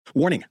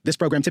Warning, this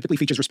program typically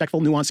features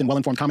respectful, nuanced, and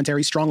well-informed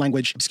commentary, strong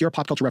language, obscure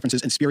pop culture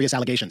references, and spurious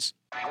allegations.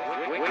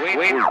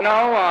 We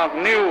know of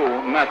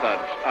new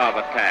methods of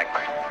attack.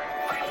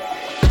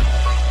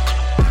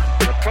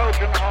 The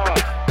Trojan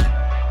horse,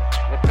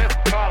 the fifth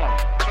column.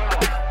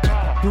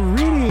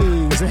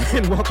 Greetings,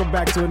 and welcome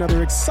back to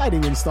another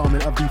exciting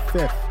installment of the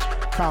Fifth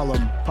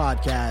Column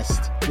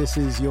Podcast. This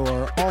is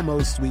your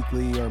almost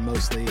weekly or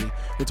mostly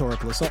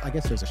rhetorical assault. I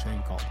guess there's a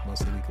shame called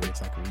mostly weekly.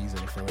 It's like Reason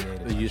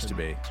affiliated. It used to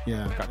be.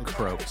 Yeah. It got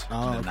croaked in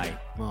the night.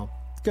 Well,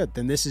 good.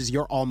 Then this is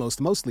your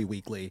almost mostly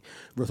weekly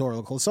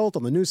rhetorical assault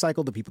on the news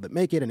cycle, the people that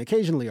make it, and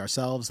occasionally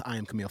ourselves. I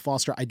am Camille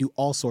Foster. I do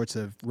all sorts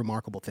of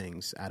remarkable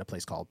things at a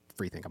place called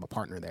Freethink. I'm a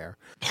partner there.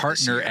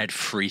 Partner at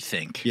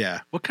Freethink.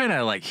 Yeah. What kind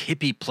of like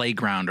hippie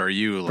playground are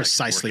you?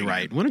 Precisely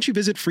right. Why don't you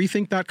visit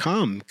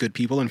freethink.com, good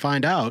people, and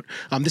find out.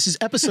 This is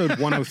episode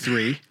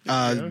 103,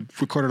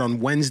 recorded on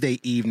Wednesday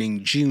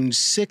evening, June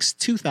 6,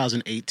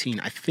 2018.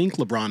 I think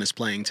LeBron is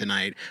playing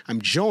tonight.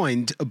 I'm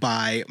joined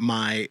by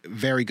my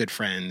very good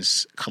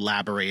friends,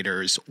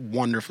 collaborators,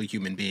 wonderful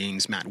human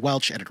beings, Matt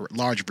Welch,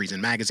 editor-at-large of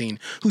Reason Magazine,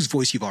 whose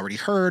voice you've already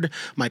heard,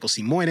 Michael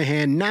C.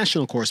 Moynihan,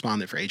 national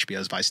correspondent for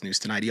HBO's Vice News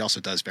Tonight. He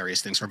also does various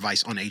things for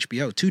Vice on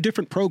HBO. Two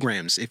different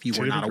programs, if you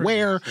were not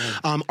aware.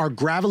 Our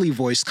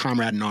gravelly-voiced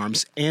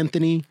comrade-in-arms,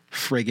 Anthony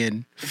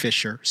friggin'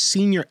 Fisher,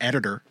 senior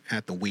editor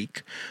at The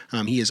Week.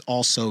 He is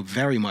also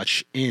very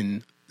much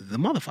in the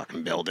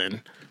motherfucking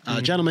building.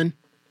 Gentlemen,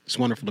 it's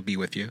wonderful to be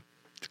with you.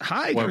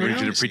 Hi. What, we're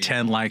going to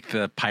pretend like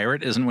the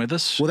pirate isn't with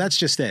us? Well, that's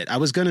just it. I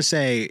was going to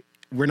say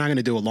we're not going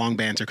to do a long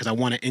banter because I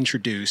want to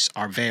introduce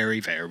our very,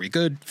 very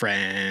good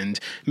friend,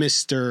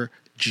 Mr.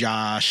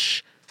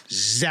 Josh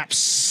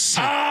Zepps.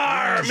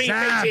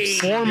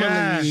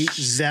 Formerly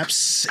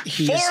Zepps.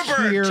 He's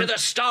here to the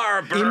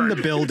starboard. in the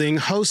building,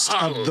 host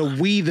of the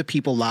We the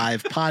People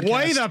Live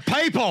podcast. We the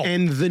people.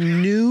 And the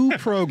new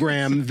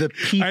program, The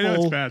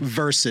People bad.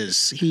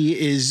 Versus. He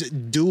is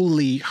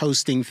dually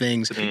hosting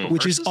things,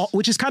 which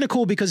is kind of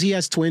cool because he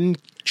has twin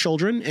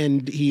children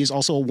and he is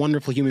also a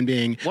wonderful human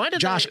being.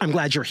 Josh, I'm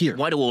glad you're here.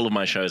 Why do all of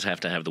my shows have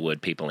to have the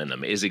word people in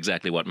them? Is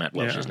exactly what Matt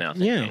Welch is now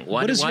thinking. Yeah.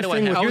 Why do I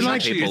have You're to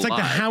like, people it's like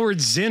the live? Howard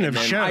Zinn of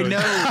shows. I know.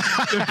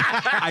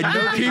 I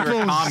know People's-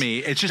 you're a commie.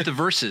 It's just the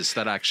verses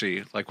that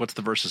actually, like, what's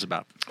the verses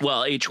about?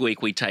 Well, each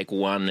week we take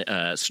one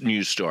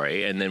news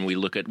story and then we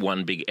look at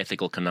one big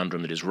ethical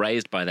conundrum that is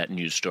raised by that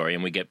news story,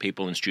 and we get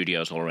people in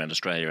studios all around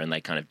Australia and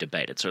they kind of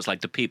debate it. So it's like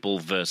the people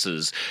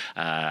versus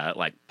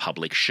like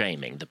public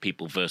shaming, the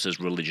people versus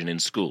religion in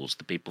schools,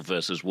 the people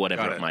versus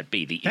whatever it might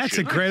be. The That's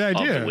issue a great of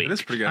idea. the week.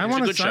 That's pretty good. I It's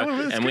want a to good show, and we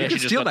You actually can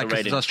just steal got that the because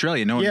it's rating.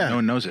 Australia. No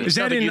one knows it. Is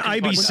that but in you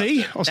can watch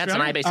IBC? That's an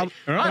Australia? IBC.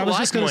 I was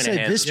just going to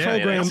say, this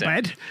program,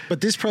 bad.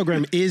 but this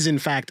program is in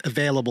fact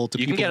available to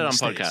You people can get it in on the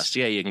States. podcast.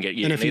 Yeah, you can get.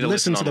 And if you either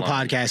listen to the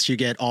online. podcast, you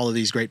get all of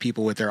these great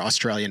people with their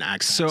Australian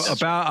accents. So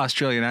about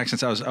Australian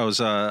accents, I was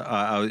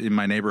in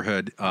my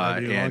neighborhood,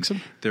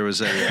 and there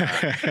was a,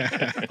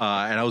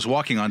 and I was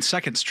walking on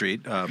 2nd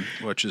Street,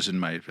 which is in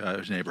my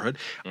neighborhood,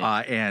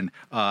 and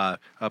a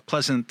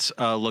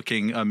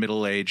pleasant-looking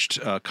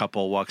middle-aged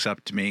couple walks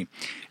up to me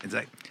and is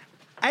like,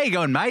 "How you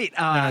going, mate?"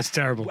 That's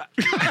terrible.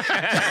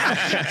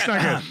 It's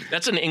not good.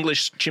 That's an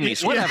English chimney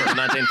sweep from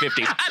the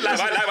 1950s. Hello,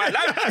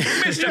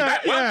 Mr.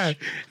 Matt Welch.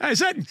 Is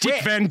that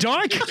Dick Van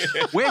Dyke?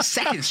 Where's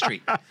 2nd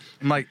Street? I'm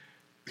like,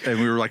 and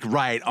we were like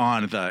right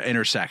on the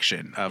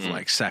intersection of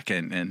like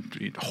 2nd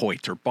and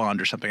Hoyt or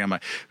Bond or something. I'm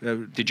like,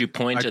 Did you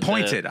point I at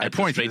pointed. the I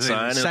pointed. street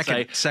sign and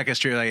say, 2nd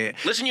Street.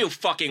 Like, "Listen, you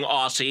fucking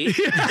Aussie,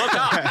 look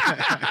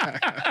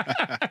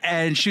up."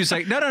 and she was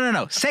like, no,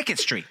 2nd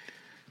Street.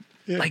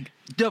 Like,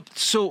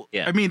 so,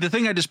 Yeah. I mean, the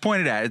thing I just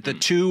pointed at, the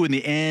 2 and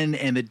the N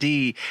and the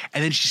D,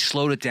 and then she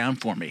slowed it down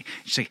for me.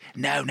 She's like,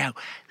 no,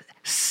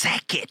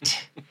 sack it.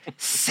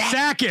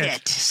 Sack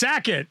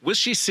it. Was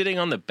she sitting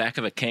on the back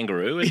of a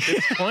kangaroo at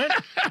this point?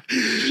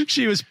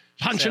 She was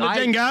punching a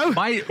dingo.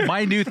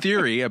 My new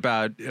theory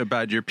about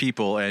your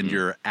people and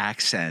your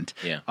accent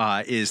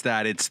is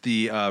that it's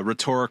the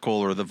rhetorical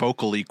or the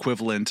vocal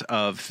equivalent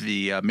of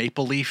the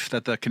maple leaf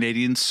that the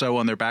Canadians sew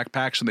on their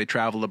backpacks when they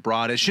travel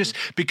abroad. It's just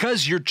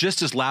because you're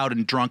just as loud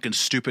and drunk and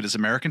stupid as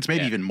Americans,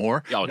 maybe even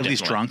more, at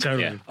least drunk,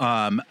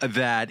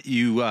 that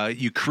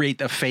you create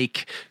a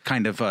fake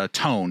kind of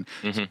tone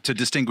to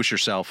distinguish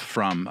yourself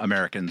from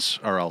Americans,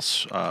 or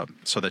else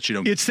so that you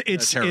don't.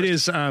 It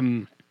is.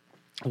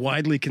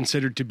 Widely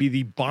considered to be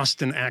the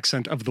Boston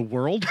accent of the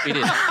world. It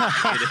is.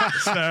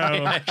 So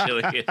It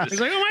actually is. it's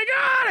like, oh my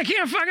God, I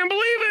can't fucking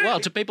believe it. Well,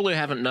 to people who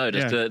haven't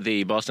noticed,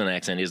 the Boston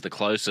accent is the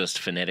closest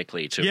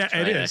phonetically to the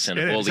Australian accent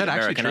of all the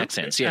American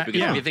accents. Yeah, because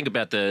if you think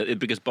about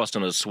because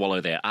Bostoners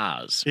swallow their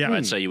R's,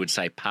 right? So you would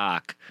say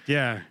park.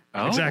 Yeah.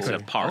 Exactly.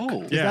 Park.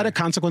 Is that a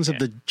consequence of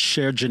the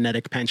shared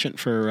genetic penchant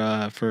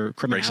for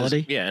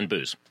criminality? Yeah, and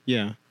booze.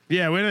 Yeah.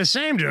 Yeah, we're the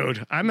same,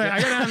 dude. I go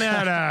down there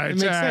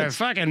at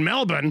fucking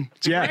Melbourne.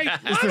 It's great.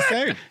 It's the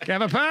same.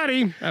 Have a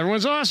party.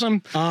 Everyone's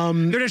awesome.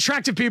 They're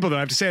attractive people, though.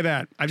 I have to say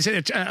that. I have to say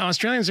that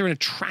Australians are an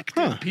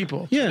attractive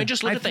people. Yeah. I mean,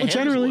 just look at the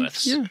generally,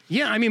 Hemsworths.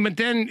 Yeah, I mean, but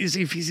then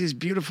if he's this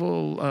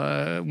beautiful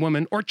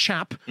woman or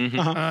chap,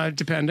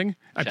 depending.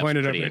 I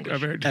pointed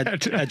over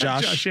at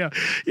Josh. Yeah,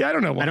 I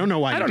don't know why. I don't know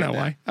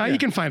why. You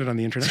can find it on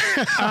the internet.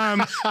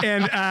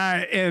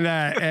 And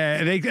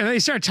they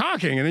start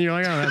talking, and then you're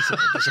like, oh, that's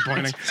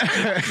disappointing.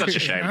 Such a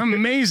shame.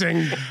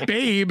 Amazing,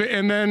 babe.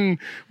 And then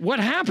what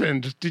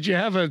happened? Did you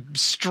have a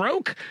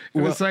stroke?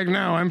 It's like,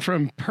 no, I'm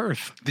from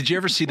Perth. Did you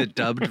ever see the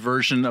dubbed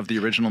version of the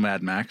original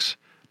Mad Max?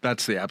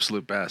 That's the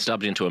absolute best.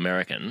 Dubbed into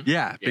American.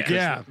 Yeah,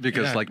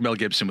 because like Mel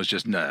Gibson was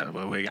just we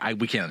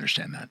can't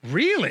understand that.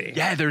 Really?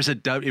 Yeah, there's a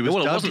dub. It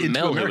wasn't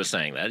Mel who was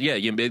saying that. Yeah,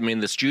 I mean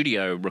the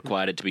studio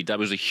required it to be dubbed.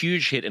 It was a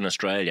huge hit in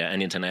Australia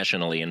and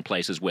internationally in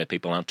places where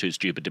people aren't too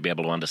stupid to be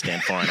able to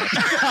understand foreign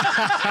accents.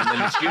 And then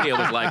the studio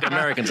was like,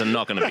 Americans are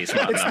not going to be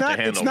smart enough to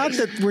handle It's not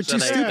this. that we're too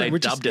stupid. We're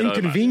just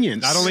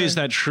inconvenienced. Not only is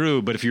that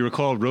true, but if you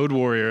recall Road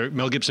Warrior,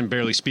 Mel Gibson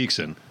barely speaks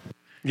in.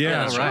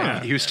 Yeah, that's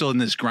right. He was still in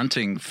this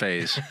grunting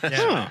phase.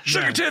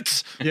 Sugar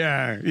tits.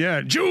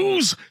 Yeah.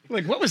 Jews.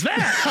 Like, what was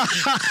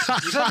that?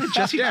 Was that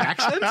Jesse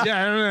Jackson?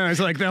 Yeah, I don't know. It's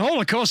like the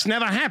Holocaust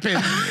never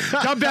happened.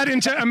 Dub that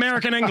into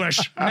American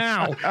English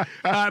now.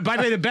 By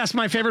the way,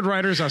 my favorite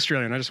writer is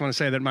Australian. I just want to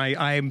say that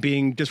I am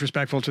being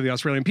disrespectful to the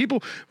Australian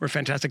people. We're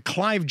fantastic.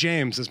 Clive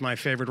James is my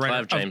favorite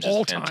writer of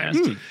all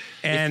time.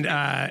 And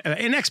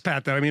an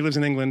expat, though. I mean, he lives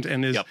in England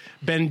and has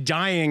been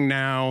dying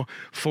now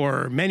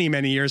for many,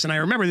 many years. And I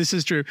remember this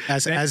is true.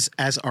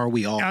 As are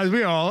we all. As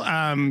we all.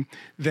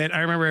 That I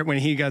remember when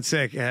he got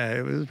sick.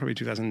 It was probably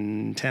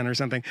 2010 or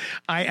something.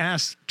 I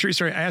asked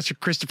Christopher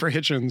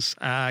Hitchens,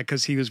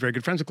 because he was very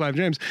good friends with Clive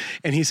James,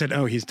 and he said,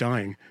 "Oh, he's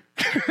dying."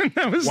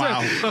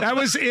 That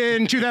was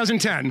in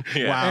 2010.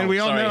 Wow. And we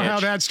all know how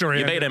that story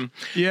You beat him.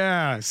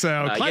 Yeah.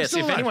 So yes,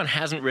 if anyone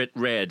hasn't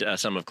read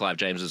some of Clive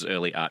James's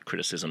early art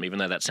criticism, even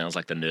though that sounds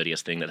like the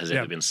nerdiest thing that has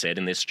ever been said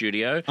in this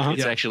studio,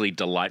 it's actually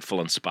delightful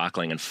and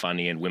sparkling and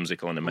funny and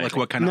whimsical and amazing. Like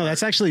what kind of? No,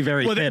 that's actually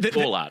very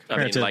all art. I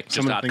mean, like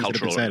just art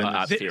cultural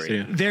art theory.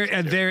 And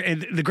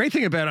the great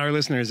thing about our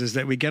listeners is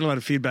that we get a lot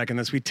of feedback on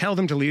this. We tell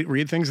them to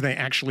read things, and they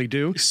actually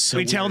do.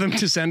 We tell them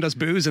to send us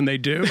booze, and they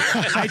do.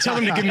 I tell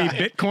them to give me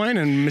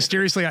Bitcoin, and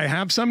mysteriously, I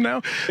have some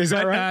now. Is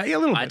that right? Yeah, a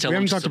little bit. I tell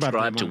them to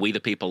subscribe to We the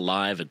People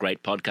Live, a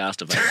great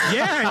podcast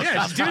available.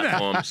 Just do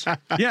that.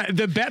 Yeah,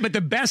 but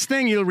the best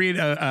thing you'll read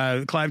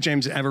Clive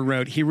James ever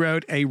wrote, he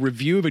wrote a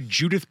review of a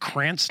Judith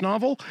Krantz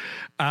novel.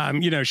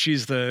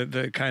 She's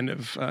the kind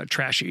of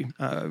trashy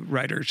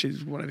writer.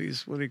 She's one of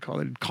these, what do you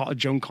call it?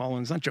 Joan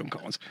Collins, not Joan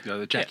Collins.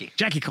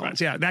 Jackie Collins,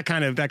 that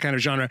kind of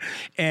genre.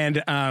 And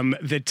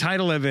the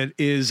title of it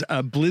is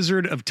A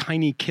Blizzard of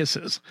Tiny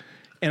Kisses.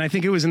 And I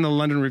think it was in the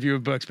London Review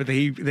of Books, but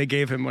they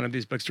gave him one of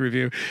these books to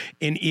review.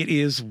 And it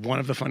is one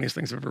of the funniest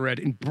things I've ever read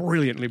and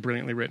brilliantly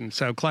written.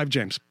 So Clive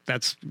James,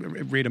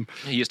 read him.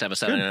 He used to have a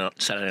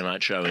Saturday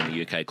night show in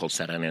the UK called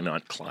Saturday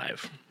Night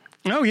Clive.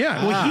 Oh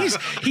yeah, well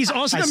he's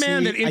also the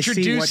man that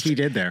introduced. I see what he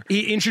did there.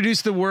 He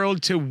introduced the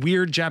world to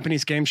weird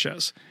Japanese game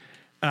shows.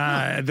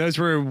 Those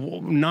were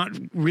not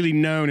really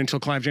known until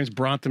Clive James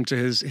brought them to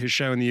his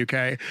show in the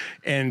UK,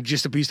 and he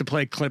used to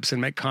play clips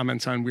and make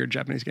comments on weird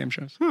Japanese game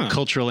shows.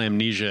 Cultural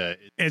amnesia.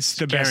 It's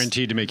the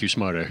guaranteed to make you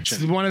smarter.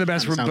 It's one of the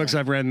best books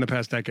I've read in the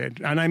past decade,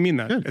 and I mean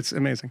that. Good. It's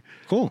amazing.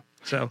 Cool.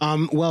 So,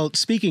 well,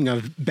 speaking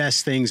of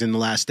best things in the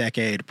last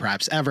decade,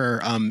 perhaps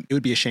ever, it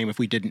would be a shame if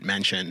we didn't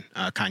mention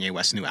Kanye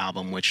West's new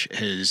album, which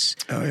has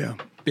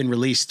been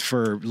released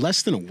for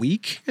less than a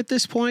week at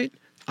this point.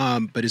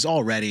 But is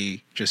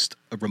already just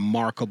a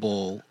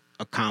remarkable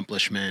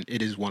accomplishment.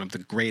 It is one of the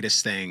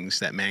greatest things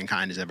that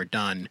mankind has ever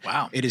done.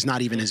 Wow. It is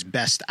not even his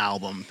best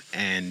album,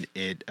 and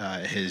it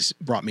has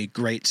brought me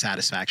great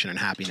satisfaction and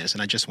happiness.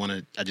 And I just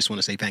want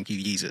to say thank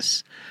you,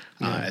 Jesus,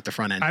 at the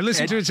front end. I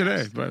listened to it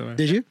today, by the way.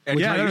 Did you?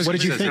 What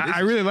did you think?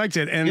 I really liked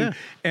it, and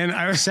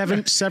I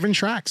seven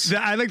tracks.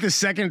 I like the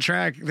second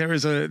track. There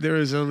was a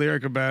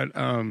lyric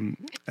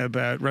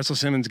about Russell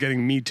Simmons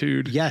getting Me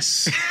Too'd.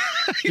 Yes.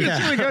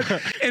 It's really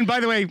good. And by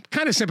the way,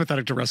 kind of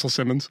sympathetic to Russell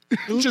Simmons,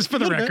 just for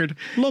the record.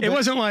 It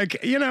wasn't like,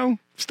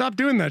 stop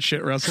doing that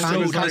shit, Russell.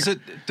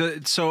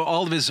 So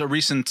all of his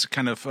recent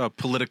kind of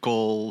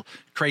political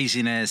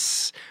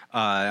craziness,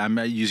 I'm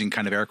using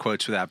kind of air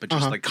quotes for that, but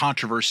just like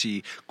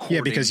controversy.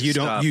 Yeah, because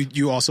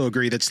you also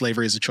agree that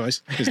slavery is a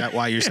choice. Is that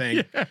why you're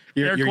saying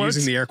you're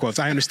using the air quotes?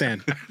 I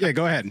understand. Yeah,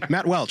 go ahead.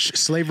 Matt Welch,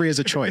 slavery is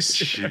a choice.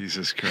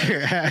 Jesus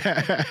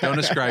Christ. Don't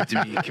ascribe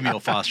to me Camille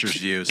Foster's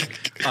views.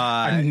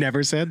 I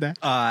never said that.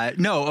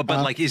 No,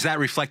 but is that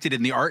reflected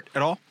in the art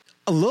at all?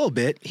 a little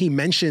bit. He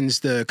mentions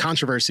the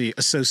controversy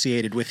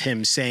associated with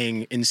him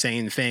saying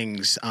insane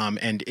things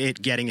and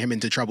it getting him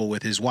into trouble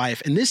with his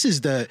wife. And this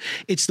is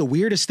it's the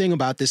weirdest thing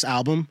about this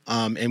album,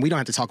 and we don't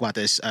have to talk about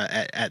this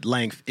at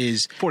length,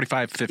 is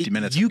 45, 50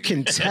 minutes. You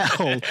can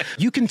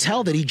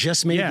tell that he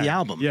just made the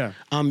album. Yeah.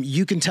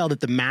 You can tell that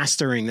the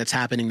mastering that's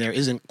happening there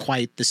isn't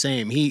quite the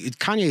same.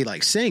 Kanye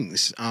like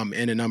sings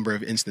in a number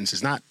of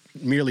instances, not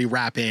merely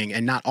rapping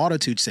and not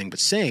auto-tune sing, but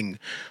sing.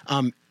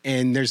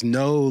 And there's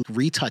no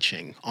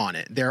retouching on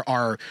it. There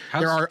are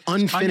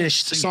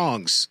unfinished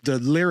songs. The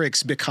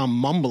lyrics become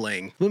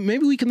mumbling. Well,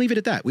 maybe we can leave it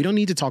at that. We don't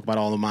need to talk about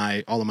all of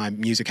my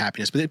music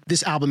happiness. But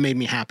this album made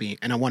me happy,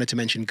 and I wanted to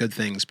mention good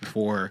things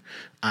before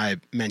I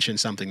mention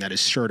something that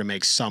is sure to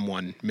make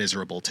someone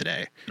miserable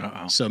today.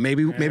 Uh-oh. So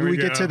maybe we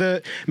get to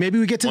the things.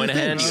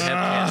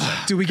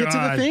 Do we get to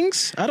the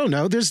things? I don't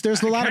know. There's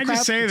a lot of crap. Can I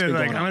just say that's that been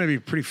like going I'm on. going to be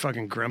pretty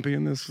fucking grumpy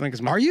in this thing?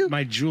 'Cause Are you?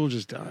 My Juul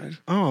just died.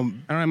 I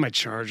don't have my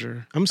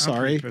charger. I'm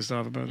sorry. pretty pissed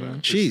off about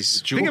that.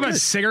 Jeez. Think about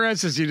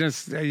cigarettes as you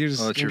just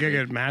that's can your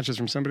get matches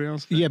from somebody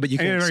else. Yeah, but you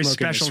I need can't a very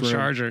smoke in this special room.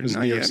 charger. It's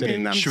New York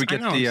City. Should we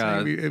get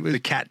the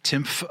Cat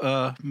Timph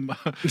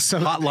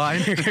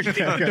hotline?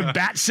 the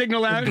bat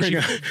signal out and she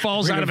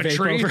falls out of a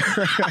tree.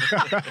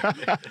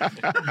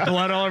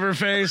 Blood all over her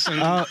face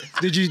and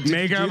Did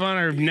makeup on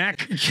her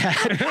neck.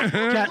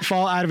 cat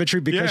fall out of a tree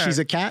because she's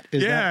a cat?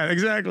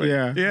 Exactly.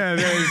 Yeah.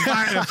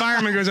 The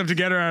fireman goes up to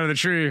get her out of the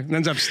tree and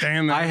ends up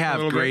staying there. I a have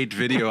little great bit.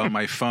 video on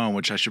my phone,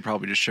 which I should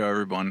probably just show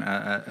everyone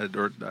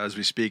or as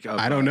we speak. Of,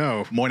 I don't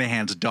know.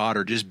 Moynihan's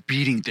daughter just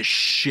beating the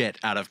shit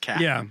out of Cat.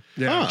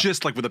 Yeah.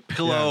 Just like with a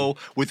pillow,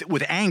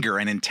 with anger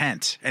and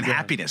intent and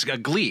happiness, a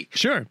glee.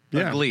 Sure.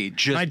 Yeah. A glee.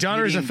 Just My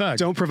daughter is a beating thug.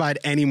 Don't provide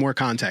any more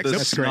context. the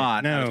That's great.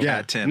 snot out of No.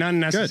 Cat Timph. None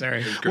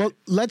necessary. Well,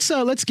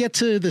 let's get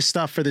to the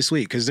stuff for this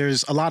week because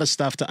there's a lot of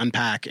stuff to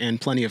unpack and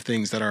plenty of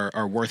things that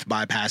are worth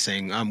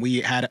bypassing.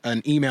 We had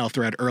an email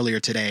thread earlier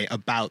today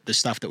about the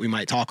stuff that we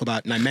might talk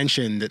about, and I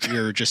mentioned that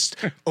you're just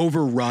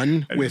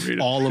overrun with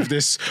all of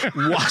this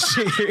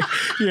washing.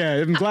 Yeah,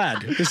 I'm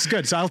glad. This is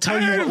good. So I'll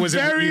tell you what was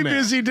in the very email.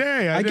 busy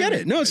day. I get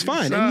it. No, it's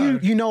fine.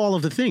 And you know all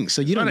of the things,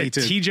 so you don't Not a need to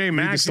TJ read the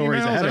Maxx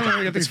stories emails. ahead I of don't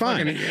time. get It's these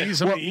fine.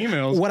 so many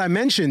emails. What I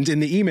mentioned in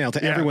the email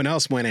to everyone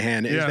else,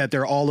 Moynihan, is Yeah. that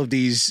there are all of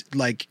these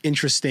like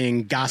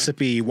interesting,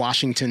 gossipy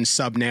Washington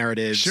sub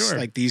narratives, Sure.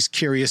 like these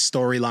curious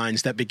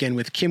storylines that begin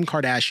with Kim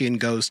Kardashian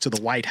goes to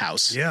the White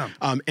House,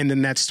 and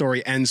then that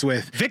story ends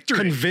with victory,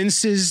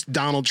 convinces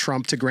Donald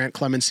Trump to grant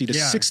clemency to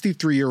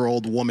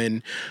 63-year-old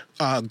woman,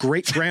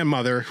 great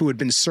grandmother who had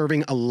been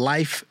serving a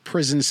life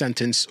prison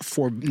sentence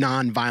for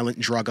non-violent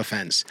drug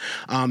offense.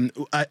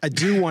 I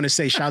do want to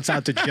say shouts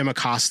out to Jim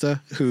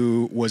Acosta,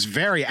 who was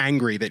very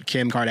angry that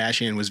Kim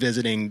Kardashian was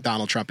visiting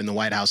Donald Trump in the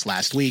White House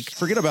last week.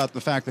 Forget about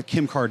the fact that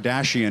Kim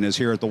Kardashian is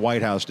here at the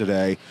White House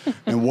today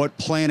and what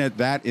planet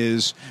that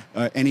is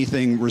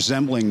anything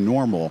resembling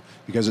normal,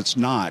 because it's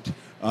not.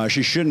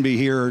 She shouldn't be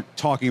here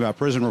talking about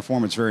prison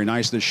reform. It's very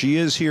nice that she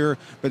is here,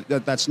 but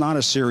that's not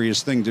a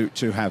serious thing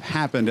to have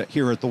happened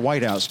here at the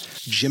White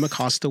House. Jim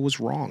Acosta was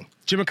wrong.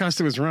 Jim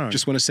Acosta was wrong.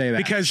 Just want to say that.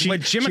 Because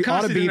what Jim she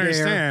ought Acosta to be didn't there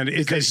understand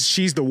is because that,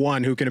 she's the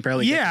one who can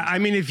apparently yeah, I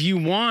mean, if you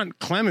want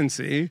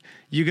clemency,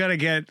 you got to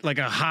get like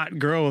a hot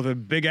girl with a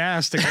big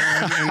ass to go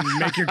and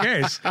make your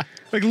case.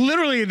 Like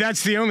literally,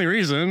 that's the only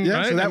reason. Yeah,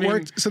 right? so that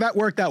worked. So that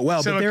worked out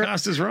well. So but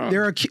Acosta's wrong.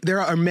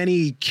 There are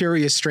many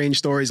curious, strange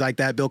stories like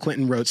that. Bill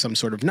Clinton wrote some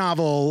sort of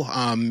novel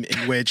in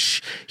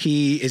which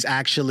he is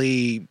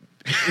actually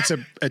it's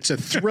a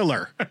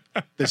thriller.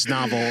 This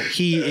novel.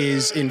 He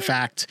is in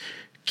fact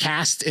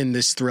cast in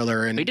this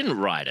thriller, and he didn't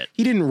write it.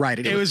 He didn't write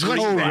it. It was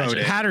co-wrote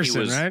it.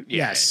 Patterson, right?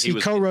 Yes, he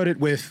co-wrote it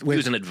with he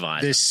was an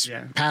advisor. This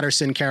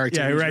Patterson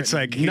character. Yeah, he writes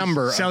like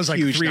number sounds of like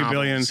huge 3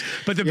 billion. novels.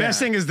 But the best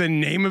thing is the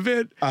name of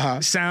it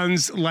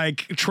sounds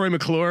like Troy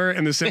McClure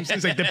and The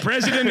Simpsons. Like the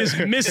president is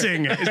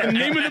missing is the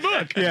name of the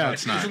book. Yeah,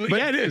 it's not. But,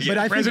 yeah, it is. But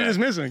I the president is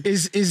think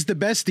missing. Is the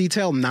best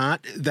detail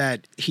not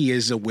that he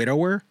is a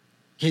widower?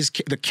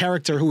 The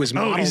character who is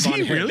modeled is he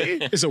on him really?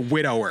 is a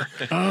widower.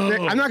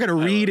 I'm not going to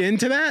read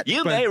into that.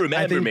 You but may I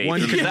remember think me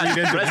one from can read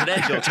into that.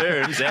 presidential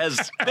terms as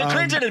the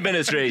Clinton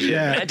administration,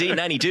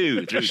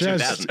 1992 through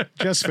 2000.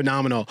 Just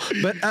phenomenal.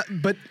 But I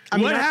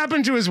mean, What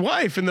happened to his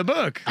wife in the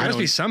book? There must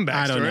be some backstory.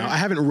 I don't know. I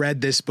haven't read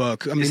this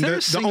book. I mean, there a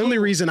the single only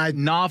reason I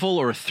novel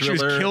or She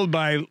thriller was killed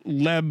by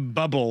Leb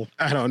Bubble.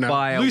 I don't know.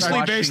 by a Loosely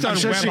Washington- based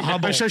on Webb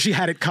Hubble. I'm sure she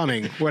had it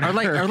coming. Are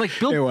like It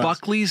Bill was.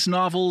 Buckley's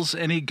novels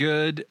any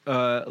good?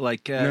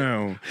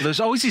 No. There's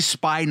always these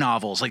spy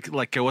novels, like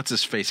what's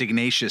his face,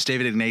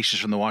 David Ignatius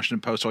from the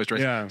Washington Post always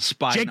writes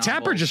spy. Jake novels.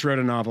 Tapper just wrote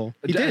a novel.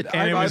 He did.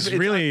 And it was it's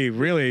really,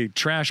 really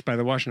trashed by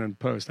the Washington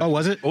Post. Oh,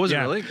 was it? Oh, was Yeah.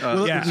 it really?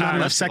 Well, yeah, there's not I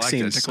enough liked sex it.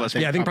 scenes. Nicholas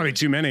Yeah, I think probably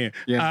too many.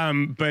 Yeah.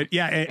 But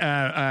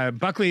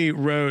Buckley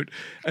wrote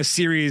a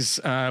series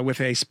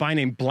with a spy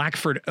named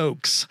Blackford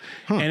Oaks.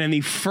 And in the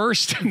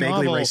first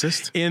novel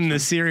racist. in the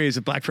series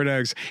of Blackford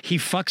Oaks, he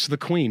fucks the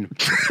queen.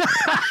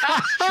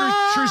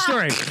 True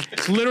story.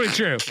 It's literally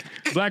true.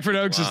 Blackford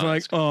Oaks is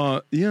like,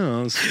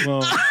 yes.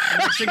 Well,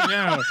 next thing you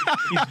know,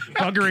 he's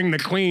buggering the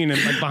Queen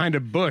and like behind a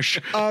bush.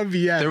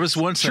 Yeah. There was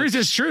once Truth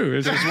is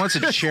true. There was once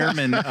a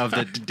chairman of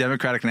the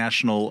Democratic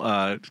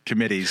National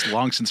Committees,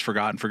 long since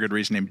forgotten for good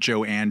reason, named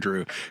Joe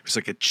Andrew. He was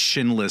like a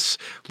chinless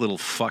little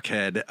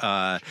fuckhead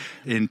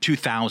in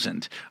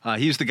 2000.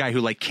 He was the guy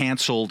who like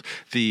canceled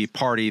the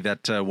party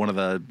that one of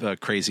the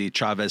crazy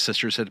Chavez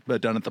sisters had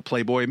done at the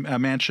Playboy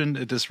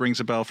Mansion. This rings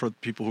a bell for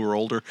people who are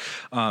older.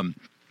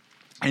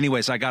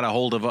 Anyways, I got a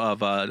hold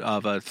of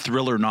a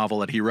thriller novel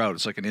that he wrote.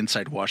 It's like an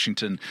Inside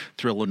Washington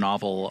thriller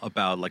novel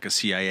about like a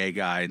CIA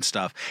guy and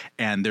stuff.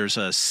 And there's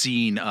a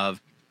scene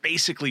of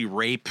basically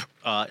rape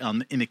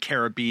in the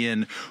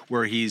Caribbean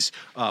where he's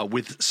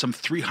with some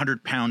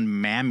 300-pound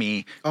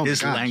mammy,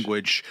 his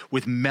language,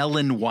 with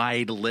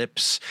melon-wide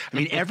lips. I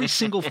mean, every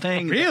single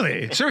thing.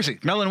 Really? Seriously,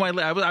 melon-wide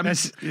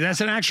lips.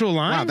 That's an actual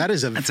line? Wow, that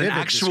is a That's vivid an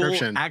actual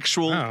description.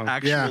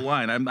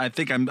 line. I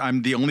think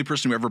I'm the only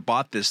person who ever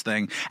bought this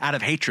thing out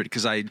of hatred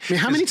because I mean,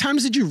 how many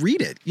times did you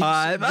read it?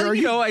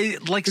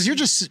 Because you're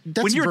just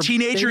when you're a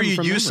teenager,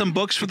 you use some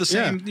books for the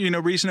same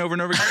reason over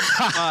and over again.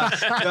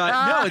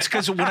 No, it's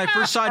because when I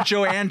first saw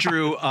Joe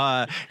Andrew,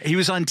 he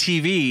was on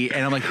TV,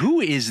 and I'm like, who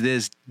is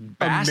this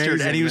bastard?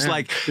 Amazing, and he was man.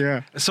 like,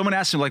 someone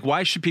asked him like,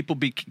 why should people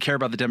care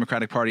about the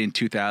Democratic Party in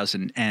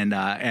 2000? And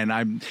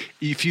I'm,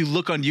 if you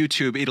look on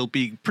YouTube, it'll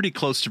be pretty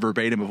close to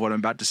verbatim of what I'm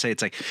about to say.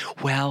 It's like,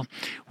 well,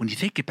 when you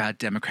think about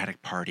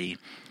Democratic Party,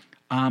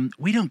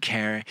 we don't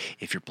care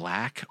if you're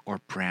black or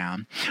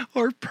brown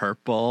or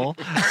purple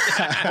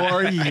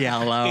or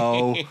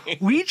yellow.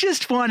 We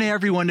just want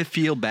everyone to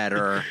feel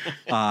better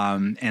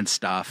and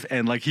stuff.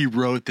 And like he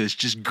wrote this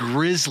just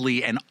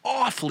grisly and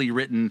awfully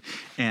written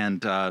and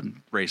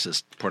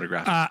racist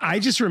pornographic. I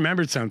just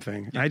remembered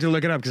something. I had to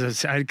look it up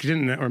because I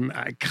didn't, or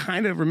I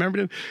kind of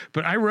remembered it.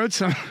 But I wrote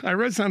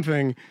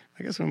something.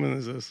 I guess when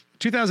was this?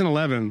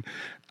 2011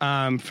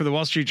 for the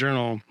Wall Street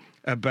Journal.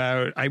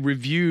 I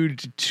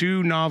reviewed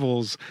two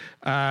novels,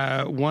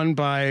 one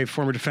by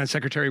former Defense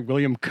Secretary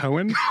William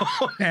Cohen,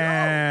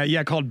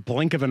 called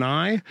Blink of an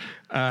Eye,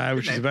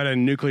 which is about a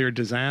nuclear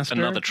disaster.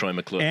 Another Troy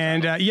McClure.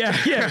 And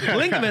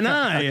Blink of an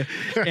Eye,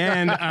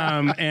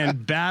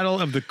 and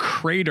Battle of the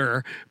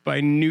Crater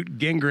by Newt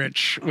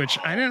Gingrich, which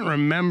I didn't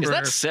remember. Is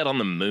that set on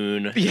the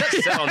moon? Is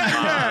that set on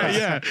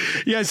Mars?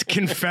 Yes,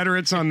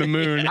 Confederates on the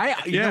moon.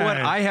 You know what?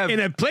 I have in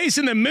a place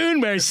in the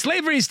moon where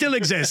slavery still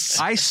exists.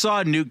 I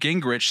saw Newt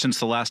Gingrich since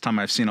the last time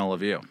I've seen all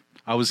of you.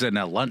 I was in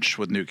a lunch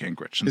with Newt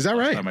Gingrich. Is that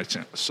right? I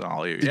saw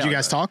all you. Did you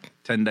guys talk?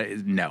 10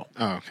 days? No.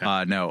 Oh,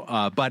 okay.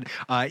 No. But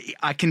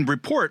I can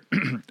report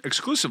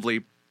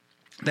exclusively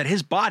that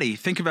his body,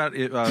 think about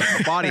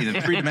a body in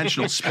a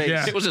three-dimensional space.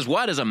 Yeah. It was as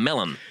wide as a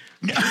melon.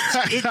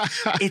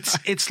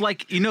 It's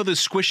like, you know, the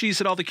squishies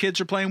that all the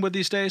kids are playing with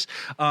these days.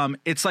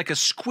 It's like a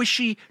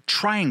squishy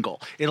triangle.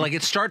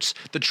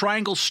 The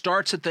triangle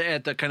starts at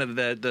the kind of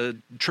the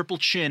triple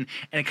chin,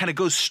 and it kind of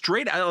goes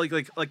straight out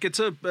like it's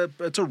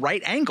a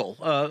right angle.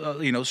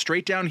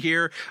 Straight down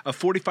here, a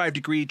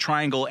 45-degree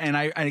triangle. And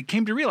I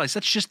came to realize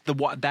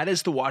that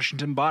is the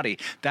Washington body.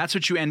 That's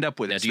what you end up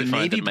with. Now, It's do you the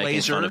find Navy that making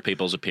blazer. Fun of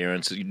people's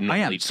appearance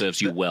normally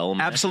serves you well?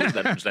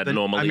 Absolutely. Is that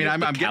normally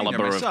I'm the getting there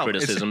caliber of myself.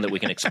 criticism that we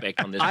can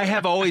expect on this? I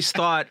have always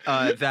thought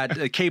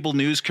that cable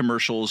news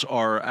commercials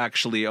are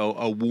actually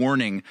a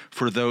warning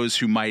for those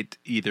who might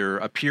either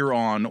appear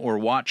on or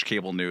watch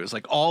cable news.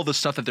 Like all the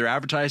stuff that they're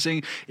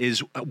advertising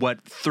is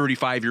what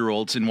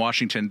 35-year-olds in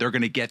Washington, they're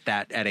going to get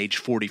that at age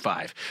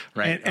 45,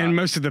 right? And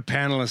most of the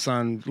panelists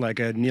on like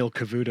a Neil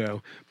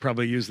Cavuto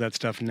probably use that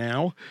stuff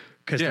now.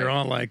 Because they're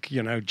all like,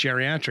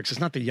 geriatrics. It's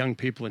not the young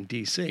people in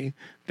D.C.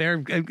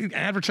 They're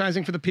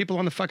advertising for the people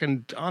on the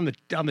fucking on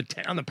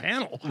the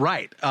panel,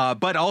 right?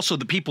 But also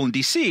the people in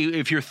D.C.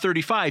 If you're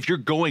 35, you're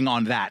going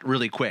on that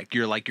really quick.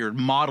 You're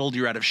modeled.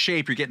 You're out of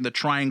shape. You're getting the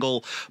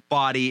triangle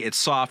body. It's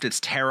soft. It's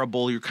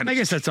terrible. You're kind of. I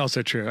guess that's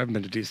also true. I haven't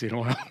been to D.C. in a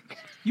while.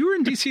 You were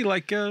in D.C.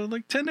 like 10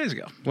 days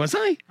ago. Was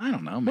I? I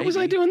don't know. Maybe. What was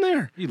I doing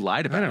there? You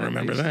lied about it. I don't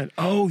remember that.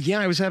 Oh, yeah,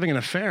 I was having an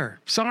affair.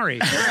 Sorry.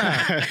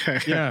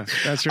 Yeah,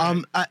 that's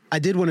right. I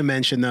did want to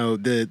mention, though,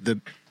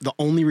 the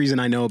only reason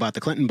I know about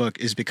the Clinton book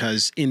is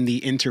because in the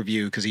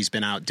interview, because he's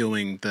been out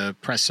doing the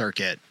press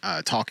circuit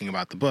talking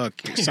about the book,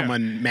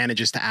 someone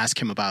manages to ask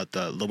him about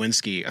the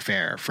Lewinsky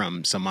affair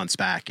from some months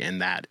back,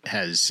 and that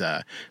has,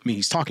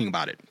 he's talking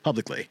about it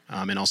publicly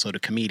and also to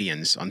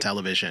comedians on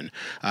television.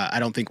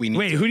 I don't think we need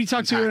Wait, who did he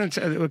talk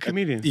to? A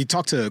comedian? He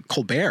talked to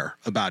Colbert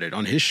about it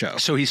on his show.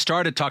 So he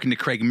started talking to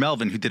Craig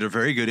Melvin, who did a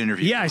very good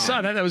interview. Yeah, I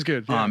saw that. That was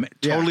good. Yeah.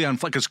 Totally on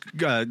fleek, because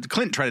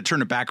Clinton tried to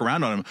turn it back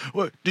around on him.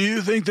 What, do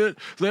you think that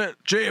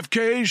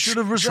JFK should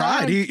have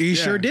resigned? He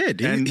sure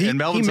did. And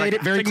Melvin's he made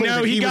it very clear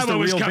no, that he was got the what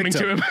was real coming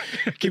victim.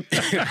 to him.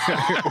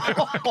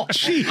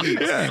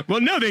 Yeah.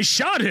 Well, no, they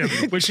shot him,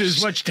 which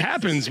is what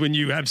happens when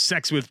you have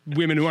sex with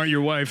women who aren't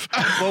your wife.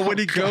 Well, when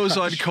he goes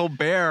on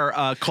Colbert,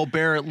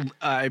 Colbert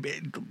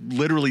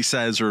literally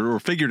says or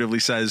figuratively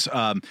says,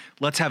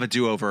 "Let's have a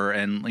do-over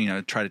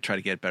and try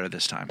to get better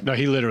this time." No,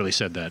 he literally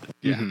said that.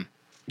 Yeah. Mm-hmm.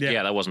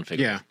 Yeah, that wasn't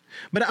figured. Yeah.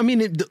 But I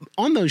mean,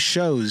 on those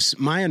shows,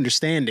 my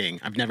understanding,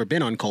 I've never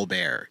been on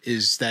Colbert,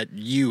 is that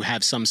you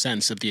have some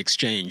sense of the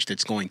exchange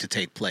that's going to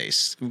take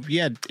place.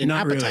 You had an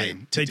Not appetite.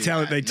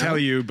 really. They tell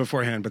you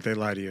beforehand, but they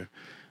lie to you.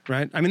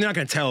 Right? I mean, they're not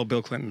going to tell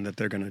Bill Clinton that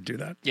they're going to do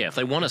that. Yeah, if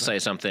they want to say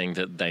something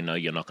that they know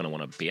you're not going to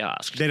want to be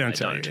asked. They don't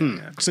tell you.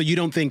 Yeah. So you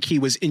don't think he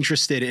was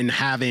interested in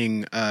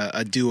having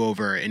a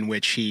do-over in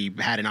which he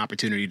had an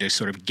opportunity to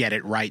sort of get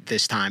it right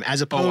this time,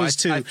 as opposed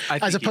to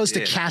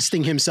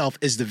casting himself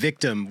as the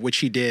victim, which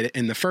he did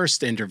in the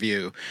first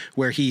interview,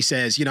 where he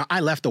says, I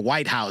left the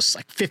White House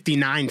like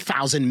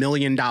 $59,000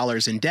 million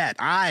in debt.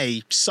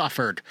 I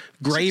suffered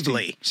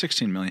gravely.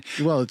 16 million.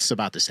 Well, it's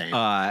about the same.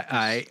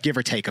 Give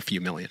or take a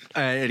few million.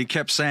 And he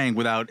kept saying,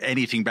 without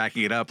anything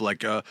backing it up, like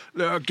there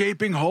are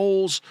gaping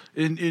holes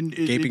in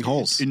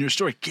your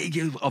story.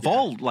 Of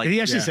all, like, did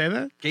he actually say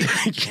that?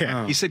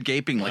 Yeah, he said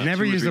gaping. Like,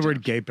 never use the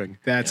word gaping.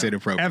 That's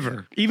inappropriate.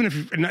 Ever, even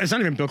if it's not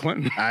even Bill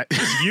Clinton.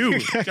 It's you.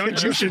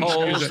 Don't you?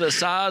 Holes the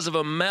size of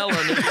a melon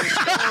in your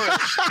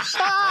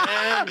story.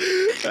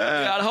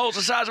 Got holes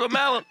the size of a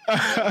melon.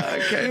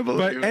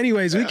 But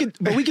anyways, we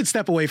could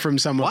step away from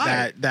some of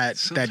that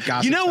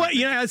gossip. You know what?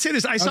 I'd say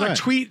this. I saw a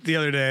tweet the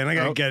other day, and I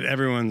gotta get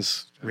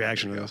everyone's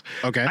reaction to this.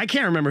 Okay. I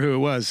can't remember who it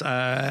was.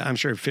 I'm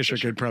sure Fisher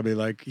could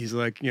probably he's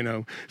like,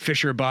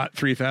 Fisher bought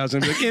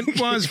 3,000. Like,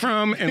 it was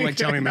from, and like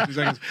tell me in 2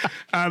 seconds.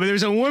 But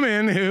there's a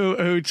woman who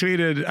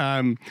tweeted,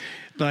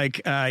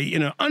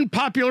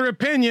 unpopular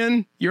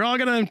opinion. You're all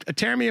going to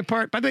tear me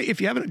apart. By the way,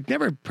 if you haven't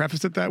never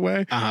prefaced it that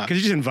way, because you're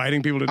just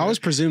inviting people to do I always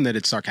presume that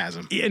it's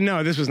sarcasm. Yeah,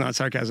 no, this was not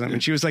sarcasm.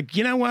 And she was like,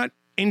 you know what?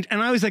 And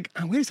I was like,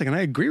 oh, wait a second.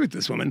 I agree with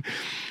this woman.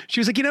 She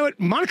was like, you know what?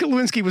 Monica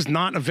Lewinsky was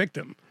not a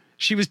victim.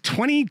 She was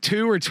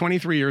 22 or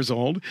 23 years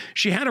old.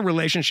 She had a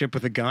relationship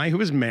with a guy who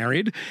was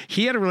married.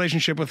 He had a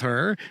relationship with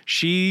her.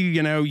 She,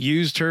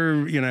 used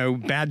her,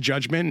 bad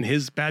judgment and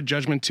his bad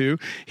judgment too.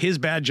 His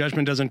bad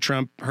judgment doesn't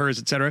trump hers,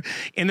 et cetera.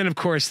 And then, of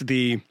course,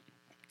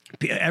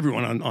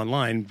 everyone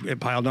online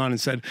piled on and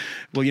said,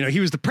 well,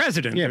 he was the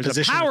president. Yeah, there's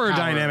a power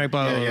dynamic,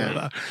 blah, blah,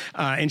 blah.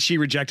 And she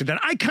rejected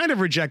that. I kind of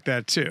reject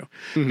that too.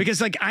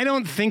 Because I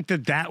don't think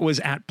that was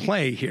at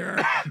play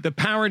here. The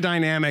power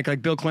dynamic,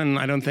 like Bill Clinton,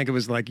 I don't think it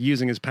was like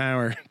using his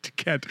power to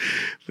get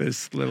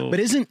this little...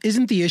 But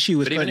isn't the issue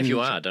with But even Clinton... if you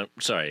are,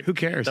 who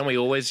cares? Don't we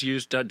always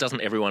use...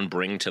 Doesn't everyone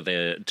bring to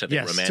their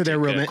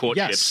romantic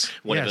courtships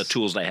whatever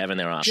tools they have in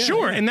their arsenal?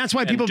 Sure, and that's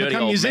why people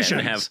become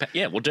musicians.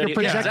 You're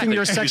projecting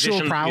your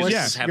sexual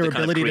prowess, your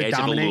ability to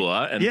dominate.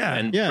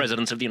 And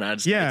presidents of the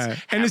United States. Yeah,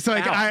 and it's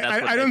like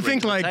I don't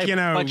think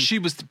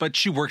But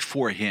she worked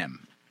for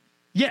him.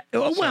 Yeah,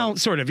 well,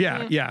 sort of,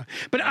 yeah.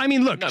 But I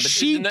mean, look,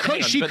 she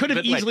could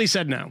have easily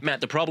said no. Matt,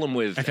 the problem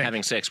with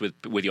having sex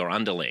with your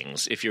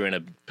underlings, if you're in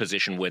a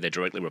position where they're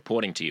directly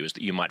reporting to you, is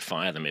that you might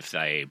fire them if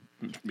they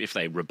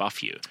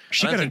rebuff you.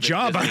 She got a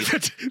job out of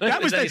it.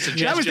 That was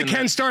the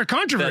Ken Starr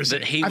controversy.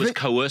 That he was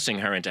coercing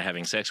her into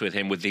having sex with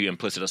him with the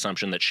implicit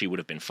assumption that she would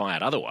have been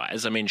fired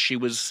otherwise. I mean, she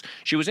was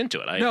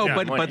into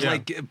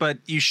it. But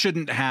you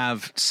shouldn't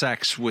have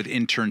sex with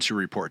interns who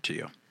report to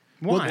you.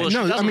 Why? Well,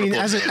 no, I mean,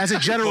 as a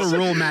general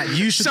rule, Matt,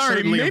 you should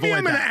certainly avoid that. Maybe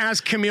I'm going to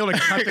ask Camille to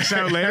cut this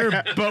out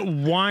later, but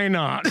why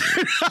not?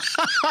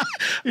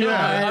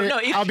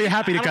 I'll be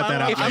happy to cut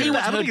that out. If he was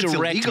her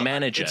direct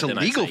manager, it's a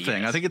legal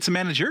thing. Yes. I think it's a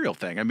managerial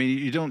thing. I mean,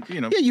 you don't,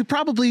 Yeah, you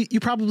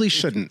probably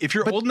shouldn't. If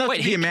you're old enough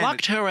to be a manager. He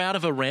plucked her out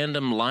of a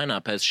random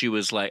lineup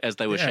as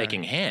they were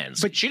shaking hands.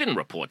 But she didn't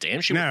report to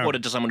him. She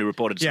reported to someone who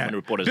reported to someone who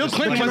reported to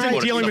someone. Bill Clinton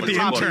wasn't dealing with the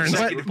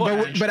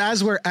interns. But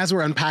as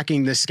we're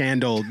unpacking this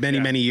scandal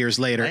many years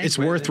later, it's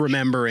worth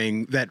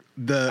remembering that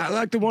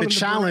the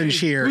challenge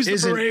here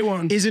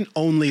isn't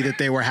only that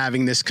they were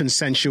having this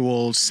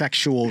consensual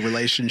sexual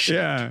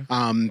relationship,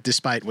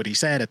 despite what he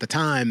said at the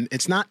time.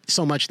 It's not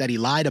so much that he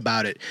lied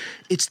about it.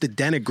 It's the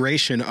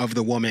denigration of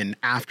the woman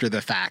after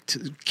the fact,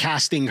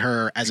 casting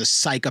her as a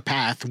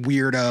psychopath,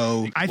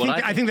 weirdo.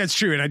 I think that's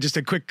true. And just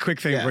a quick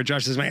thing before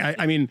Josh says,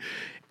 I mean,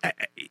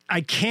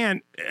 I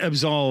can't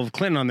absolve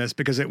Clinton on this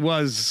because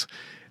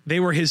they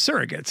were his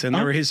surrogates, and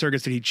they were his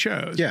surrogates that he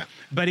chose. Yeah.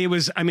 But it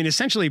was,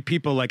 essentially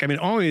people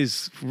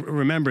always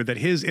remember that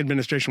his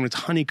administration was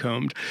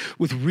honeycombed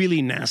with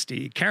really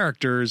nasty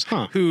characters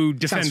who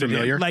defended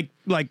him.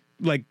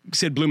 Like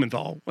Sid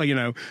Blumenthal,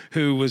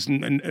 who was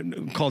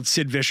called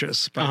Sid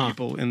Vicious by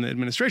people in the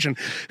administration,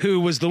 who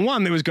was the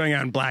one that was going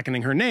out and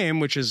blackening her name,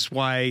 which is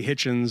why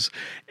Hitchens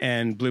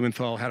and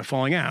Blumenthal had a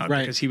falling out,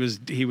 because he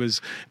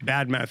was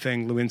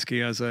bad-mouthing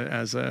Lewinsky as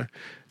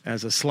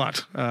a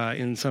slut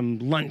in some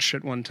lunch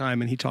at one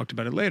time, and he talked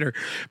about it later.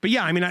 But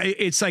yeah,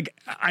 it's like,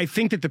 I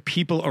think that the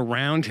people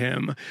around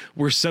him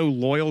were so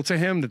loyal to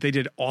him that they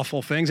did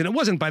awful things. And it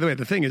wasn't, by the way,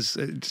 the thing is,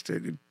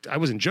 I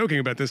wasn't joking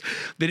about this,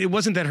 that it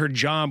wasn't that her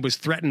job was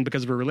threatened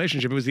because of her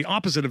relationship. It was the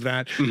opposite of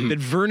that, that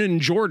Vernon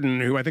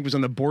Jordan, who I think was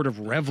on the board of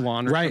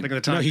Revlon or something at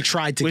the time. No, he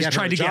tried to get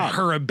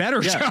her a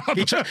better job.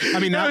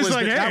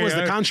 That was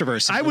the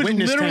controversy. I would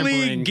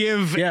literally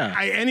give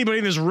anybody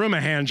in this room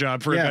a hand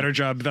job for a better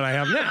job that I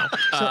have now.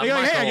 Hey,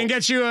 I can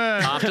get you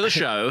after the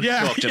show.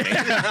 Talk to me.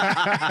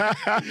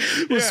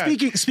 Well,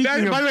 speaking By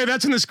of, the way,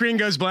 that's when the screen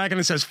goes black and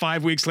it says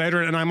 5 weeks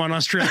later, and I'm on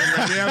Australian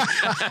radio.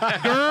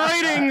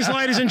 Greetings,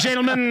 ladies and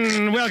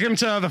gentlemen. Welcome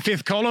to the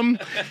fifth column,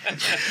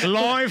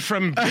 live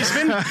from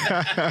Brisbane.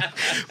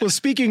 well,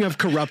 speaking of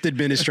corrupt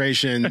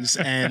administrations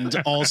and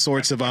all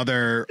sorts of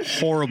other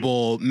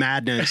horrible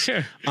madness,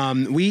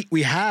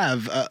 we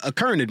have a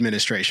current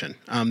administration.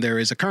 There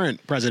is a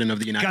current president of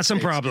the United States. Got some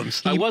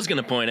problems. I was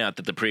going to point out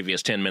that the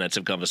previous 10 minutes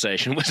of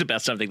conversation was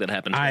about something that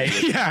happened.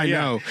 I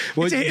know.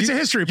 Well, It's a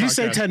history You podcast.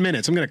 say 10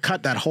 minutes. I'm going to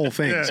cut that whole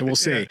thing, so we'll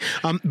see.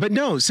 But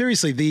no,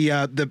 seriously,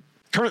 the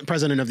current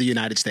president of the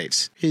United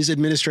States, his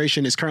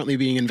administration is currently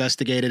being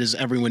investigated, as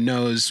everyone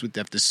knows, with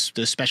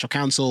the special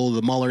counsel.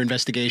 The Mueller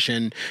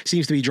investigation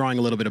seems to be drawing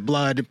a little bit of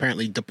blood.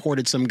 Apparently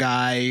deported some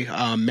guy.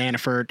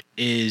 Manafort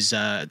is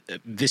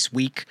this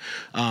week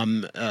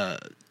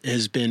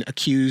has been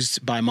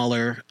accused by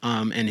Mueller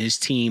and his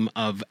team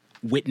of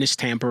witness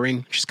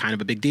tampering, which is kind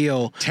of a big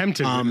deal.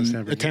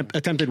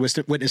 Attempted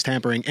witness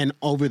tampering. And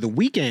over the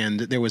weekend,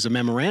 there was a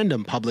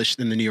memorandum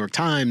published in the New York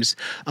Times,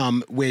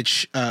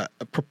 which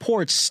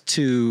purports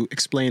to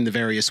explain the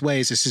various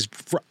ways. This is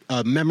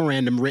a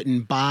memorandum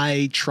written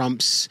by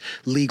Trump's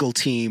legal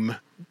team,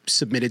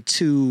 submitted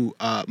to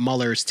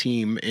Mueller's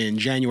team in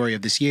January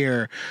of this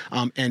year,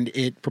 and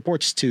it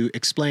purports to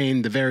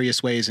explain the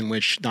various ways in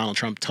which Donald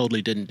Trump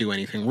totally didn't do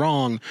anything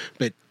wrong,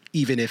 but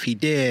even if he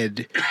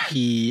did,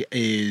 he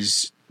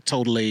is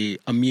totally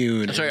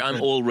immune. I'm sorry, I'm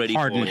already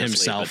pardon falling asleep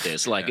himself. at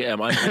this. Like, I'm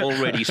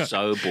already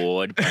so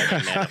bored by the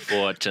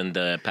Manafort and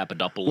the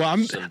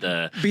Papadopoulos and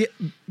the...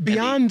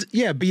 Beyond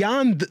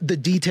the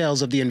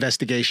details of the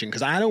investigation,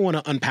 because I don't want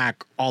to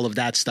unpack all of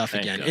that stuff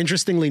again. God.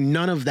 Interestingly,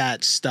 none of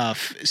that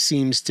stuff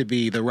seems to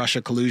be the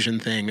Russia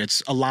collusion thing.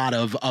 It's a lot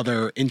of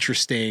other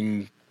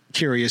interesting,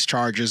 curious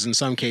charges in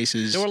some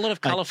cases. There were a lot of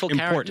colorful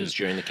important characters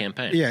during the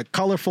campaign. Yeah,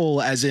 colorful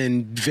as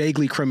in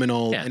vaguely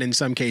criminal, and in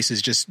some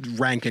cases just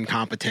rank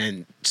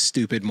incompetent,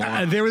 stupid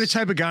morons. They were the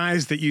type of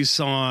guys that you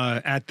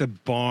saw at the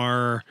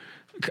bar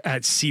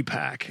at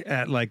CPAC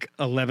at like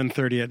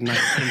 11:30 at night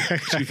in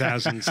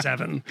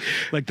 2007,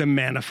 like the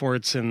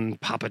Manaforts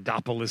and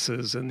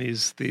Papadopouloses and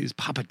these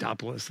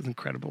Papadopoulos is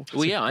incredible.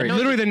 Well, yeah, I know.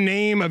 Literally the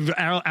name of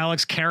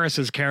Alex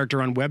Karras's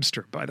character on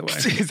Webster, by the way.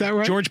 Is that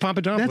right? George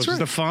Papadopoulos That's right. is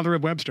the father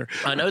of Webster.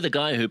 I know the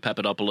guy who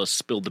Papadopoulos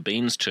spilled the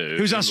beans to.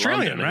 Who's in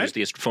Australian, London, right?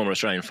 Who's the former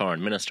Australian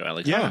foreign minister,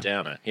 Alexander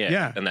Downer.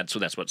 Yeah. And that's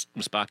what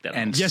sparked that.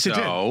 And Yes, it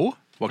did. so,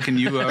 what can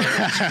you...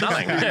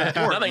 Nothing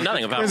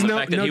apart from the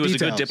fact that he was a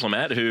good details.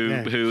 diplomat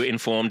who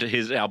informed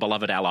our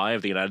beloved ally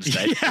of the United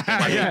States.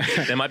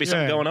 There might be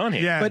something going on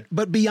here. Yeah.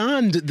 But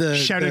beyond the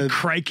Shouted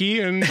crikey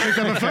and picked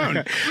up the phone.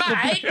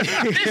 Mate,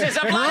 this is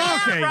a bloody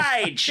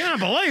outrage. Can't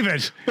believe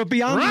it. But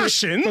beyond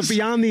Russians?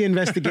 the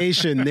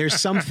investigation, there's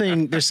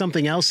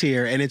something else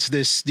here, and it's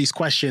these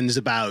questions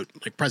about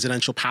like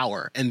presidential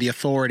power and the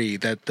authority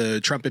that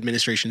the Trump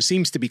administration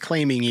seems to be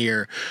claiming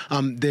here.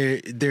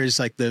 There's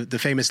like the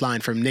famous line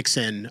from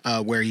Nixon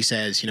where he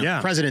says, if the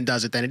president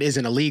does it, then it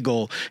isn't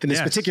illegal. In this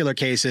particular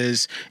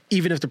cases,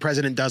 even if the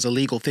president does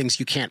illegal things,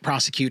 you can't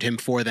prosecute him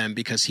for them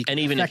because he can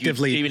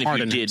effectively even if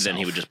you did, himself. then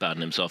he would just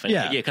pardon himself.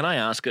 And can I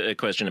ask a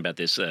question about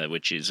this,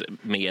 which is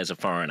me as a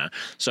foreigner?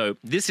 So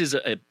this is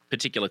a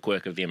particular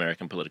quirk of the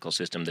American political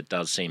system that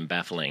does seem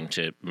baffling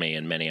to me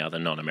and many other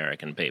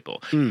non-American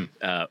people.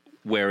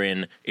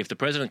 Wherein if the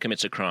president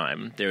commits a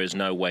crime, there is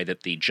no way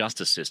that the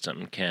justice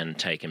system can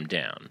take him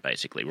down,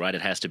 basically, right?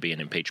 It has to be an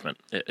impeachment.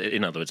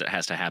 In other words, it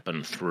has to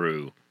happen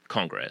through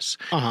Congress.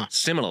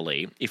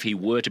 Similarly, if he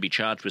were to be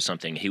charged with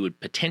something, he would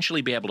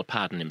potentially be able to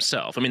pardon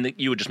himself. I mean,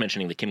 you were just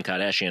mentioning the Kim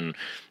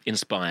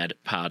Kardashian-inspired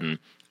pardon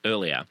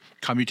earlier.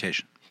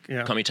 Commutation.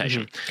 Yeah.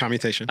 Commutation.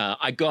 Commutation.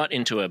 I got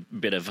into a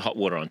bit of hot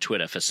water on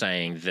Twitter for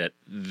saying that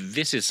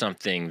this is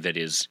something that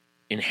is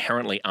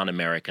inherently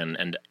un-American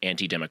and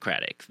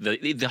anti-democratic.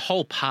 The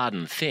whole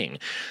pardon thing.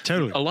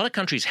 Totally. A lot of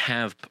countries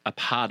have a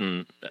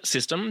pardon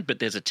system, but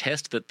there's a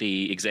test that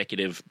the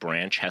executive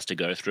branch has to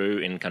go through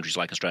in countries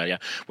like Australia,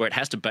 where it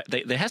has to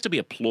there has to be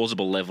a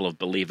plausible level of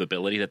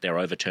believability that they're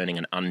overturning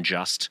an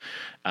unjust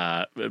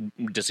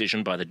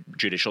decision by the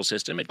judicial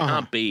system. It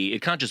can't be.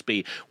 It can't just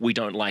be we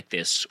don't like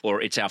this,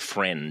 or it's our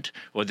friend,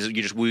 or we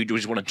just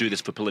want to do this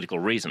for political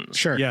reasons.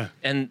 Sure. Yeah.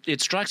 And it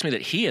strikes me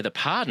that here the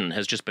pardon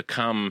has just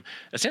become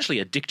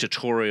essentially a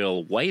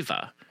dictatorial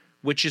waiver,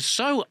 which is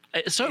flies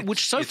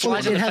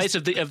in the face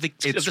of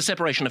the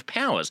separation of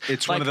powers.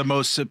 It's one of the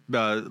most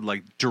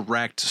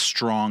direct,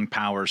 strong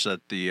powers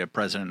that the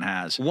president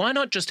has. Why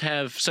not just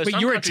have? But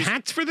you were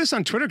attacked for this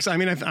on Twitter because I'm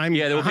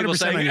there were people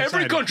saying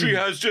every country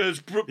has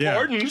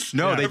pardons.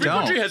 No, they every don't.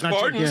 country has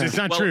pardons. It's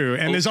not true,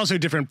 and there's also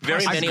different.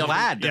 Very many of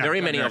them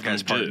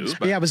do.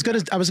 I was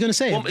gonna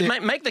say. Well,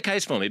 make the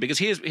case for me, because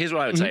here's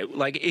what I would say.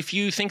 Like, if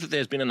you think that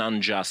there's been an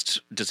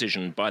unjust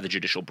decision by the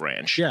judicial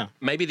branch,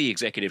 maybe the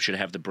executive should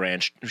have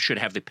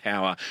the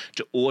power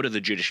to order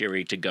the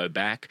judiciary to go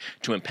back,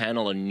 to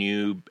impanel a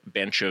new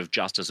bench of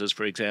justices,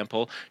 for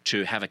example,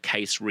 to have a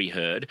case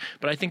reheard.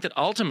 But I think that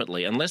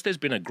ultimately, unless there's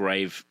been a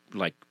grave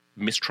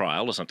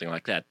mistrial or something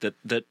like that,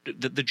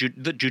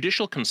 the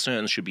judicial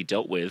concerns should be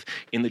dealt with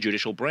in the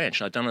judicial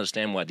branch. I don't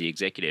understand why the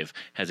executive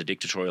has a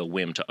dictatorial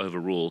whim to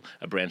overrule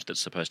a branch that's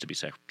supposed to be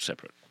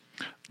separate.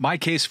 My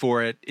case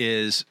for it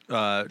is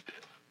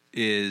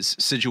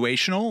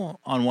situational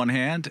on one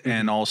hand,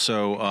 and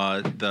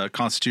also the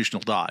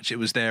constitutional dodge. It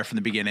was there from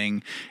the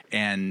beginning,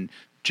 and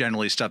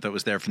generally stuff that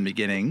was there from the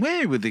beginning,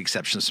 with the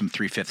exception of some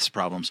 3/5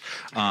 problems.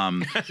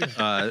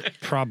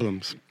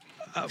 Problems.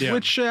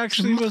 Which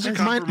actually was a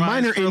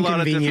compromise minor for a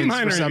lot of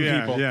inconvenience for some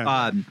yeah, people.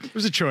 Yeah. It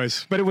was a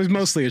choice. But it was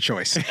mostly a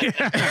choice.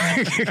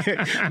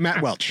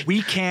 Matt Welch.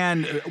 We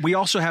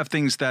also have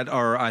things that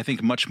are, I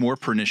think, much more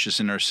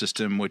pernicious in our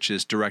system, which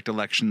is direct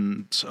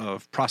elections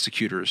of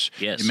prosecutors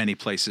in many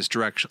places,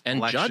 direct and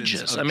elections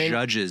judges. of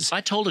judges.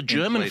 I told a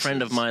German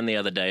friend of mine the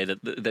other day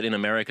that in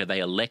America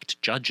they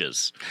elect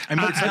judges. I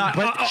mean, it's not.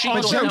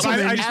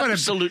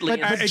 Absolutely.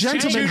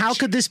 Gentlemen, how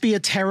could this be a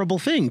terrible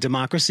thing?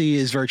 Democracy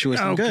is virtuous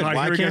and good. God,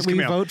 Why can't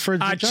we vote for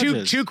the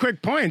judges? Two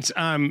quick points.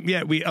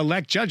 We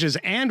elect judges,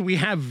 and we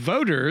have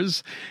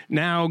voters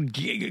now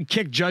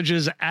kick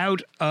judges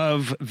out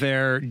of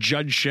their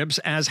judgeships,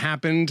 as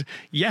happened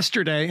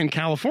yesterday in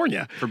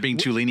California For being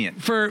too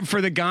lenient. For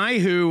the guy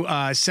who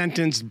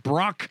sentenced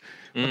Brock.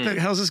 What the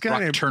hell's this guy?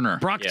 Brock Turner.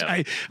 Brock.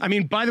 Yeah. I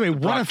mean, by the way,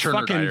 what Brock a Turner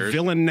fucking Dyers.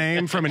 villain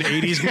name from an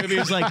 '80s movie. It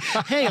was like,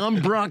 "Hey,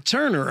 I'm Brock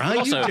Turner. How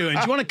you doing?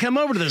 Do you want to come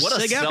over to the What a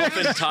sig out?"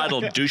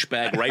 self-entitled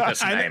douchebag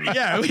rapist name.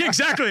 Yeah,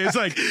 exactly. It's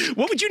like,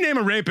 what would you name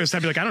a rapist?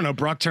 I'd be like, I don't know,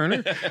 Brock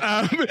Turner. The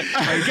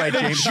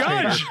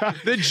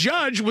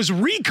judge was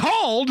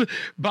recalled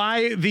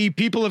by the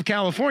people of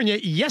California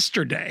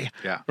yesterday.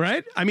 Yeah.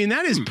 Right? I mean,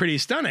 that is pretty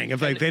stunning.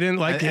 If like they didn't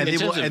like and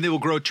him. they will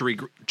grow to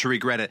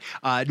regret it.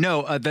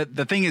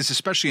 The thing is,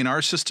 especially in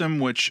our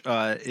system, which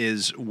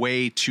is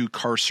way too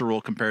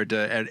carceral compared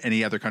to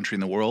any other country in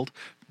the world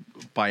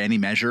by any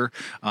measure.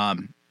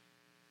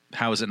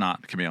 How is it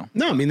not, Camille?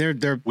 No, I mean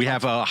we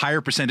have a higher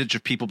percentage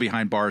of people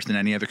behind bars than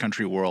any other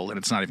country in the world, and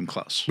it's not even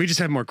close. We just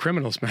have more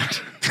criminals,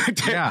 Matt.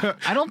 Yeah,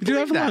 I don't do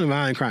believe have a lot of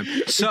violent crime.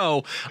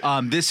 So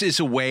this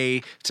is a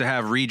way to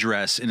have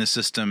redress in a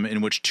system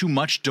in which too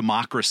much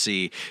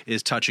democracy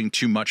is touching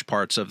too much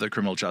parts of the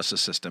criminal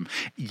justice system.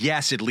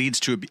 Yes, it leads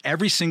to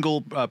every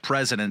single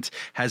president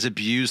has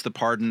abused the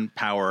pardon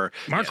power.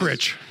 Mark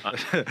Rich.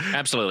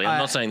 Absolutely. I'm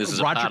not saying this is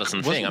a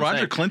partisan thing. I'm Roger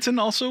saying Clinton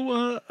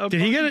also? Did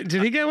he get it?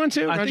 Did he get one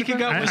too? I think he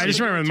got one. I just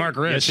remember Mark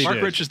Rich. Yes,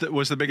 Mark Rich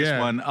was the biggest Yeah.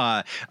 one.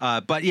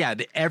 But yeah,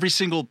 every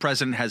single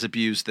president has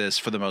abused this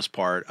for the most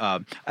part.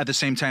 At the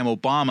same time,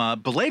 Obama,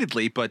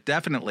 belatedly, but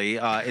definitely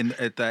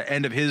at the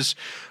end of his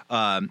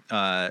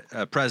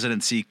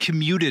presidency,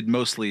 commuted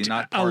mostly,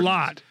 not pardoned. A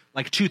lot.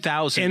 Like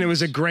 2,000. And it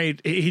was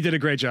he did a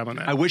great job on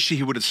that. I wish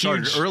he would have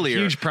started earlier.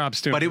 Huge props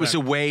to him. But it for was that.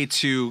 a way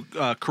to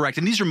correct.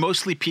 And these are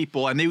mostly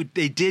people, and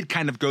they did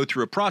kind of go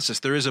through a process.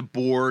 There is a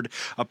board,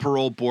 a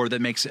parole board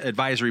that makes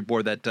advisory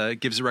board that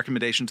gives a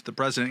recommendation to the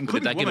president, did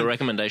including that give a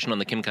recommendation on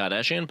the Kim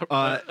Kardashian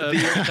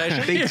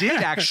invitation? They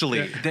did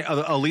actually.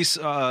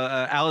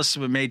 Alice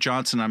Mae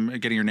Johnson, I'm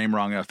getting her name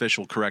wrong,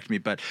 official, correct me,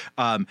 but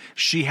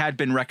she had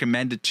been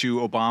recommended to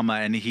Obama,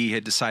 and he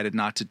had decided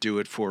not to do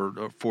it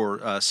for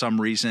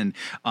some reason.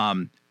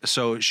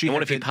 So she. And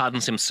what if he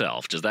pardons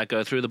himself? Does that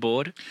go through the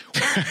board?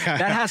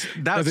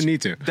 Doesn't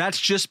need to. That's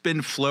just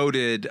been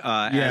floated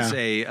as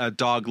a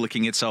dog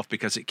licking itself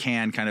because it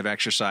can kind of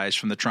exercise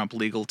from the Trump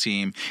legal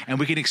team, and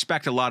we can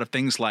expect a lot of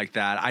things like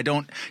that. I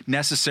don't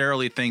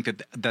necessarily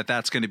think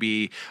that's going to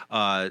be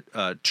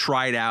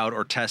tried out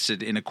or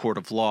tested in a court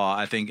of law.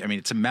 I mean,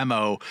 it's a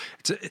memo.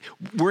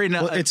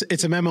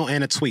 It's a memo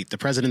and a tweet. The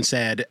president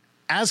said,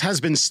 as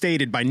has been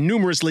stated by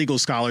numerous legal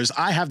scholars,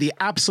 I have the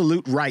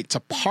absolute right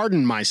to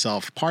pardon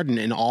myself, pardon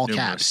in all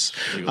caps.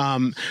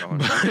 Well,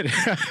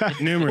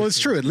 it's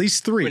true, at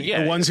least three,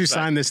 the ones who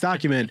signed this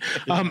document.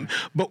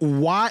 But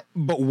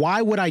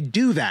why would I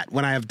do that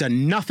when I have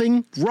done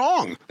nothing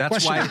wrong?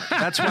 That's why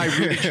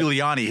Rudy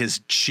Giuliani,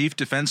 his chief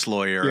defense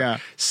lawyer,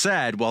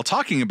 said while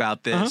talking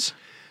about this,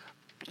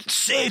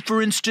 say,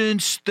 for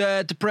instance,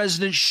 that the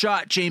president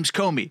shot James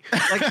Comey.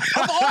 Like,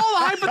 of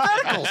all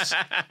hypotheticals,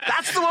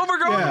 that's the one we're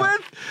going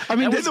with? I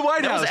mean,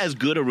 that was as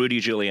good a Rudy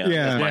Giuliani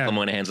as Michael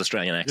Moynihan's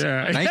Australian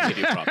accent. Thank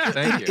you.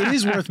 Thank you. It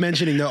is worth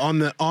mentioning, though, on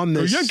the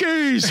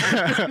Yankees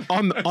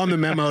on the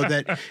memo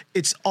that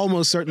it's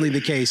almost certainly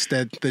the case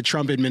that the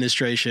Trump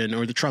administration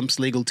or the Trump's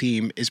legal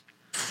team is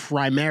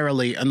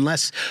primarily,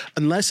 unless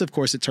of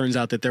course it turns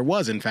out that there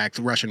was in fact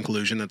Russian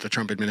collusion that the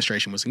Trump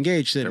administration was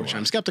engaged in, which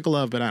I'm skeptical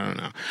of, but I don't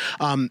know.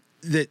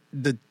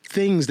 The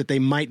things that they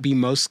might be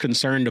most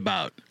concerned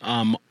about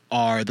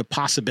are the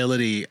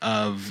possibility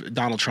of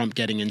Donald Trump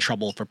getting in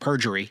trouble for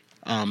perjury.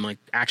 Like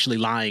actually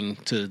lying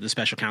to the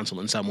special counsel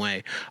in some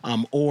way,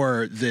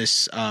 or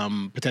this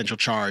potential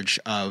charge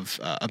of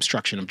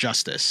obstruction of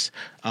justice,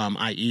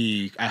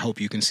 i.e., I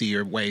hope you can see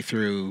your way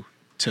through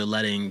to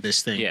letting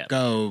this thing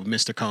go,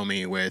 Mr.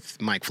 Comey,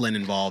 with Mike Flynn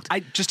involved.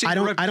 I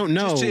don't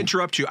know. Just to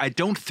interrupt you, I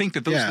don't think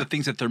that those are the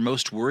things that they're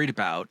most worried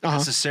about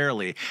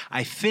necessarily.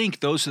 I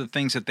think those are the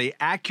things that they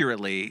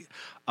accurately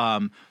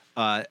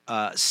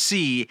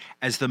see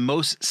as the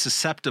most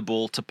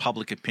susceptible to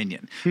public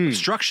opinion.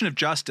 Obstruction of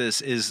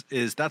justice is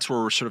that's where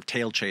we're sort of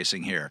tail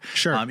chasing here.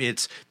 Sure.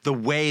 It's the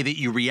way that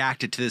you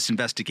reacted to this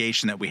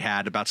investigation that we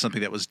had about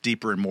something that was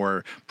deeper and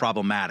more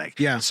problematic.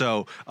 Yeah.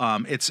 So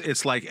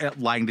it's like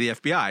lying to the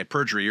FBI,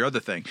 perjury, or other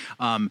thing.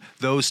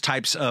 Those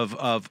types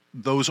of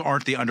those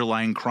aren't the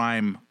underlying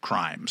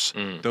crimes.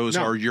 Those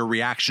are your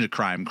reaction to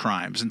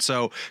crimes. And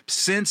so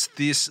since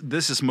this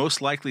is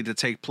most likely to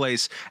take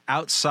place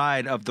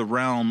outside of the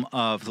realm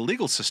of the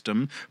legal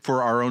system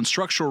for our own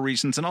structural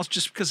reasons, and also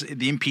just because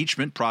the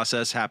impeachment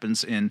process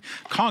happens in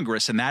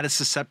Congress, and that is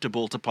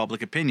susceptible to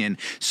public opinion.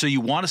 So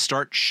you want to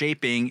start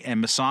shaping and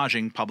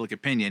massaging public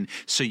opinion.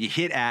 So you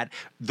hit at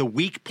the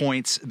weak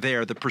points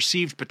there, the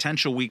perceived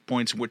potential weak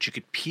points in which you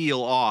could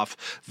peel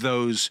off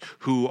those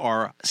who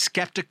are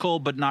skeptical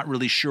but not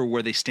really sure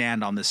where they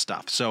stand on this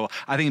stuff. So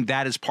I think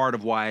that is part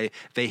of why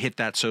they hit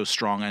that so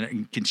strong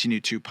and continue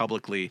to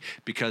publicly,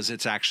 because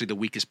it's actually the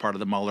weakest part of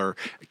the Mueller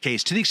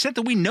case, to the extent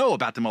that we know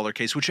about the Mueller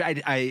case, which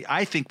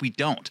I think we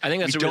don't. I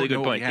think that's a really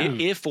good point.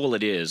 If all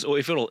it is, or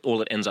if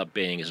all it ends up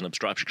being is an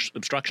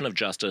obstruction of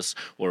justice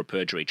or a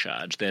perjury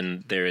charge,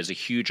 then there is a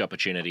huge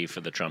opportunity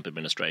for the Trump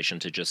administration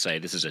to just say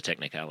this is a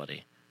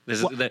technicality.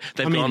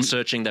 They've gone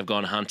searching, they've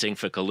gone hunting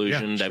for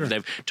collusion,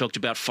 they've talked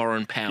about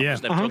foreign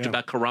powers, they've talked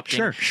about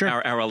corrupting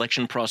our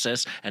election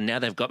process, and now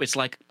it's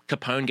like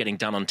Capone getting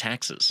done on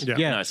taxes.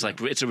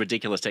 It's a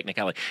ridiculous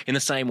technicality. In the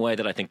same way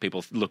that I think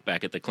people look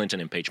back at the Clinton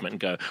impeachment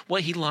and go,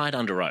 well, he lied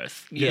under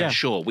oath.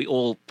 Sure, we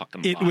all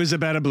fucking lied. It was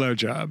about a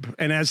blowjob.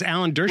 And as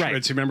Alan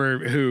Dershowitz,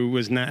 remember, who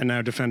was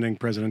now defending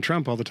President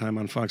Trump all the time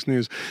on Fox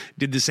News,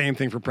 did the same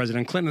thing for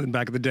President Clinton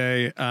back in the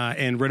day,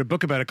 and wrote a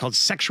book about it called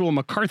Sexual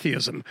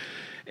McCarthyism.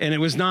 And it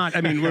was not,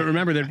 I mean,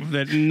 remember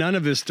that none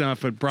of this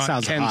stuff had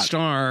brought Ken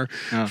Starr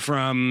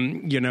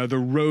from, the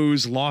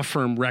Rose Law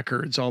Firm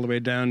records all the way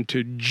down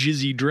to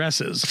jizzy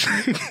dresses.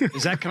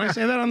 Can I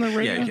say that on the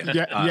radio?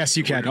 Yes,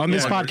 you can. On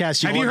this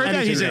podcast, have you heard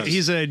that?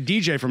 He's a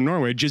DJ from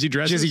Norway, Jizzy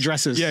Dresses. Jizzy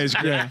Dresses. Yeah, he's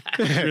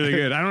really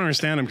good. I don't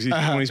understand him because he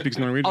only speaks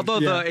Norwegian.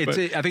 Although I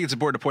think it's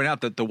important to point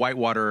out that the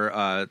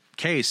Whitewater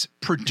case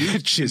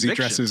produced Jizzy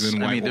Dresses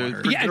in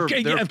Whitewater.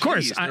 Of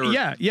course.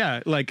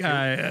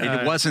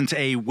 It wasn't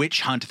a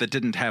witch hunt that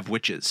didn't have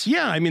witches.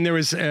 Yeah, I mean, there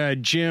was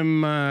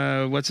Jim,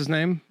 what's his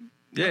name?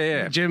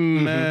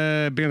 Jim,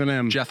 bigger than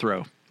M.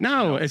 Jethro.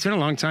 No, it's been a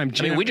long time.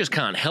 I mean, we just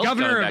can't help going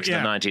back to the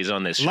 90s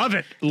on this show. Love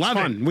it.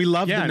 We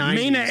love the 90s.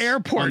 Mena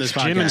Airport.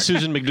 Jim and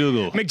Susan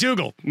McDougal.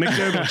 Jim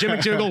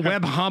McDougal,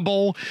 Webb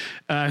Humble,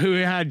 who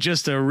had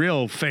just a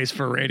real face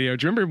for radio.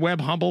 Do you remember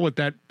Webb Humble with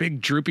that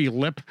big droopy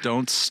lip?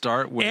 Don't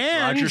start with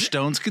Roger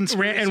Stone's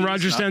conspiracy. And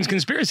Roger Stone's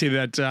conspiracy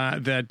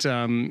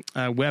that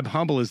Webb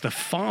Humble is the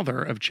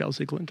father of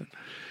Chelsea Clinton.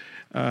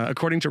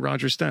 According to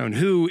Roger Stone,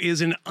 who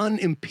is an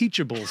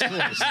unimpeachable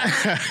source,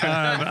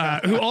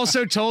 who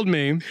also told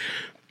me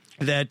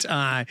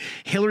that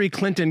Hillary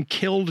Clinton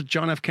killed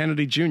John F.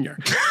 Kennedy Jr.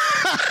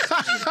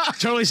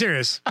 Totally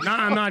serious. No,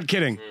 I'm not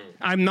kidding.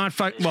 I'm not.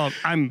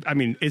 I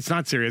mean, it's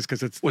not serious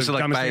because it's. Was it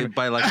like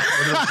by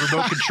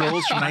remote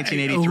controls from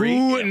 1983?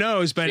 Who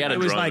knows? But it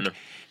was like.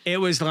 It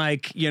was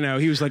like, he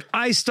was like,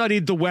 I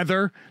studied the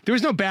weather. There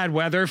was no bad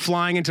weather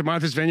flying into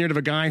Martha's Vineyard of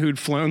a guy who'd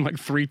flown like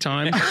 3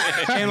 times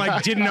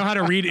and didn't know how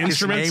to read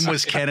instruments. His name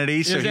was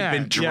Kennedy, so he'd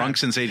been drunk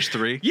since age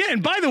 3. Yeah,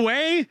 and by the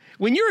way,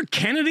 when you're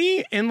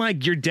Kennedy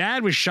and your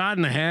dad was shot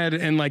in the head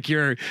and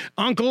your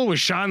uncle was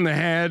shot in the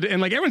head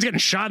and everyone's getting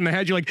shot in the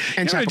head, you're like,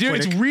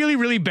 it's really,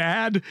 really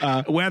bad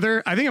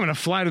weather. I think I'm going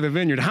to fly to the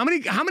vineyard. How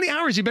many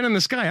hours you been in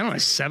the sky? I don't know,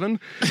 7?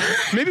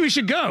 Maybe we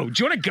should go.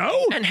 Do you want to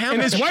go? And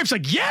his wife's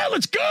like, yeah,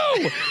 let's go.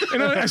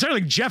 And I started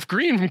like Jeff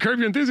Green from Curb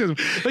Your Enthusiasm.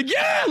 Like,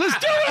 yeah, let's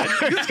do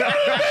it. Let's go to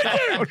the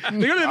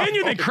vineyard. They go to the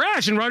vineyard, they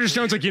crash, and Roger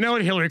Stone's like, you know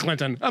what, Hillary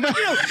Clinton. I'm like,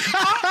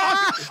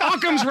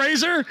 Occam's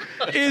razor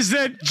is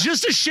that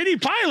just a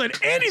shitty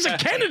pilot, and he's a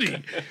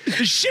Kennedy.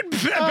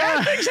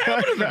 Bad things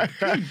happen to them.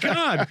 Good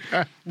God.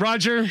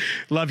 Roger,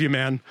 love you,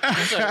 man.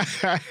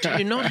 Do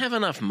you not have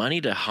enough money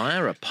to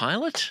hire a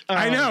pilot?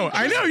 I know.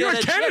 You're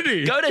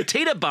Kennedy. Go to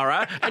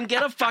Teterboro and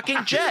get a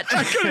fucking jet.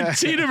 I go to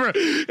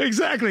Teterboro.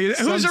 Exactly.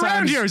 Who's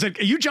around here? He's like,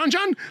 are you John?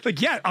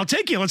 Like, yeah, I'll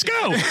take you. Let's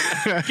go.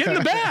 Get in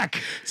the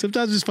back.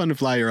 Sometimes it's fun to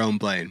fly your own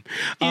plane.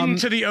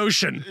 Into the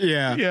ocean.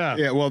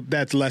 Yeah. Well,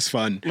 that's less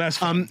fun.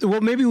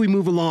 Well, maybe we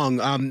move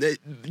along.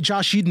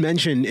 Josh, you'd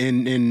mentioned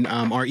in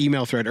our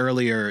email thread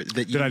earlier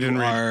that you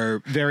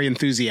are very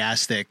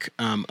enthusiastic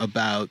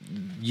about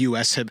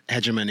U.S.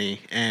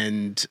 hegemony,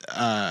 and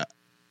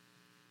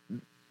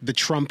the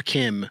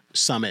Trump-Kim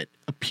summit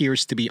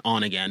appears to be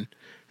on again.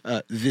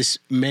 This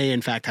may,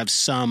 in fact, have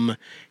some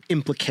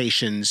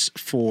implications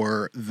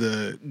for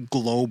the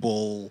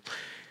global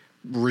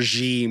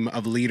regime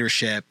of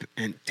leadership.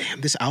 And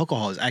damn, this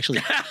alcohol is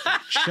actually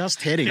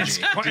just hitting me.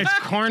 It's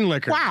corn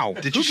liquor. Wow.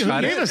 Did you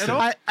shut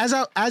it?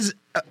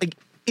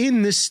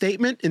 In this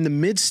statement, in the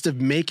midst of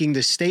making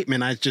this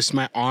statement,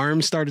 my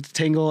arm started to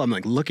tingle. I'm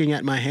like looking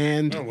at my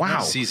hand. Oh,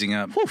 wow. Seizing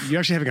up. You're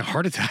actually having a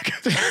heart attack.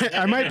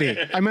 I might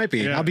be.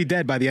 Yeah. I'll be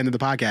dead by the end of the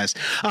podcast.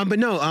 But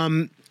no,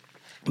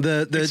 By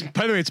the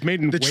way, it's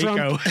made in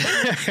Waco. Trump,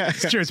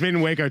 it's true. It's made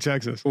in Waco,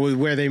 Texas,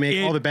 where they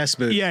make all the best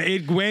food. Yeah,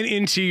 it went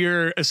into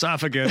your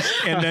esophagus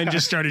and then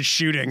just started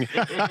shooting,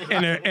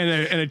 and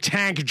a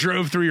tank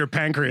drove through your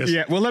pancreas.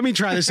 Yeah. Well, let me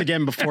try this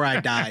again before I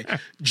die.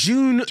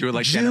 June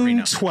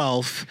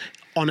 12th.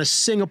 On a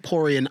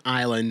Singaporean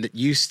island that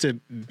used to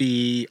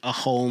be a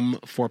home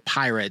for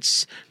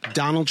pirates,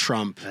 Donald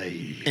Trump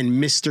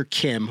and Mr.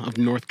 Kim of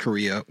North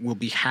Korea will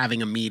be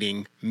having a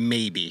meeting,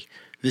 maybe.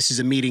 This is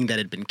a meeting that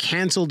had been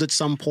canceled at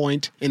some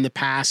point in the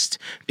past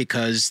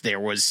because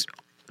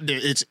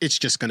it's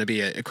just going to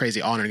be a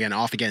crazy on and again,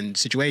 off again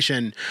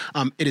situation.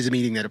 It is a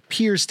meeting that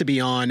appears to be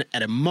on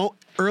at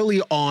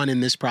early on in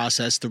this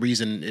process. The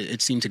reason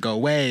it seemed to go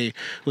away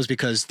was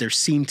because there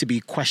seemed to be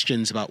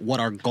questions about what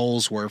our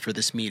goals were for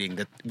this meeting,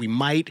 that we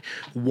might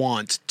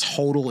want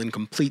total and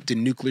complete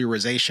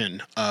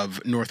denuclearization of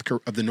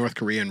the North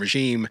Korean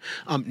regime.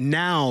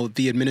 Now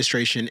the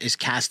administration is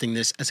casting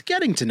this as a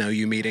getting to know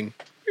you meeting.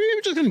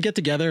 We're just going to get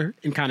together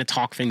and kind of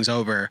talk things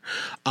over.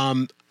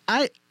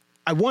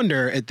 I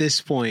wonder at this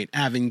point,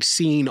 having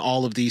seen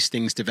all of these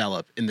things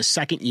develop in the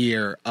second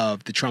year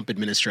of the Trump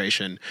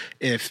administration,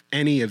 if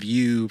any of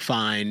you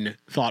fine,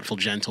 thoughtful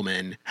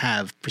gentlemen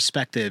have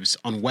perspectives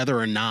on whether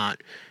or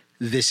not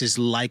this is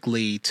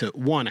likely to,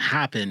 one,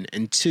 happen,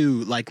 and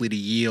two, likely to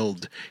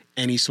yield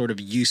any sort of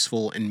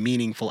useful and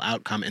meaningful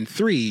outcome. And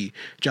three,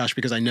 Josh,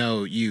 because I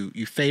know you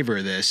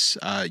favor this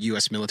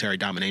U.S. military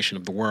domination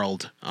of the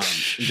world, I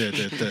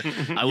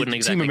wouldn't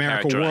exactly Team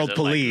America World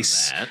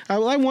Police. Like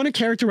I want to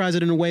characterize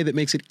it in a way that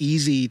makes it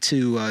easy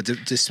to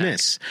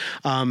dismiss.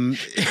 I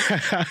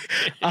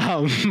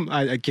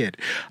kid.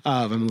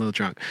 I'm a little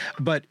drunk,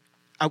 but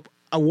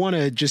I want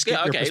to just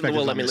get your perspective.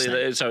 Well, on this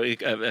thing.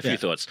 A few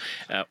thoughts.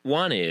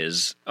 One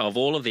is, of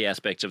all of the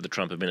aspects of the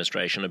Trump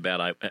administration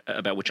about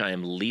which I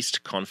am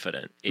least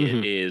confident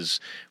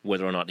is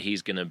whether or not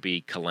he's going to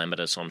be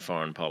calamitous on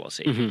foreign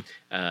policy.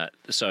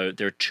 So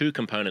there are two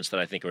components that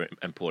I think are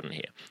important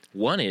here.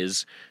 One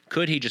is,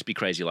 could he just be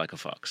crazy like a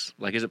fox?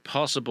 Like, is it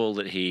possible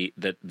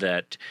that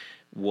that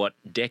what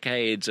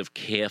decades of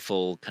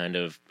careful kind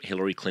of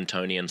Hillary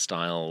Clintonian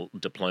style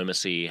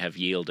diplomacy have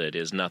yielded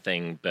is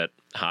nothing but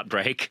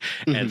heartbreak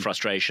and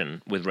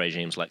frustration with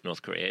regimes like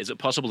North Korea? Is it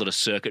possible that a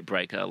circuit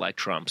breaker like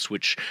Trump's,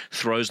 which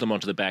throws them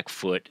onto the back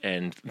foot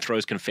and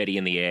throws confetti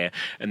in the air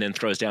and then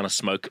throws down a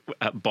smoke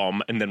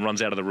bomb and then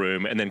runs out of the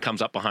room and then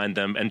comes up behind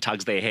them and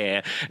tugs their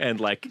hair and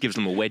like gives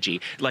them a wedgie?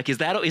 Like, is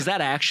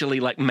that actually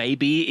like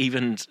maybe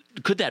even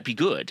could that be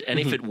good? And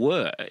if it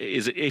were,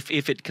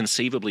 if it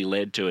conceivably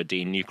led to a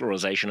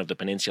denuclearization of the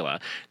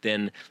peninsula,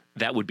 then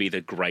that would be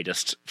the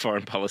greatest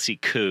foreign policy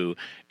coup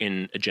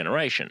in a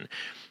generation.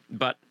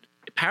 But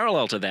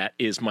parallel to that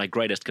is my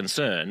greatest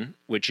concern,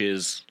 which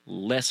is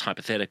less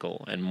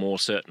hypothetical and more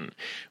certain,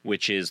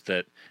 which is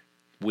that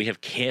we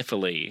have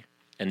carefully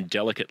and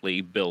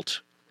delicately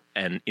built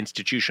an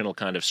institutional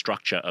kind of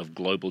structure of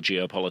global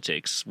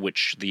geopolitics,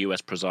 which the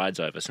US presides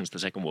over since the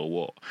Second World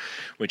War,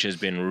 which has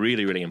been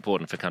really, really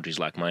important for countries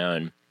like my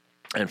own,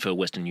 and for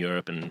Western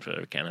Europe and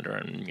for Canada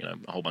and, you know,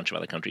 a whole bunch of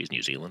other countries,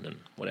 New Zealand and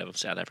whatever,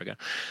 South Africa,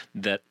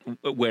 that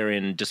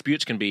wherein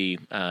disputes can be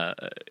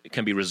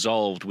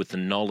resolved with the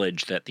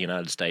knowledge that the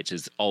United States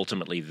is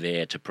ultimately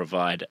there to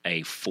provide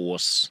a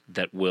force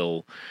that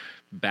will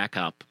back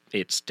up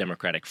its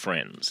democratic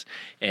friends.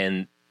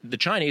 And the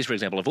Chinese, for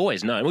example, have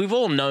always known, we've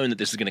all known that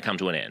this is going to come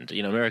to an end.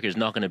 You know, America is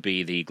not going to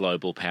be the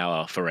global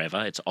power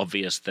forever. It's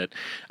obvious that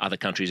other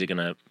countries are going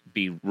to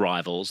be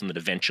rivals and that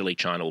eventually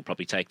China will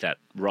probably take that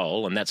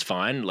role, and that's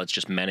fine. Let's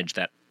just manage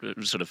that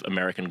sort of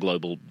American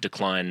global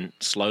decline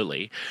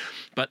slowly.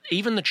 But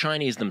even the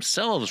Chinese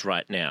themselves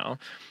right now,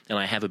 and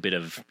I have a bit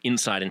of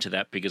insight into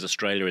that because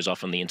Australia is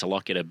often the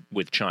interlocutor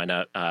with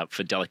China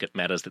for delicate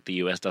matters that the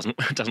US doesn't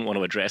want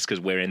to address because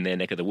we're in their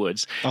neck of the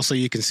woods. Also,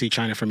 you can see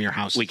China from your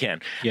house. We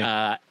can.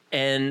 Yeah.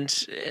 And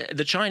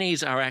the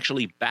Chinese are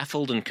actually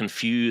baffled and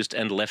confused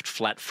and left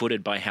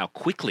flat-footed by how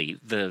quickly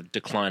the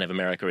decline of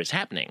America is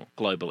happening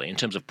globally in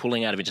terms of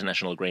pulling out of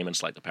international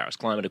agreements like the Paris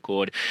Climate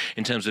Accord,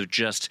 in terms of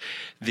just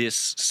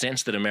this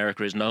sense that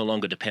America is no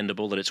longer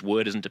dependable, that its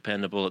word isn't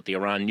dependable, that the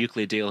Iran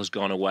nuclear deal has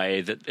gone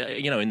away, that,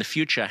 in the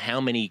future,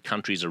 how many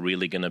countries are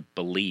really going to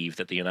believe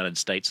that the United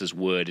States'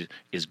 word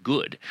is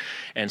good?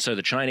 And so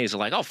the Chinese are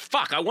like, oh,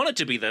 fuck, I wanted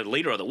to be the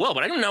leader of the world,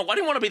 but I didn't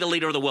want to be the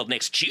leader of the world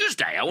next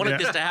Tuesday. I wanted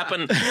this to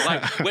happen.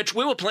 Which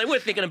we're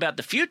thinking about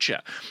the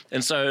future,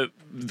 and so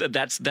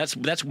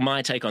that's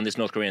my take on this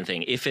North Korean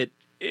thing.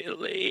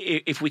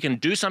 If we can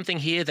do something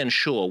here, then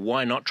sure,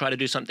 why not try to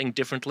do something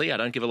differently? I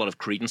don't give a lot of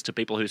credence to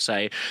people who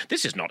say,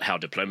 this is not how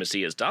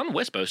diplomacy is done.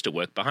 We're supposed to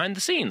work behind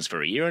the scenes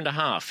for a year and a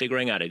half,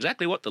 figuring out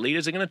exactly what the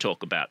leaders are going to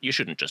talk about. You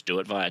shouldn't just do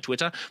it via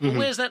Twitter. Well,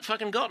 where's that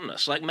fucking gotten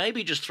us? Like,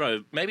 maybe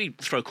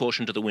throw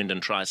caution to the wind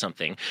and try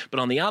something.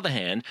 But on the other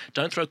hand,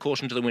 don't throw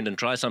caution to the wind and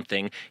try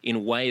something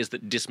in ways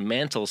that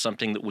dismantle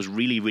something that was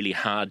really, really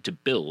hard to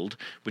build,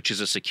 which is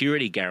a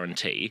security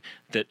guarantee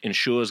that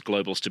ensures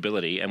global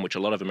stability and which a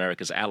lot of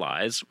America's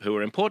allies, who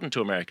are important to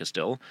America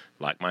still,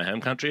 like my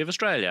home country of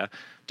Australia,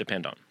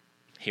 depend on.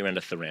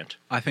 endeth the rant.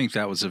 I think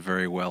that was a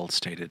very well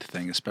stated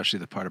thing, especially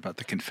the part about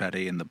the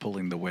confetti and the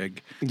pulling the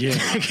wig. Yeah,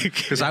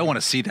 because I want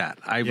to see that.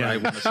 I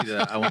want to see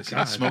that. I want to see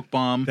the smoke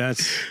bomb.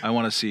 I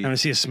want to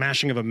see a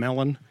smashing of a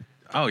melon.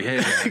 Oh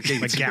yeah.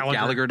 Like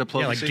Gallagher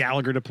diplomacy. Yeah, like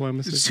Gallagher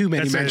diplomacy. Too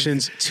many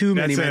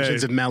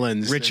mentions of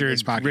melons.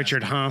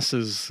 Richard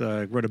Haas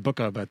wrote a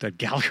book about that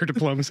Gallagher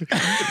diplomacy. No,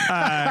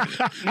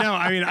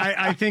 I mean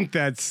I think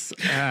that's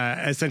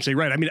essentially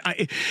right. I mean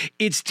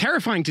it's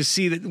terrifying to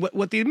see that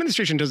what the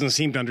administration doesn't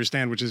seem to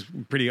understand, which is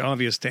pretty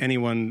obvious to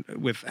anyone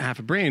with half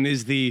a brain,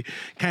 is the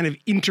kind of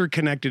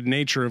interconnected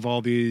nature of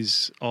all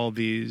these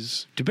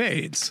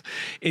debates,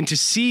 and to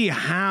see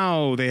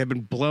how they have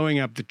been blowing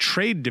up the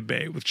trade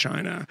debate with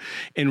China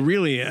and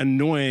really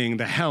annoying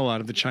the hell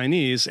out of the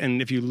Chinese.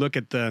 And if you look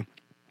at the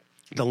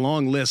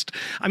long list,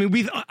 I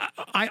mean,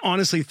 I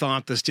honestly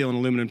thought the steel and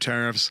aluminum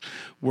tariffs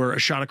were a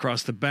shot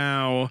across the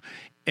bow.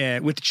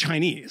 With the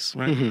Chinese,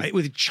 right? Mm-hmm.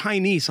 With the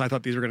Chinese, I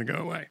thought these were going to go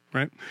away,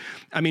 right?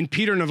 I mean,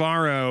 Peter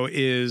Navarro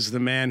is the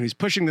man who's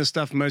pushing this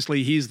stuff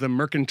mostly. He's the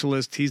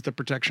mercantilist, he's the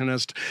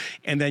protectionist.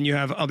 And then you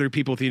have other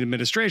people within the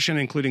administration,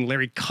 including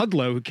Larry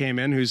Kudlow, who came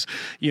in, who's,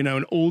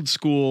 an old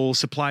school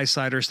supply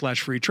sider /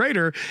 free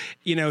trader,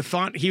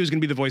 thought he was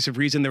going to be the voice of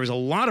reason. There was a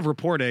lot of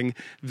reporting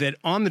that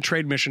on the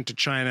trade mission to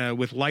China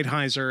with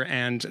Lighthizer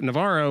and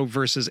Navarro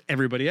versus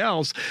everybody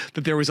else,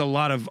 that there was a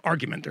lot of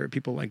argument. There were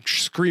people like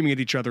screaming at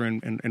each other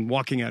and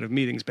walking out of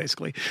meetings,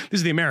 basically. This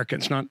is the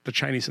Americans, not the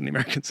Chinese and the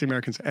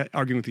Americans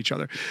arguing with each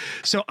other.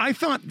 So I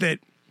thought that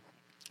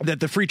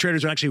the free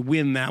traders would actually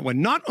win that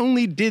one. Not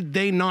only did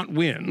they not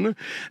win,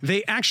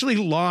 they actually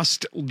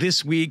lost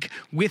this week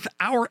with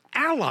our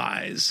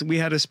allies. We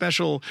had a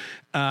special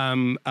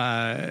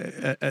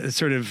a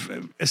sort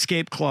of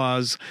escape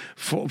clause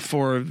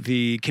for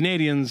the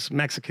Canadians,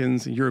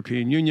 Mexicans, and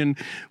European Union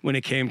when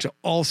it came to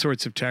all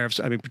sorts of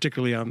tariffs, I mean,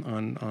 particularly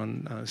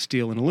on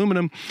steel and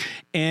aluminum,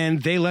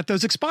 and they let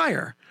those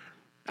expire.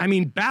 I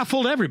mean,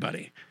 baffled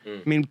everybody.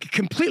 I mean,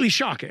 completely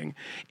shocking.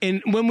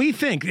 And when we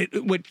think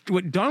what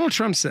Donald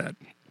Trump said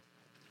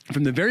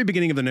from the very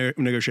beginning of the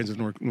negotiations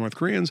with North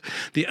Koreans,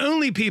 the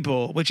only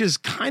people, which is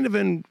kind of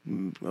an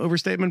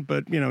overstatement,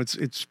 but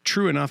it's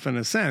true enough in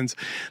a sense,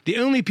 the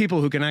only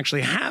people who can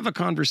actually have a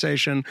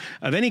conversation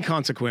of any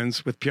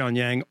consequence with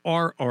Pyongyang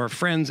are our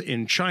friends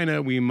in China.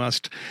 We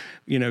must,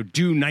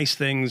 do nice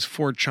things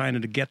for China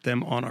to get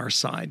them on our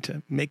side,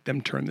 to make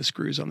them turn the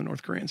screws on the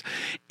North Koreans.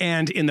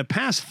 And in the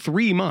past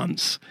 3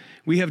 months,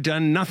 we have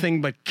done nothing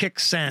but kick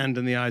sand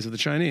in the eyes of the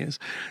Chinese,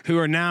 who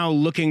are now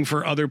looking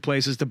for other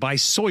places to buy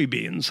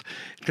soybeans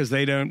because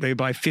they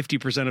buy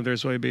 50% of their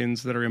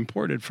soybeans that are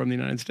imported from the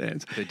United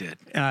States. They did.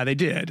 They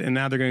did. And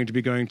now they're going to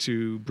be going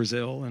to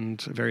Brazil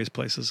and various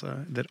places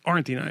that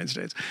aren't the United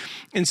States.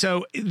 And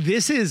so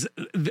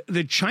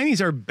the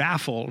Chinese are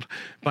baffled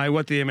by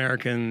what the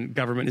American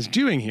government is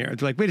doing here.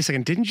 They're like, wait a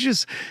second, didn't you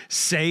just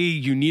say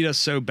you need us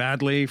so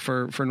badly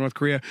for North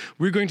Korea?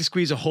 We're going to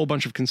squeeze a whole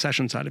bunch of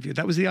concessions out of you.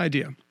 That was the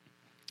idea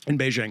in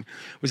Beijing,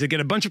 was to get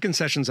a bunch of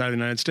concessions out of the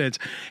United States.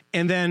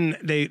 And then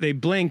they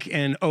blink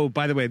and, oh,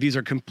 by the way, these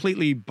are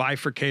completely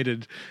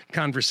bifurcated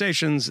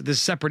conversations,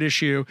 this separate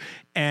issue,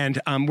 and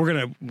we're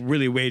going to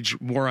really wage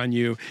war on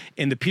you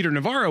in the Peter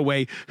Navarro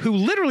way, who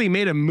literally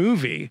made a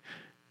movie,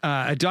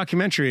 a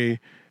documentary.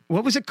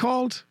 What was it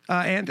called?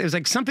 And it was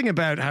like something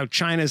about how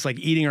China's like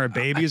eating our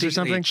babies or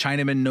something.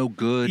 Chinaman no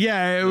good.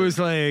 Yeah, it was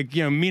like,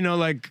 Mino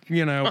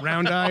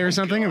round eye or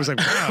something. It was like,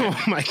 wow.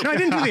 Oh my God. No, I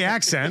didn't do the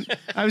accent.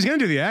 I was going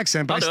to do the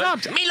accent, but I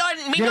stopped. Mino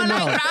like round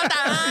eye.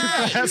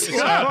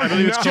 I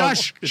believe it's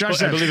Josh,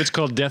 I believe it's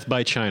called Death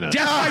by China.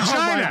 Death by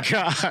China. My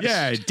gosh.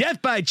 Yeah,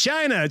 Death by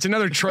China. It's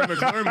another Troy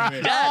McClure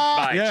movie. Death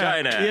by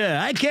China.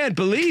 Yeah, I can't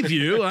believe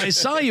you. I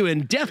saw you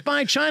in Death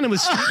by China with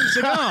Steven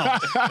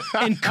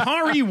Seagal and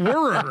Kari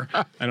Wurer.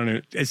 I don't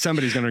know.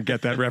 Somebody's going to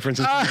get that reference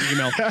in the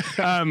email.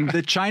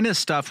 The China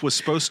stuff was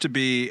supposed to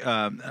be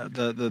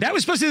that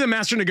was supposed to be the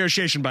master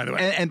negotiation, by the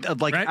way. And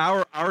right?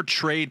 our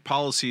trade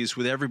policies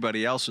with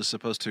everybody else was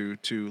supposed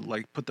to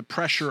like put the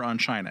pressure on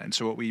China. And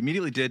so what we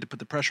immediately did to put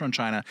the pressure on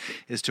China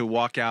is to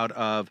walk out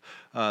of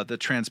the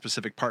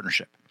Trans-Pacific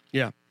Partnership.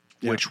 Yeah.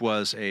 Which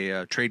was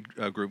a trade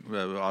group.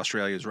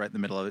 Australia is right in the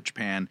middle of it.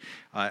 Japan,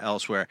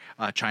 elsewhere.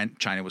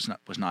 China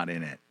was not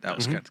in it. That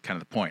was kind of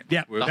the point.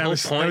 Yeah, The whole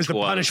point was the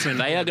punishment.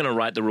 They are going to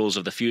write the rules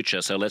of the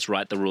future, so let's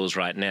write the rules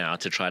right now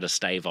to try to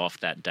stave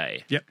off that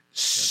day. Yep.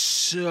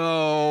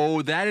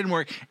 So that didn't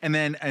work. And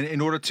then,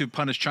 in order to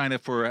punish China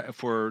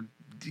for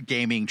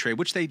gaming trade,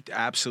 which they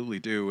absolutely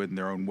do in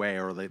their own way,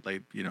 or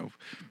they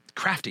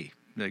crafty.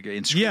 Like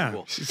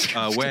inscrutable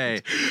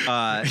way.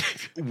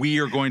 We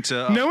are going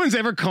to. No one's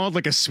ever called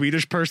like a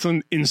Swedish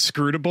person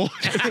inscrutable.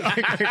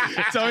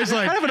 It's always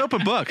like I have an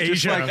open book.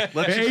 Asia.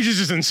 Asia's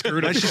just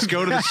inscrutable. Let's just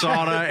go to the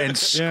sauna and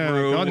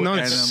screw. Yeah. No,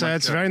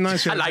 it's very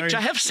nice. I like to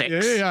have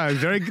sex. Yeah.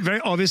 Very, very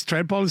obvious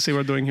trade policy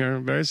we're doing here.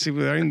 Very,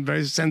 very,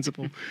 very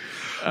sensible.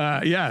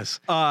 Yes.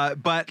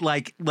 But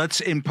like,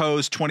 let's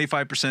impose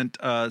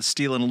 25%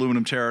 steel and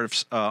aluminum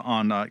tariffs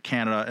on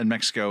Canada and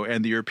Mexico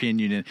and the European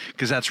Union,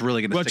 because that's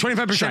really going to stick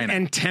 25% to China.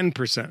 and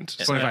 10%.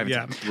 25%.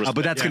 Yeah.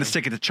 But that's going to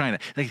stick it to China.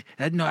 Like,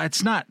 no,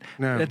 it's not.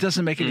 No. That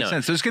doesn't make any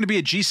sense. There's going to be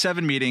a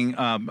G7 meeting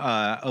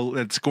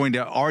that's going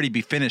to already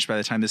be finished by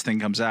the time this thing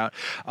comes out.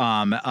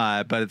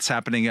 But it's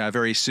happening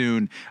very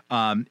soon.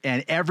 And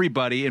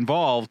everybody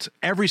involved,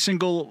 every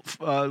single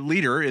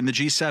leader in the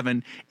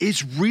G7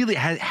 is really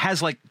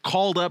has like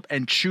called up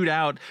and chewed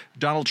out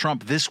Donald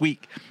Trump this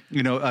week.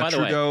 You know,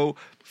 Trudeau.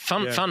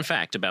 Fun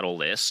fact about all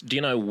this. Do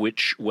you know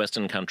which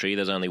Western country,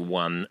 there's only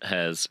one,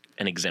 has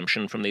an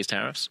exemption from these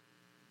tariffs?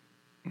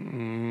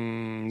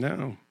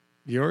 No.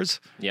 Yours?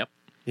 Yep.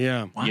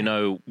 Yeah. Wow. You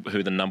know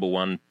who the number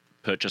one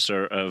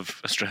purchaser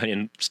of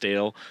Australian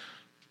steel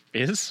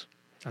is?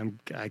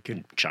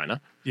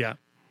 China. Yeah.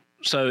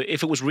 So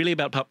if it was really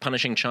about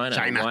punishing China,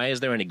 why is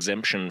there an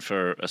exemption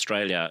for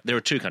Australia? There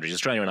are two countries,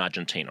 Australia and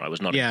Argentina. I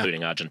was not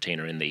including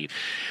Argentina in the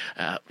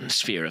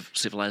sphere of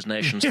civilized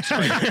nations.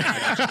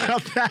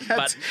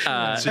 But,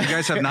 so you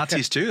guys have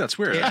Nazis too? That's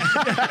weird.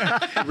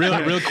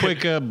 Real quick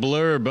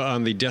blurb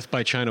on the Death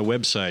by China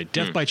website.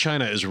 Death by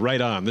China is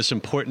right on. This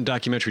important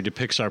documentary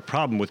depicts our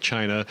problem with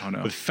China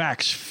with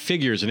facts,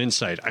 figures, and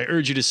insight. I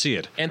urge you to see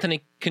it.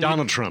 Anthony,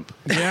 Donald Trump.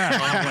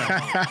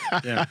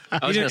 Yeah.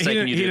 I was going to say,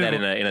 can you do that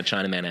in a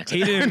Chinaman accent?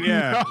 He didn't.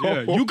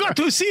 You got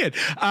to see it.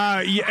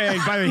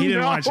 And by the way, he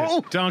didn't watch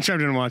it. Donald Trump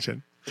didn't watch it.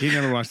 He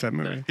never watched that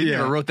movie. He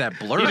never wrote that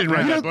blurb. He didn't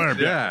write that blurb.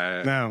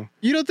 Yeah. No.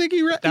 You don't think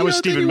he read? That was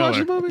Stephen Miller.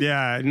 The movie?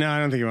 Yeah. No, I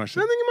don't think he watched it.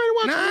 I think he might have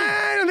watched it.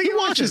 I don't think he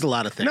watches a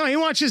lot of things. No, he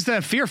watches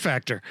the Fear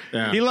Factor.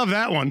 Yeah. He loved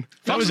that one.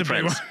 That was a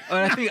big one.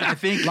 I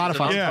think a lot of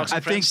fun. Yeah. I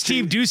think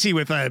Steve Ducey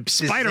with a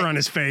spider on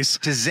his face.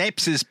 To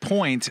Zepps'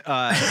 point,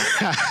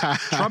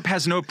 Trump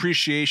has no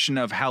appreciation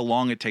of how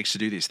long it takes to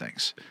do these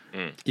things.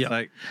 Yeah.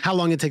 Like how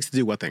long it takes to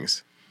do what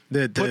things?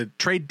 Put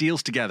trade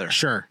deals together.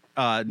 Sure.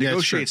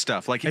 Negotiate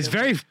stuff. Like it's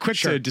very quick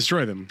to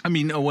destroy them. I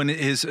mean, when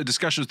his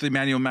discussions with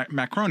Emmanuel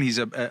Macron, he's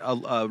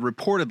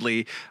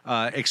reportedly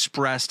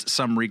expressed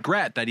some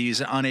regret that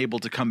he's unable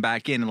to come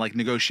back in and like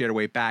negotiate a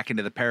way back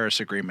into the Paris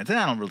Agreement. And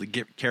I don't really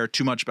care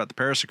too much about the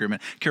Paris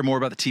Agreement. Care more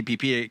about the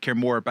TPP. Care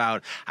more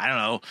about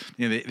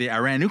the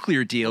Iran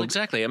nuclear deal. Well,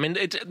 exactly. I mean,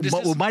 it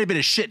might have been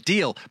a shit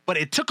deal, but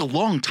it took a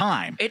long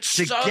time. It's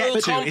to so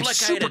get complicated. It's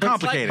super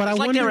complicated. But I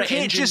wonder, there are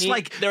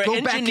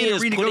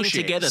engineers putting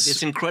together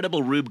this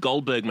incredible Rube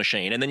Goldberg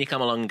machine, and then you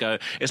come along and go,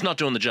 it's not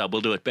doing the job,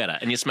 we'll do it better,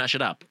 and you smash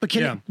it up. But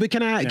can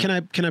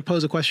I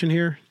pose a question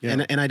here?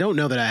 Yeah. And I don't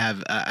know that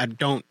I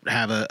don't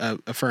have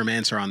a firm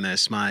answer on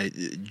this. My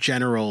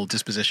general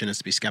disposition is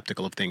to be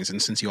skeptical of things,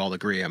 and since you all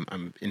agree,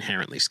 I'm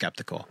inherently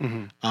skeptical.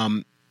 Mm-hmm.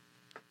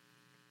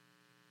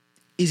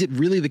 Is it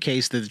really the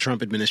case that the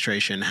Trump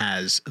administration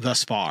has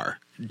thus far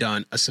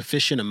done a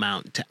sufficient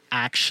amount to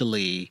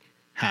actually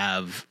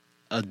have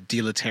a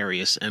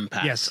deleterious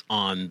impact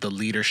on the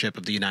leadership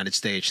of the United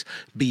States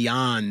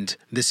beyond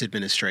this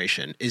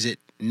administration? Is it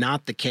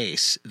not the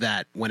case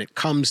that when it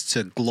comes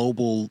to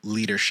global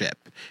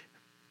leadership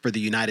for the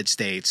United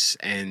States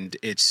and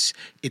its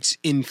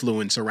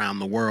influence around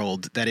the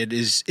world, that it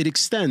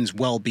extends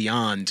well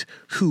beyond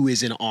who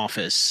is in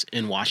office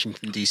in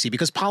Washington D.C.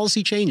 because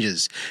policy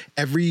changes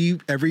every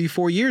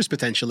 4 years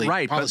potentially.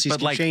 Right, policies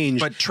but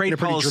change trade in a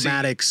pretty policy,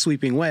 dramatic,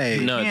 sweeping way.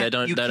 No, they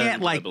don't. You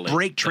can't like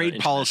break trade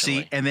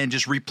policy and then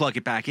just replug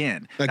it back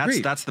in.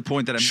 That's the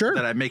point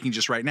that I'm making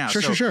just right now.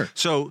 Sure.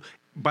 So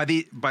by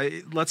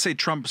let's say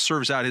Trump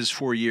serves out his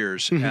 4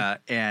 years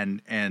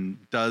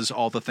and does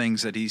all the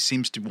things that he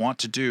seems to want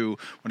to do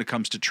when it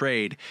comes to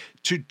trade,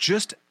 to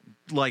just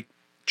like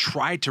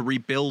try to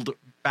rebuild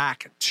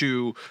back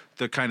to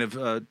the kind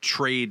of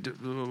trade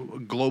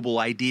global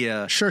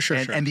idea,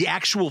 and the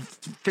actual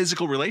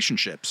physical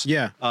relationships.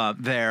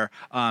 There,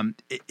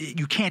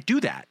 you can't do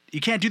that. You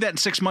can't do that in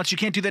 6 months. You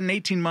can't do that in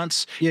 18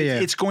 months.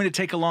 It's going to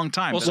take a long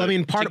time. Also, I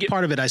mean, part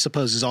of it, I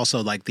suppose, is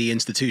also like the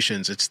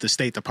institutions. It's the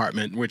State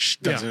Department, which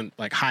doesn't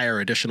like hire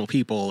additional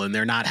people, and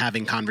they're not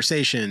having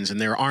conversations, and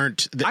there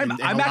aren't. I'm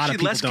actually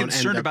less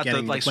concerned about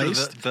the like sort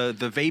of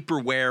the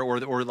vaporware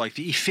or like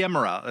the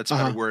ephemera. That's a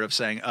better word of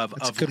saying of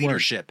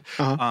leadership.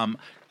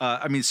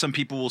 I mean, some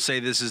people will say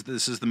this is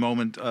the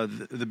moment,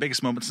 the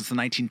biggest moment since the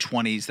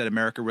 1920s that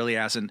America really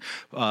hasn't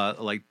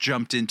like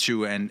jumped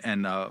into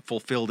and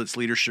fulfilled its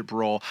leadership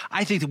role.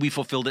 I think that we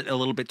fulfilled it a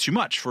little bit too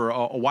much for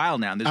a while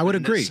now. And I would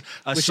agree.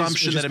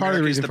 Assumption that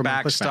America is the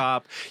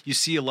backstop. You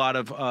see a lot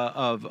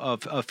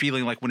of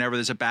feeling like whenever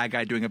there's a bad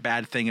guy doing a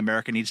bad thing,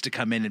 America needs to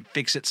come in and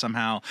fix it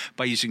somehow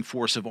by using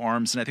force of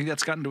arms. And I think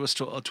that's gotten to us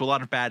to a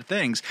lot of bad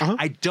things.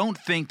 I don't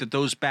think that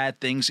those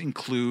bad things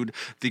include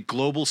the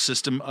global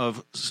system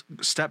of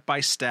step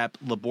by step,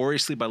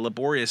 laboriously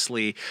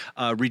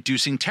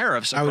reducing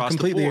tariffs across the board. I would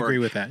completely agree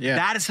with that. Yeah.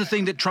 That is the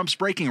thing that Trump's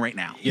breaking right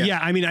now. Yeah,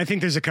 I mean, I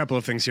think there's a couple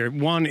of things here.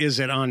 One is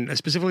that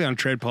specifically on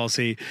trade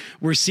policy,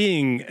 we're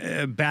seeing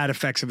bad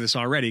effects of this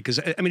already. Because,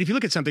 I mean, if you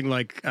look at something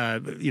like,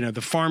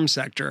 the farm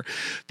sector,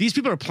 these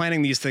people are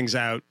planning these things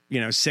out,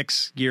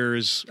 6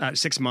 years,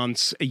 6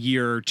 months, a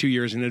year, 2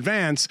 years in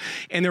advance,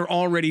 and they're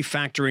already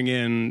factoring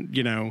in,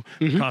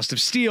 the cost of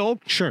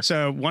steel. Sure.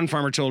 So one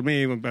farmer told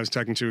me, I was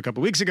talking to a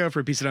couple of weeks ago for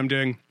a piece that I'm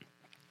doing,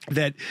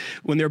 that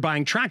when they're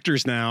buying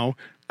tractors now,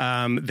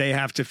 they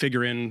have to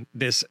figure in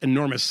this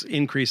enormous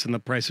increase in the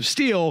price of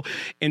steel,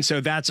 and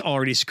so that's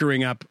already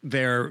screwing up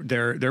their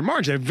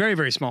margins. They have very,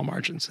 very small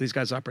margins. These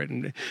guys operate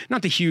in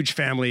not the huge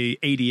family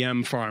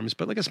ADM farms,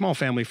 but like a small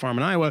family farm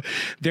in Iowa.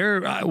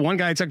 They're one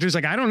guy who's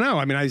like, I don't know.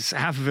 I mean,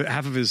 half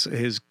of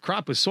his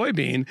crop was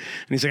soybean, and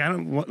he's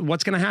like,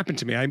 what's going to happen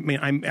to me? I mean,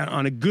 I'm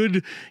on a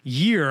good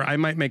year, I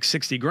might make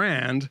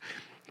 $60,000.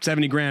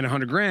 70 grand,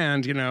 100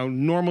 grand,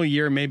 normal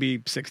year,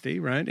 maybe 60,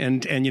 right?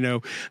 And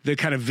the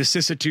kind of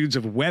vicissitudes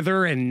of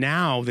weather and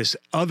now this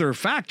other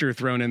factor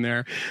thrown in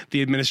there,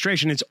 the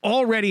administration, it's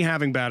already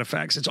having bad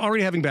effects. It's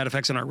already having bad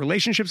effects on our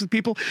relationships with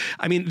people.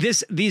 I mean,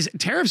 these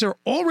tariffs are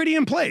already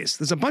in place.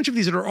 There's a bunch of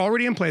these that are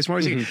already in place.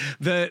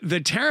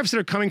 The tariffs that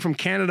are coming from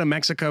Canada,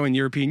 Mexico, and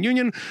European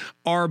Union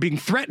are being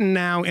threatened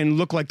now and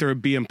look like they'll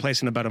be in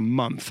place in about a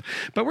month.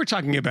 But we're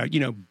talking about,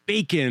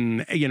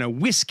 bacon,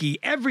 whiskey,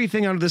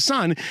 everything under the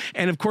sun.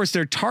 And of course,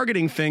 they're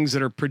targeting things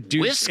that are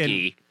produced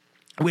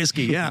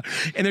Whiskey, yeah.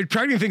 And they're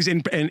targeting things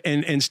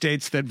in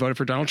states that voted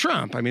for Donald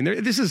Trump. I mean,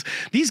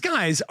 these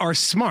guys are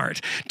smart.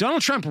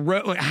 Donald Trump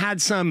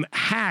had some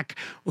hack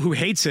who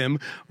hates him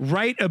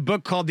write a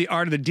book called The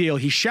Art of the Deal.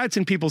 He shouts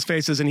in people's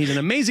faces, and he's an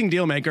amazing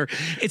deal maker.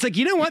 It's like,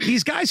 you know what?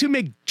 These guys who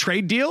make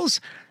trade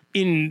deals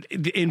in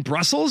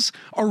Brussels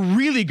are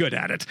really good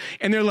at it.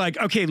 And they're like,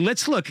 okay,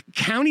 let's look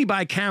county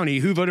by county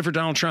who voted for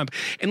Donald Trump,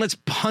 and let's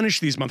punish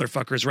these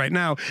motherfuckers right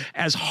now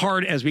as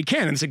hard as we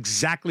can. And it's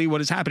exactly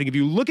what is happening. If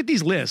you look at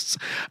these lists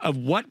of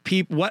what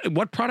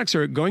products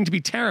are going to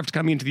be tariffed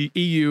coming into the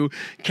EU,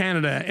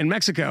 Canada, and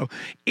Mexico,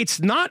 it's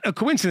not a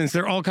coincidence.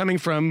 They're all coming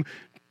from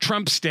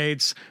Trump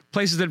states,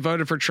 places that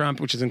voted for Trump,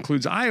 which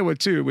includes Iowa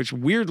too, which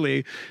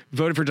weirdly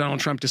voted for Donald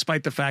Trump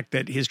despite the fact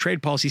that his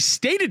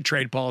stated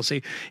trade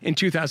policy in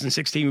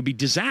 2016 would be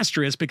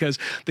disastrous because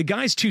the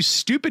guy's too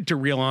stupid to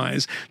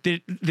realize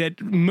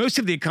that most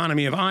of the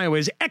economy of Iowa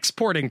is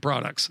exporting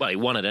products. Well, he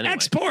won it anyway.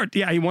 Export.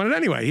 Yeah, he won it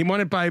anyway. He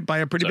won it by a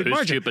pretty big margin.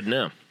 Who's stupid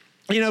now?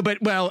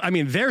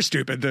 They're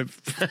stupid, the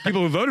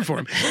people who voted for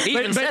him. He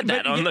even said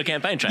that on the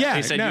campaign trail. Yeah,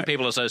 he said, you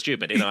people are so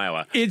stupid in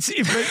Iowa. But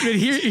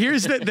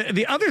here's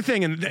the other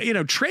thing,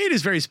 and trade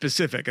is very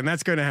specific, and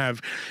that's going to have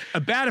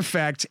a bad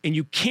effect, and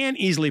you can't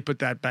easily put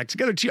that back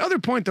together. To your other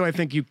point, though, I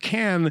think you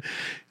can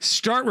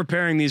start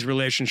repairing these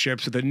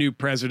relationships with a new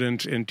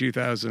president in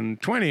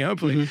 2020,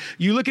 hopefully. Mm-hmm.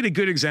 You look at a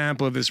good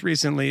example of this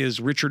recently is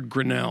Richard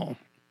Grenell,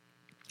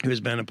 who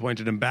has been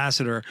appointed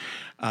ambassador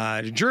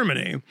to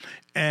Germany,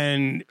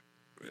 and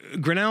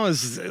Grenell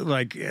is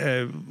like,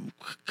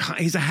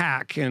 he's a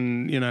hack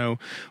and,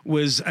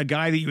 was a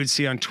guy that you would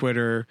see on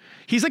Twitter.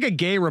 He's like a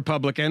gay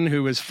Republican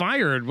who was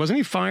fired. Wasn't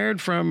he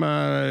fired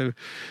from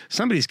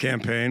somebody's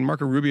campaign,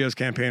 Marco Rubio's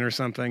campaign or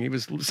something?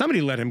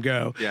 Somebody let him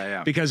go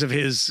because of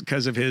his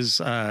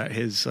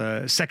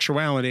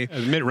sexuality.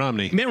 Mitt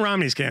Romney. Mitt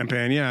Romney's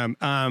campaign, yeah.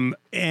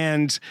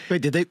 And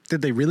wait, did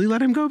they really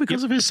let him go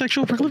because of his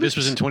sexual proclivities? This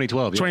was in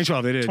 2012.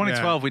 2012, they did.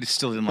 2012, we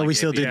still didn't like it. We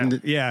still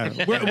didn't.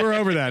 Yeah, we're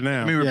over that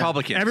now. I mean,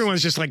 Republicans.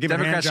 Everyone's just like giving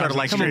Democrats started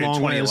like come a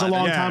long way. It was a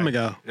long time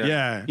ago.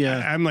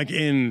 Yeah. I'm like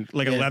in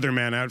like a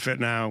Leatherman outfit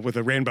now with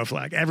a rainbow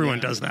flag. Everyone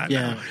does that.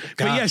 Yeah. Now.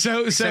 But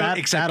so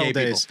except gay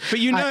days. But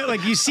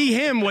you see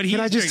him what he's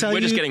doing. We're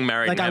just getting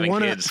married and having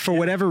kids. For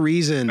whatever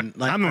reason,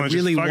 like I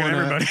really want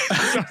to.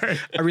 Sorry.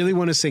 I really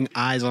want to sing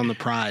 "Eyes on the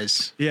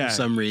Prize" for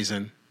some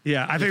reason.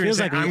 Yeah, I think it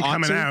feels like I'm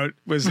coming out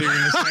was the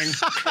thing.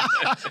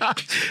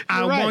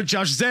 I want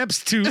Josh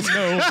Zepps to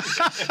know.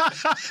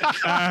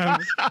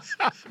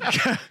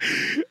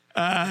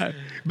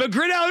 But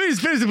Grenell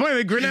is the point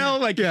that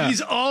Grenell,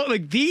 he's all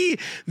like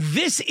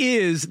this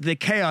is the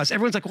chaos.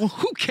 Everyone's like, well,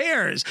 who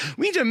cares?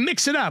 We need to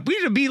mix it up. We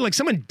need to be like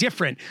someone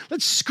different.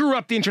 Let's screw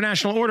up the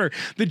international order.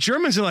 The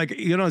Germans are like,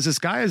 this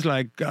guy is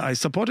like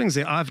supporting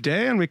the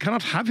AfD and we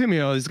cannot have him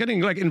here. He's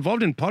getting like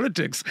involved in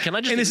politics. And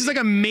this is like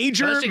a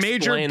major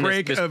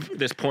break of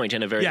this point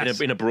in a very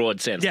in a broad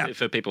sense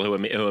for people who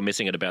are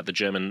missing it about the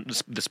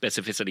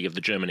specificity of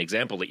the German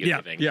example that you're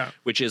giving,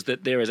 which is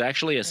that there is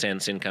actually a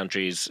sense in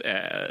countries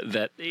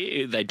that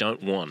they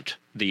don't want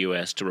the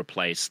US to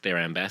replace their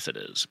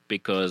ambassadors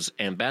because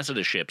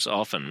ambassadorships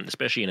often,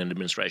 especially in an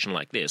administration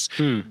like this,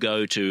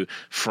 go to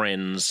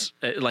friends,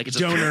 like it's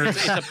donors.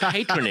 It's a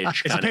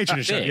patronage kind of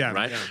thing,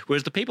 right? Yeah.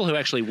 Whereas the people who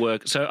actually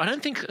work, so I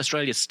don't think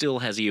Australia still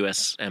has a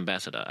US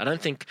ambassador. I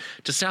don't think,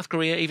 does South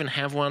Korea even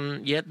have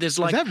one yet? There's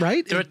like, is that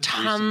right? There are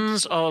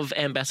tons of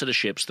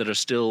ambassadorships that are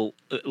still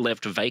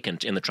left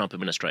vacant in the Trump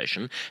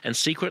administration, and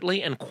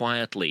secretly and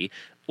quietly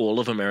all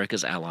of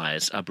America's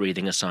allies are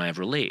breathing a sigh of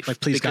relief. Like,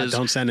 please, God,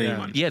 don't send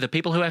anyone. Yeah, the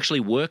people who actually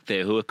work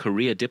there, who are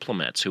career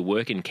diplomats, who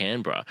work in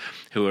Canberra,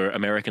 who are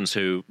Americans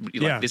who,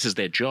 this is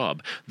their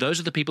job, those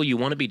are the people you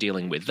want to be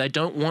dealing with. They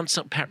don't want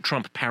some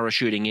Trump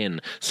parachuting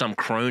in some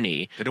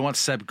crony. They don't want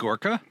Seb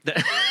Gorka?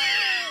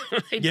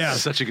 Yeah,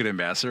 such a good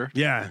ambassador.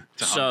 Yeah.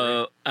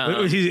 So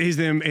he's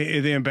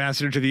the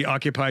ambassador to the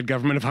occupied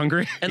government of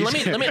Hungary. And let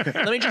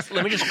me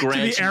just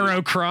grant the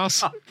Arrow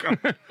Cross.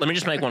 Let me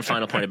just make one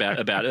final point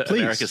about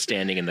America's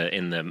standing in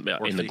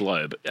the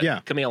globe. Yeah.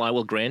 Camille, I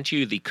will grant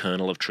you the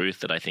kernel of truth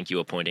that I think you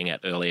were pointing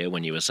at earlier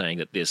when you were saying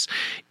that this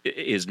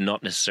is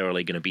not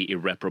necessarily going to be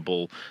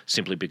irreparable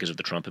simply because of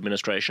the Trump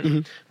administration. Mm-hmm.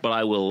 But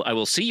I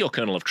will see your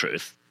kernel of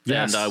truth,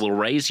 and I will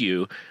raise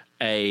you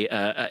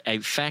a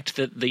fact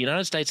that the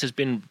United States has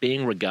been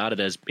being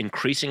regarded as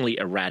increasingly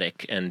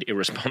erratic and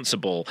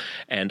irresponsible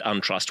and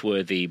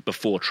untrustworthy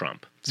before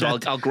Trump. So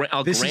I'll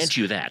grant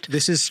you that.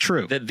 This is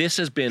true. That this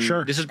has been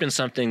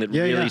something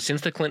that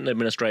since the Clinton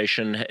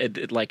administration,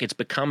 it's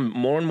become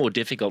more and more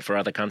difficult for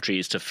other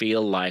countries to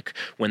feel like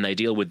when they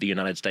deal with the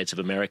United States of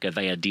America,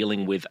 they are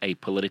dealing with a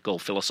political,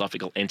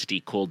 philosophical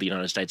entity called the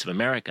United States of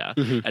America,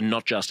 and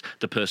not just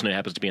the person who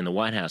happens to be in the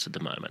White House at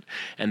the moment.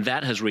 And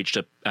that has reached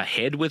a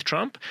head with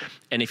Trump.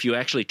 And if you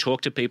actually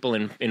talk to people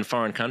in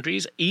foreign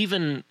countries,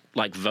 even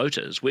like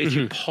voters, if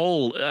you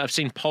poll, I've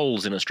seen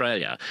polls in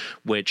Australia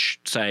which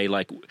say,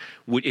 like,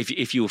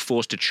 if you were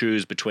forced to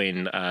choose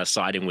between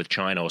siding with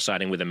China or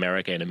siding with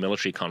America in a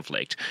military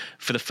conflict,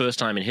 for the first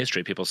time in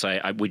history, people say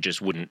we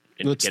just wouldn't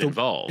get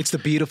involved. It's the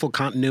beautiful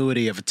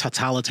continuity of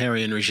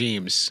totalitarian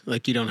regimes.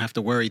 Like, you don't have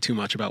to worry too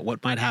much about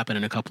what might happen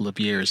in a couple of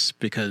years,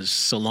 because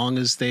so long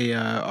as they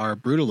are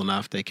brutal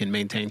enough, they can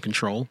maintain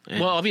control.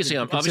 Well, obviously,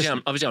 I'm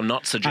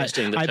not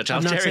suggesting that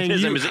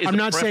totalitarianism is I'm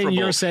not saying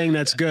you're saying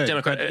that's good.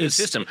 Democratic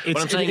system. What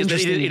I'm saying is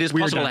that it is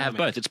possible to have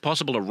both. It's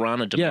possible to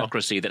run a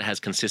democracy that has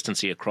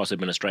consistency across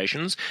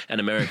administrations, and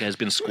America has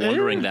been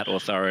squandering that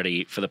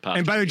authority for the past.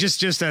 And by the way,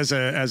 just as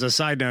a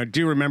side note,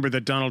 do remember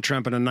that Donald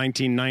Trump in a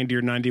 1990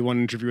 or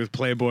 91 interview with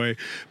Playboy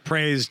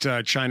praised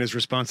China's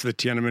response to the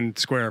Tiananmen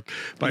Square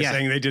by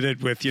saying they did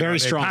it with very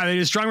strong. They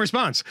did a strong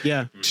response.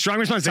 Yeah, strong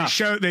response.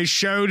 They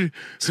showed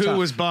who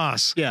was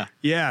boss. Yeah.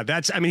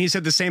 He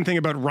said the same thing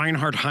about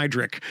Reinhard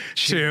Heydrich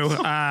too.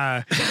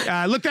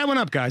 Look that one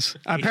up, guys.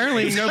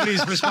 Apparently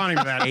nobody's responding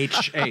to that.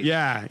 H8.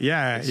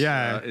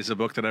 Yeah. Is a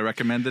book that I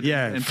recommended.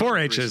 Yeah, 4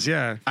 H's.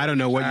 Yeah. I don't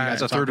know what you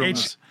guys are third talking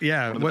one. about.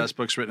 Yeah, one of the best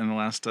books written in the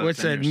last.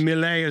 What's 10 that? years.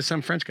 Millet or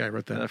some French guy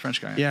wrote that.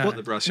 French guy. Yeah.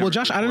 Well,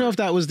 Josh, I don't know if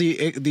that was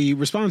the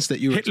response that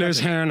you were Hitler's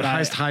Herrn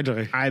heißt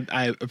Heydrich.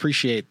 I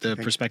appreciate the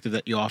perspective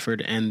that you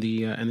offered and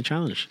the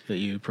challenge that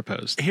you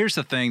proposed. Here's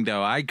the thing,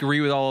 though. I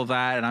agree with all of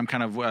that, and I'm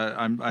kind of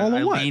I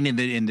lean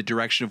in the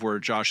direction of where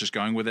Josh is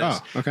going with this.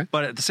 Oh, okay.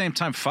 But at the same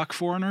time, fuck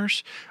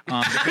foreigners.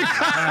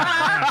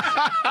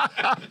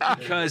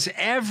 Because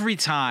every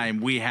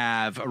time we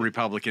have a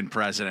Republican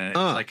president, it's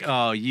like,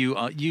 oh,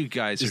 you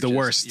guys are the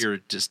worst. You're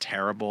just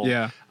terrible.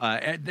 Yeah.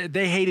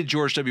 They hated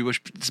George W. Bush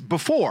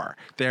before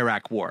the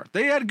Iraq War.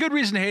 They had good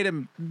reason to hate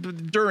him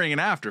during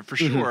and after, for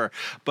sure.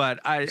 But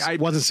I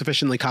wasn't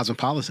sufficiently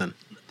cosmopolitan.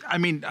 I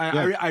mean,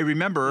 I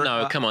remember.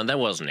 No, come on, that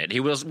wasn't it. He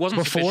wasn't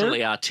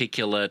sufficiently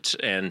articulate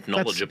and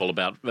knowledgeable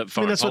about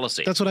foreign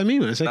policy. That's what I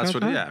mean when I say that's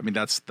cosmopolitan. what. Yeah, I mean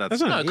that's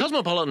no.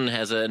 Cosmopolitan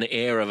has an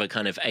air of a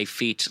kind of a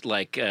feat,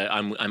 like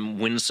I'm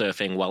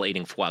windsurfing while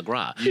eating foie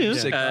gras.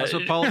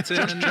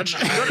 Cosmopolitan.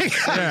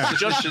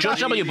 George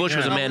W. Bush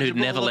was a man who'd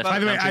never left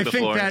the country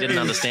before and didn't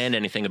understand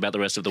anything about the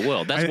rest of the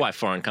world. That's why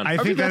foreign countries.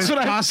 I think that's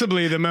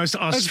possibly the most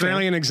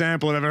Australian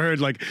example I've ever heard.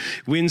 Like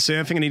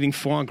windsurfing and eating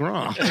foie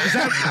gras.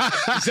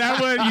 Is that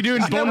what you do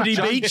in Bondi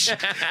Beach?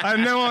 I have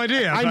no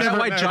idea.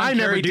 I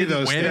never do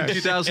those things. In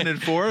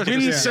 2004.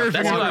 Windsurfing.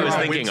 That's what I was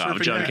thinking of,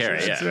 John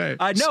Kerry. Yeah.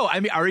 Right. No, I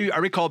mean, I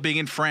recall being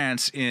in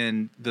France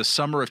in the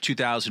summer of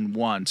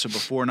 2001, so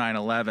before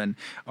 9/11,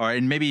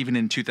 and maybe even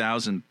in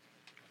 2000.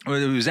 Well,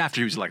 it was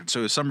after he was elected, so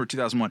it was summer of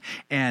 2001,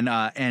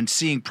 and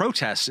seeing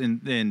protests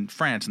in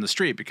France in the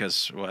street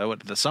because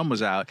the sun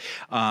was out,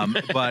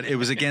 but it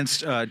was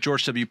against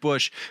George W.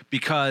 Bush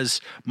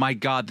because, my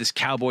God, this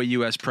cowboy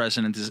U.S.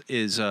 president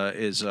is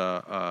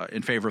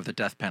in favor of the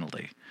death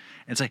penalty.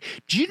 And it's like,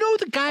 do you know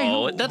the guy?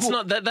 Oh, that's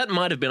not that. That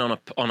might have been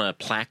on a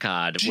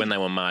placard when they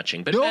were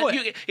marching. But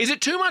is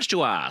it too much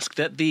to ask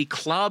that the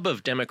Club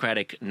of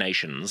Democratic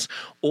Nations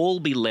all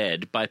be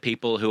led by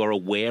people who are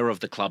aware of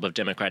the Club of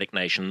Democratic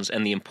Nations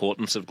and the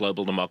importance of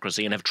global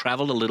democracy and have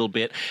traveled a little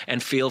bit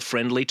and feel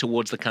friendly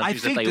towards the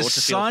countries that they ought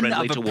to feel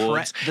friendly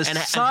towards, and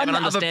have an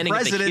understanding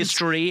of the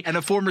history, and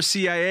a former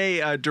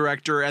CIA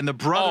director and the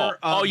brother.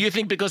 You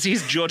think because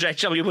he's George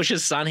H.W.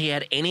 Bush's son, he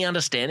had any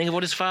understanding of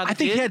what his father did? I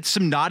think he had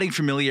some nodding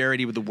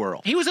familiarity with the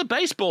world. He was a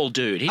baseball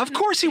dude. Of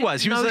course he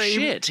was. He was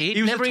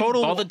never a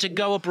total bothered to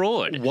go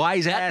abroad.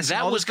 Wise ass.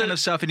 That all this kind of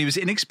stuff, and he was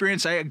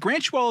inexperienced. I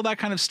grant you all of that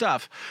kind of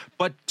stuff,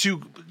 but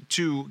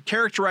to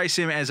characterize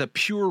him as a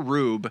pure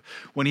rube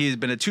when he has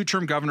been a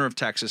 2-term governor of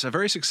Texas, a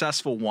very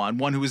successful one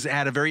who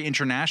had a very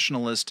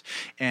internationalist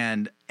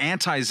and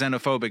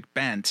anti-xenophobic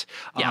bent.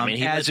 Yeah, I mean,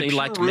 he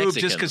liked Rube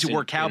Mexicans just because he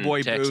wore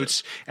cowboy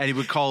boots, and he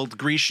would call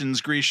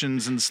Grecians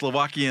and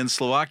Slovakians.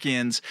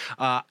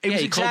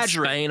 He called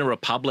Spain a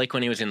republic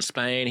when he was in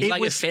Spain. He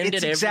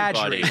offended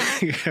everybody.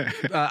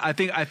 I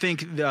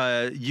think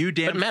you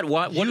damn. But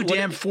Matt,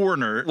 damn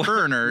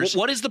foreigners.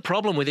 What is the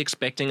problem with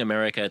expecting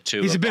America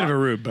to? He's a bit of a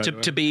rube, by the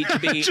way. To be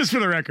just for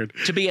the record,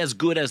 to be as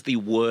good as the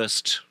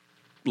worst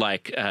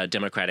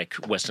democratic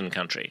Western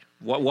country.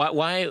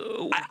 Why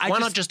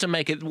not just to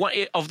make it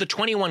of the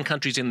 21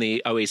 countries in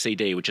the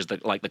OECD, which is the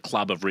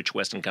club of rich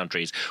Western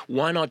countries?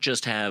 Why not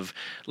just have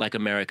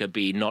America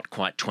be not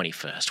quite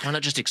 21st? Why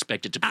not just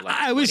expect it to be like?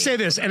 I always say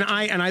this, and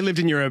I lived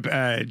in Europe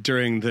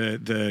during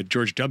the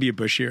George W.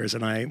 Bush years,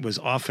 and I was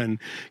often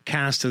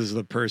cast as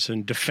the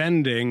person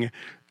defending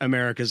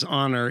America's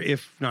honor,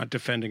 if not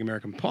defending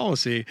American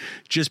policy,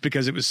 just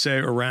because it was so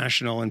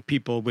irrational and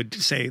people would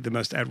say the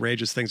most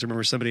outrageous things. I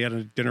remember somebody at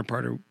a dinner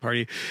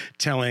party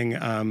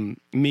telling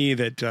me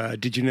that,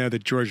 did you know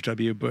that George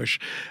W. Bush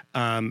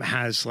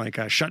has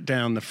shut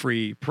down the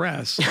free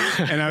press?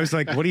 And I was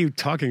like, what are you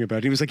talking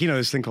about? He was like,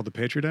 this thing called the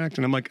Patriot Act.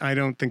 And I'm like, I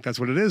don't think that's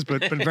what it is,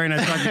 but very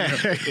nice talking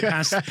to you.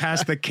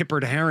 Past the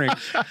kippered herring.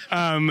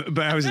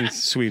 But I was in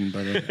Sweden,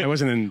 by the way. I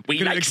wasn't in...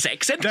 We like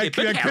sex and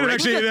kippered herring.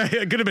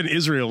 It could have been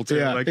Israel, too.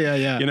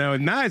 Yeah.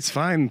 Nah, it's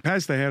fine.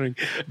 Pass the herring.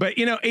 But,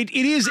 it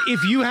is,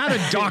 if you had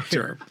a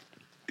doctor...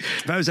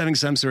 If I was having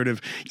some sort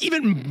of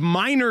even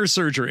minor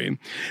surgery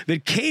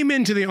that came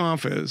into the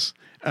office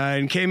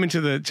and came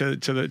into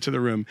the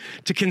room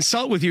to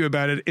consult with you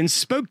about it and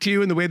spoke to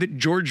you in the way that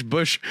George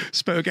Bush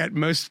spoke at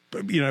most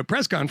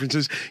press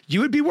conferences, you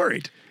would be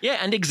worried. Yeah,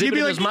 and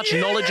exhibited as much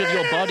knowledge of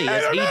your body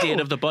as he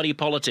did of the body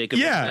politic. Of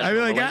I'd be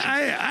like,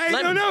 I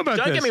don't know about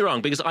this. Don't get me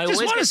wrong, because I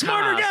always want a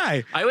smarter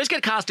guy. I always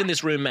get cast in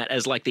this room, Matt,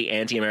 as the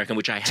anti-American,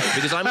 which I hate,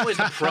 because I'm always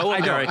the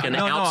pro-American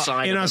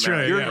outside in of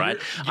Australia, America,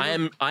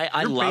 right?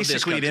 I love this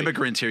basically country. an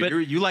immigrant here.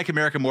 You like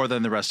America more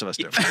than the rest of us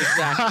do.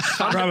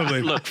 Exactly.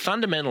 Probably. Look,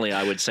 fundamentally,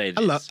 I would say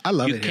this. I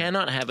love you it.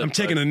 Cannot have it. I'm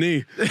taking a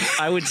knee.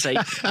 I would say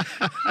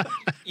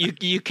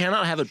you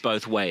cannot have it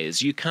both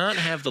ways. You can't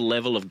have the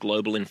level of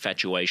global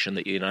infatuation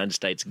that the United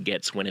States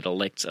gets when it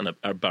elects a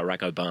Barack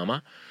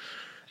Obama,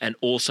 and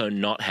also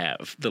not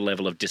have the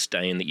level of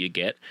disdain that you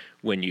get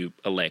when you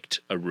elect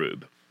a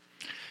Rube.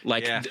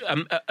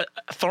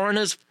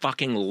 Foreigners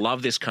fucking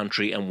love this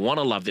country and want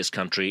to love this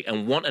country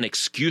and want an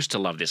excuse to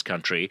love this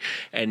country,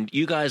 and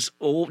you guys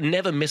all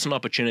never miss an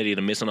opportunity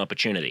to miss an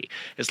opportunity.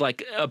 It's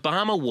like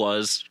Obama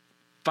was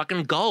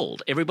fucking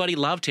gold. Everybody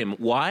loved him.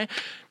 Why?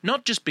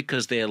 Not just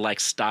because they're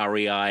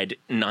starry-eyed,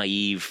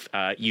 naive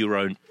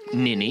Euro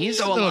ninnies.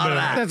 That's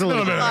a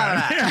little bit of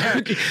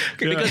that.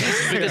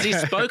 Because he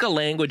spoke a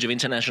language of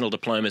international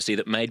diplomacy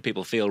that made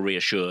people feel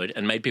reassured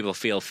and made people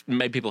feel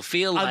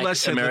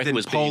like America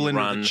was Poland,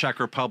 being run. Or the Czech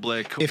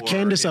Republic. If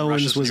Candace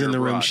Owens was in the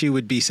room, she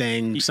would be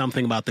saying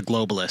something about the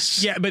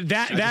globalists. Yeah, but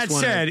that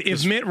said,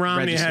 if Mitt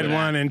Romney had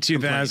won in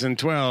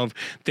 2012,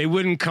 they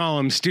wouldn't call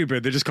him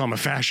stupid. They just call him a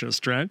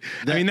fascist, right?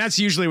 I mean, that's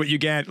usually what you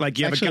get.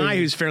 You have a guy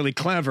who's fairly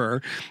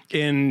clever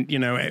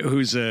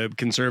who's a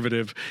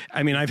conservative.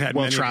 I mean, I've had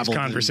many of these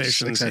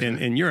conversations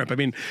in Europe. I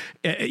mean,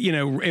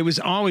 it was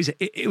always,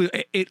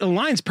 it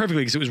aligns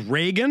perfectly because it was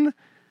Reagan,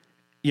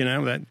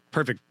 that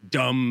perfect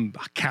dumb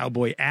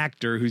cowboy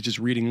actor who's just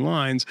reading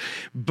lines.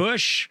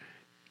 Bush,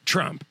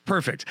 Trump,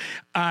 perfect.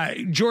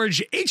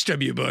 George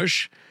H.W.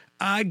 Bush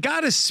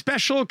got a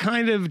special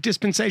kind of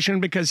dispensation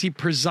because he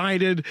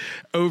presided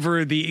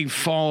over the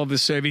fall of the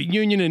Soviet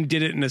Union and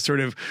did it in a sort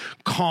of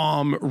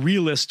calm,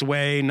 realist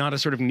way, not a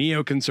sort of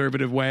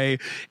neoconservative way.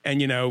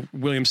 And,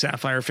 William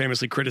Safire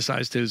famously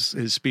criticized his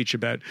speech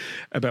about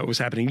what was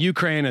happening in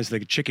Ukraine as the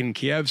Chicken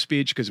Kiev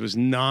speech because it was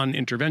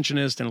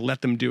non-interventionist and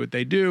let them do what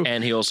they do.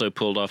 And he also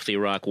pulled off the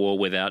Iraq War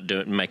without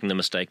making the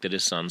mistake that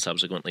his son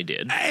subsequently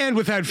did. And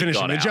without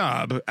finishing the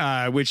job,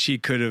 which he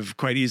could have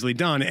quite easily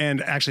done,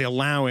 and actually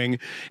allowing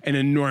an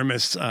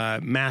enormous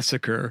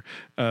massacre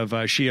of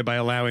Shia by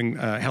allowing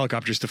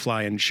helicopters to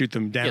fly and shoot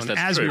them down. Yes, that's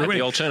as true. We were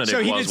the alternative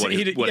was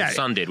what his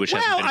son did, which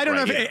hasn't been I don't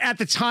know. great. At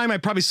the time, I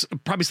probably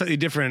slightly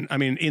different. I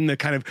mean, in the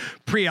kind of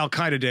pre-Al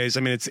Qaeda days,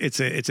 I mean,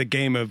 it's a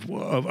game of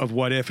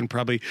what if, and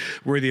probably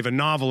worthy of a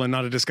novel and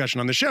not a discussion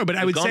on the show.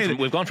 But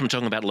we've gone from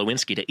talking about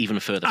Lewinsky to even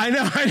further. I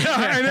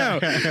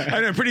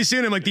know. Pretty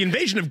soon, I'm like, the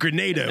invasion of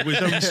Grenada was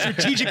a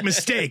strategic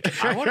mistake.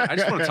 I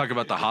just want to talk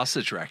about the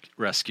hostage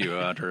rescue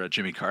under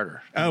Jimmy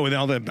Carter. Oh, with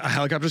all the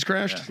helicopters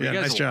crashed. Yeah,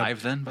 nice job.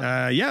 Alive then?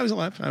 Yeah, I was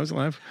alive. I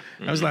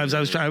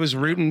was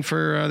rooting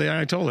for the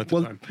Ayatollah at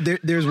the time.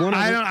 There's one.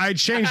 I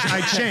changed.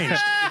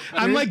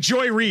 I'm like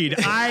Joy Reid.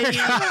 I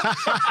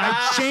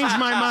changed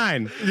my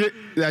mind.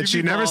 That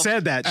she never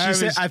said that. She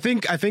said, I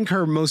think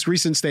her most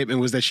recent statement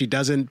was that she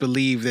doesn't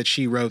believe that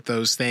she wrote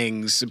those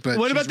things. But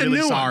what she's about the really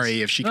new sorry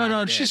ones? if she.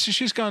 No, did.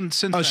 she's gone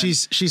since. Oh, then.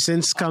 she's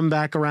since come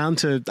back around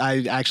to.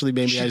 I actually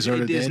maybe I sort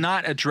of It is did.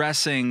 not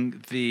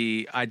addressing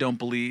the I don't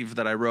believe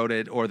that I wrote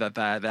it or that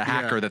the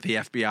hacker that the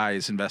FBI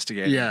is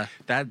investigating. Yeah.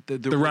 That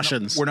the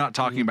Russians. We're not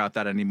talking about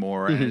that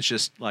anymore, and it's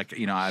just like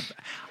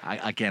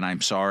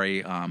I'm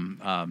sorry.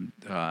 And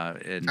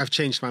I've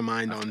changed my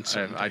mind on.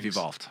 I've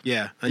evolved.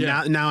 Yeah,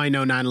 and now I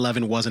know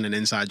 9/11 wasn't an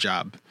inside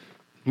job.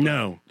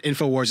 No.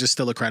 InfoWars is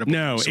still a credible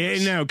source.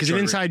 No, because an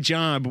inside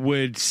job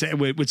would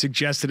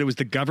suggest that it was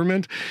the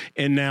government,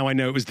 and now I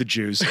know it was the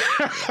Jews.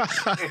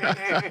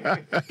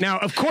 Now,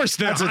 of course,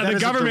 the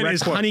government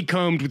is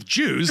honeycombed with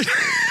Jews.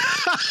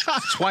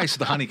 Twice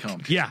the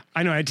honeycomb. Yeah,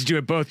 I know. I had to do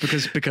it both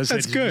because That's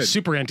it's good.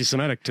 super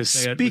anti-Semitic to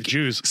say it with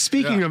Jews.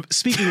 Speaking of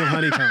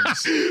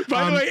honeycombs,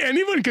 By the way,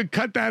 anyone could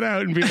cut that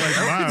out and be like,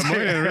 "Wow,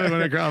 Moya really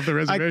want to go off the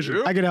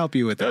reservation." I could help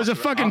you with that. That was a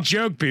fucking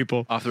joke,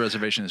 people. Off the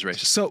reservation is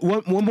racist. So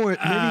one more,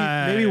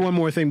 maybe one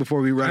more thing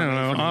before we run. I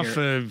don't know, off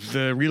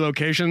the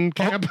relocation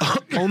camp.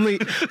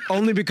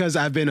 only because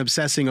I've been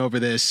obsessing over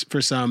this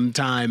for some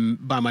time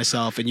by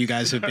myself, and you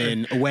guys have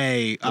been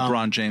away.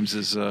 LeBron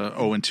James's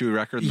 0-2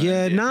 record.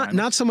 Yeah,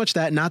 not so much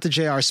that, not the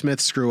J.R.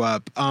 Smith screw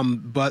up,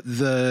 but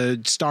the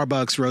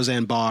Starbucks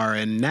Roseanne Barr,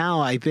 and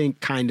now I think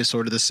kind of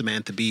sort of the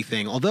Samantha Bee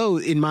thing. Although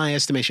in my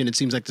estimation, it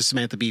seems like the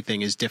Samantha Bee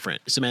thing is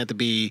different. Samantha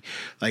Bee,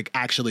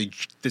 actually,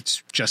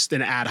 it's just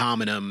an ad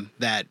hominem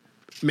that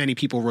many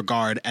people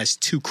regard as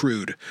too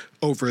crude,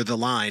 over the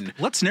line.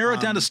 Let's narrow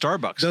it down to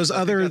Starbucks. Those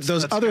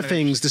other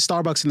things, the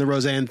Starbucks and the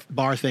Roseanne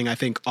Barr thing, I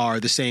think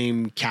are the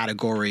same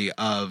category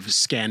of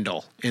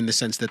scandal in the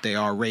sense that they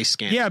are race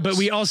scandals. Yeah, but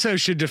we also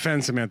should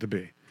defend Samantha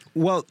Bee.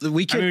 Well,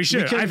 we can. we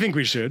should. I think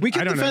we should. We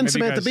can defend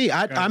Samantha Bee.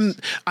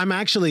 I'm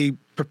actually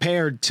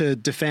prepared to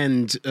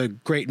defend a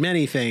great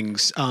many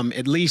things,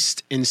 at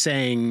least in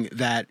saying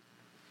that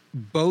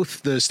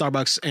both the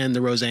Starbucks and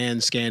the Roseanne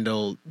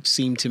scandal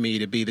seem to me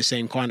to be the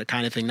same kind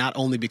of thing, not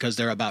only because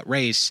they're about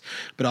race,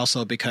 but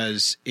also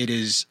because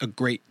there's a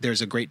great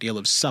deal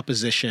of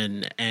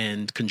supposition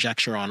and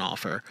conjecture on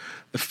offer.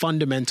 The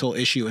fundamental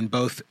issue in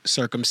both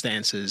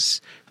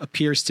circumstances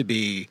appears to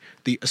be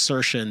the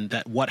assertion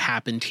that what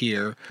happened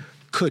here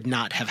could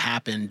not have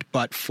happened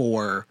but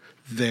for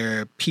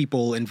the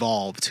people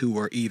involved who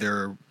were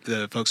either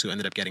the folks who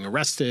ended up getting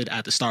arrested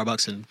at the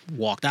Starbucks and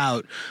walked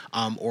out,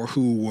 or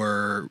who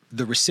were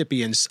the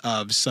recipients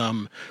of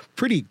some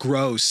pretty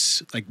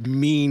gross,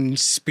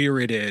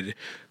 mean-spirited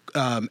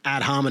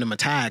ad hominem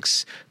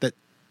attacks that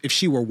if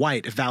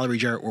Valerie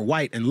Jarrett were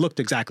white and looked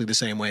exactly the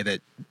same way, that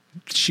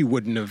she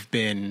wouldn't have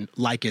been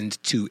likened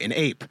to an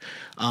ape.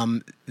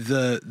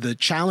 The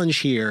challenge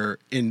here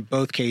in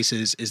both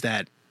cases is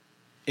that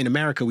in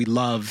America, we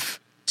love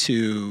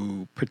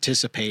to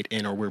participate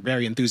in, or we're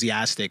very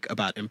enthusiastic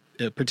about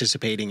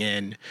participating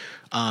in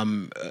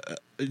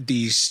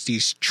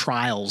these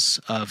trials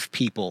of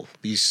people,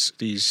 these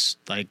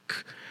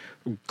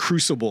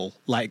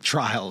crucible-like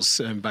trials.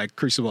 And by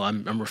crucible,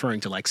 I'm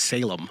referring to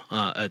Salem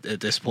at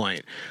this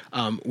point,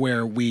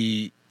 where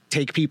we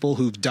take people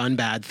who've done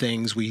bad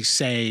things. We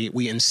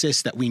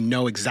insist that we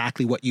know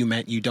exactly what you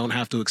meant. You don't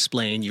have to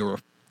explain. You're a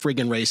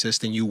friggin'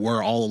 racist, and you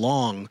were all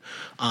along,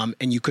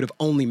 and you could have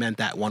only meant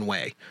that one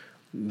way,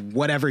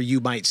 whatever you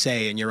might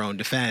say in your own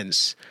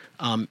defense.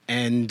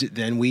 And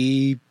then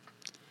we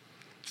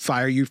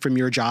fire you from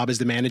your job as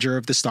the manager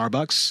of the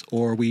Starbucks,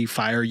 or we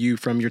fire you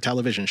from your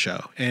television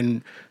show.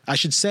 And I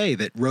should say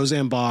that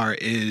Roseanne Barr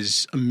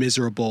is a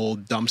miserable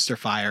dumpster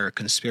fire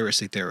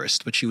conspiracy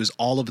theorist, but she was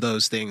all of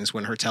those things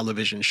when her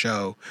television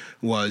show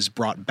was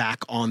brought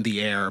back on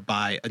the air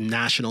by a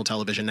national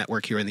television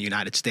network here in the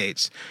United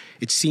States.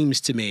 It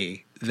seems to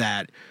me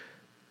that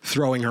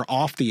throwing her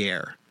off the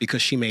air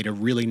because she made a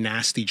really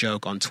nasty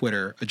joke on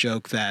Twitter, a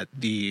joke that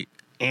the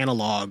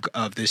analog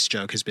of this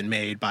joke has been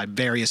made by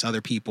various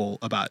other people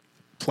about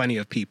plenty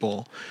of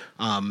people,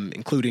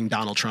 including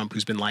Donald Trump,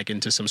 who's been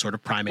likened to some sort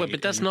of primate.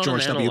 But that's not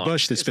George an analog. W.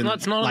 Bush, that's been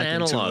it's not an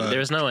analog.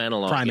 There is no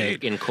analog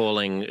primate in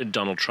calling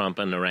Donald Trump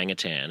an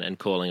orangutan and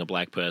calling a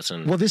black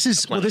person. Well, this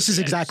is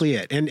exactly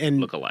it. And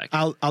look-alike.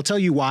 I'll tell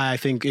you why I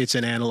think it's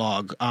an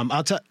analog.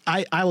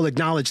 I will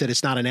acknowledge that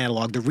it's not an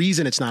analog. The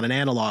reason it's not an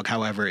analog,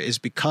 however, is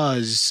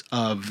because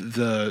of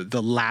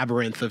the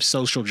labyrinth of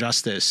social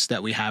justice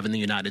that we have in the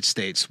United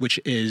States, which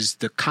is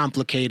the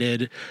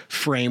complicated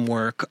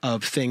framework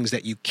of things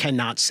that you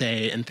cannot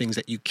say and things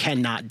that you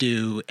cannot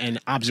do and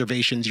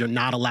observations you're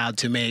not allowed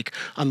to make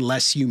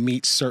unless you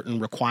meet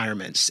certain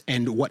requirements.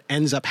 And what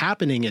ends up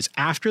happening is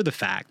after the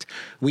fact,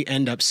 we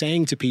end up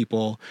saying to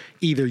people,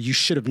 either you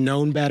should have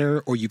known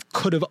better or you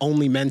could have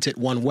only meant it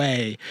one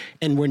way.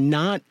 And we're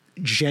not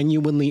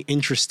genuinely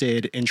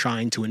interested in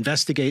trying to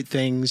investigate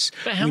things.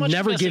 We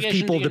never give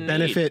people the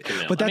benefit.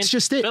 But that's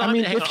just it. I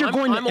mean, if you're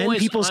going to end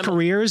people's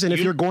careers and if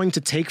you're going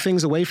to take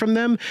things away from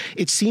them,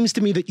 it seems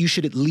to me that you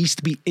should at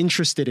least be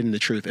interested in the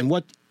truth. And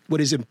what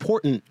is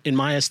important in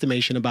my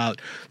estimation about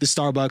the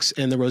Starbucks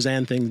and the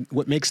Roseanne thing,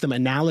 what makes them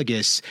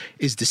analogous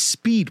is the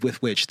speed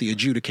with which the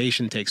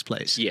adjudication takes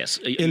place. Yes.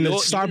 In the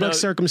Starbucks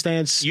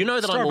circumstance, you know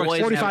that I'm Starbucks,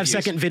 always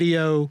 45-second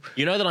video.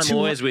 You know that I'm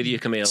always with you,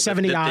 Camille.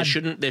 70 that odd there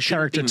shouldn't be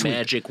tweet.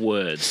 magic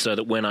words, so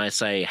that when I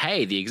say,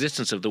 hey, the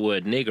existence of the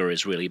word nigger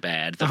is really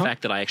bad, the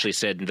fact that I actually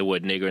said the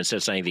word nigger instead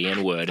of saying the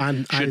N-word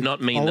should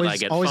not mean that I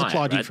get always fired.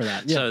 applaud you right? for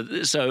that.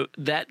 Yeah. So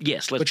that,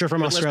 yes. But you're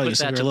from Australia,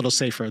 so you're a little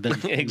safer than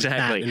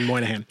exactly. Matt in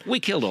Moynihan. We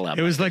killed all our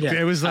It was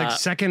like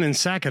second and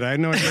second. I had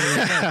no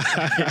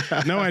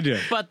idea. No idea.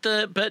 But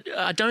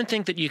I don't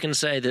think that you can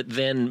say that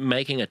then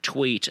making a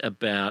tweet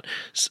about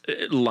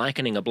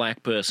likening a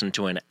black person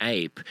to an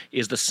ape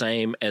is the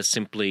same as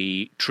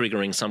simply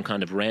triggering some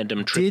kind of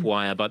random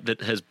tripwire, but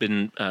that has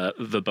been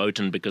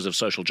verboten because of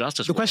social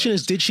justice. The question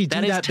is, did she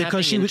do that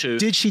because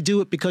did she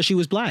do it because she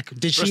was black?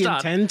 Did she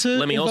intend to?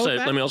 Let me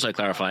also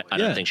clarify. I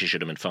don't think she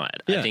should have been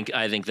fired. Yeah.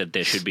 I think that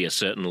there should be a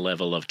certain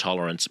level of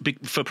tolerance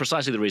for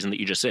precisely the reason that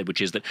you just said,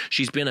 which is that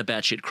she's been a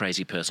batshit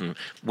crazy person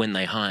when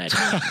they hired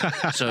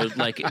her. So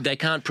they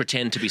can't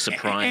pretend to be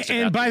surprised.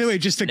 And by the way,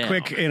 just a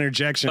quick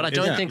interjection. But I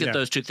don't think that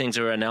those two things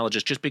are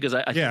analogous, just because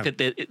I think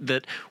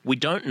that we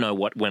don't know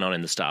what went on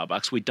in the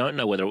Starbucks. We don't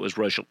know whether it was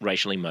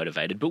racially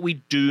motivated, but we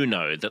do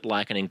know that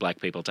likening black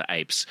people to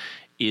apes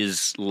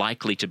is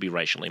likely to be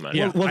racially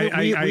motivated. Well,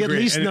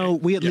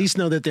 we at least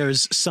know that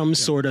there's some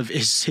sort of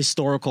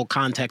historical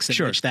context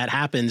in which that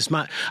happens.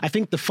 I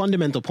think the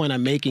fundamental point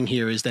I'm making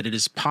here is that it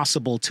is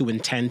possible to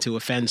intend to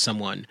offend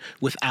someone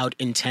without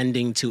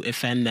intending to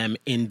offend them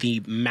in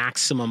the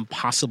maximum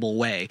possible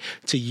way.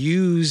 To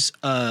use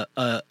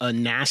a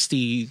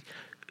nasty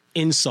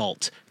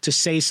insult to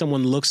say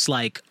someone looks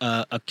like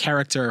a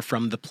character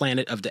from the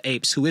Planet of the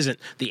Apes who isn't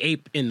the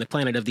ape in the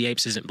Planet of the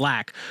Apes isn't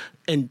black,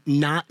 and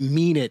not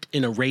mean it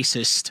in a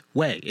racist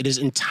way. It is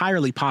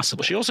entirely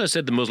possible. Well, she also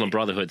said the Muslim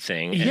Brotherhood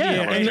thing.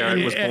 And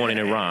Jared was born in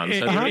Iran,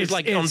 so it's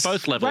like on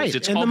both levels. Right.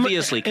 It's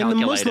obviously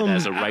calculated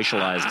as a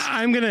racialized.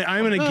 I'm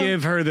gonna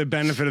give her the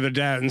benefit of the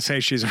doubt and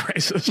say she's a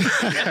racist.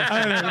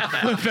 I'm gonna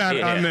flip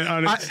that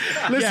on it.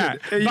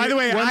 Listen. By the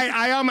way,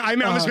 I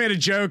almost made a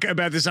joke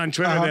about this on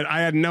Twitter that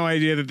I had no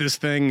idea that this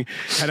thing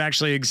had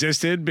actually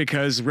existed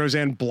because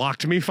Roseanne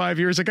blocked me 5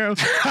 years ago.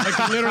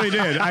 Like, literally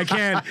did. I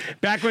can't.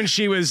 Back when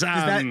she was.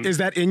 Is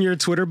that in your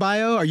Twitter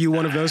bio? Are you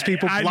one of those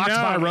people blocked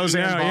by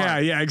Roseanne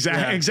Barr? Yeah,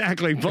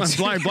 exactly.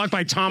 Blocked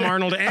by Tom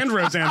Arnold and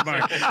Roseanne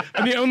Barr.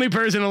 I'm the only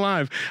person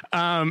alive,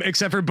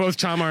 except for both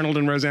Tom Arnold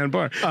and Roseanne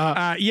Barr.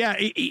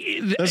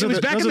 It was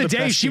back in the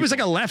day. She was like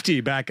a lefty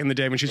back in the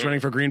day when she was running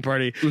for Green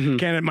Party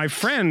candidate. My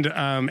friend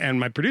and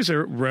my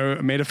producer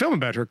made a film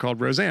about her called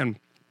Roseanne.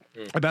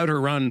 About her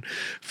run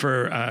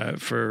for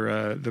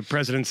the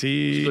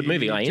presidency. It's a good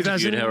movie. I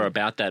interviewed her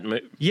about that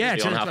movie on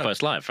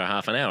HuffPost Live for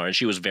half an hour, and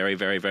she was very,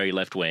 very, very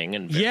left wing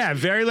and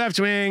very left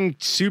wing,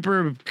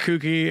 super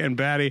kooky and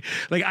batty.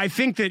 Like, I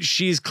think that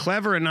she's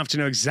clever enough to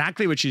know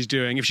exactly what she's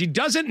doing. If she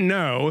doesn't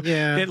know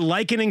that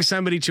likening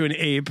somebody to an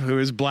ape who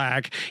is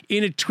black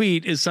in a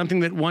tweet is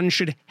something that one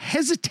should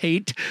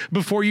hesitate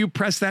before you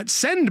press that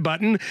send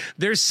button,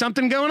 there's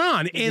something going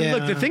on. And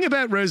look, the thing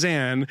about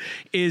Roseanne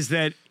is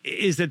that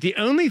the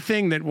only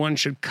thing that one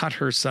should cut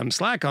her some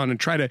slack on and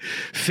try to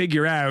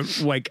figure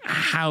out like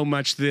how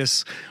much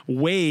this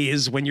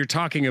weighs when you're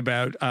talking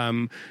about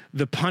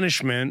the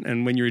punishment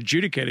and when you're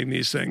adjudicating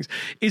these things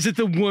is that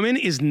the woman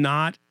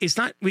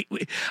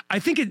I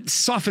think it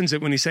softens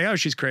it when you say, oh,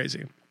 she's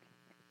crazy.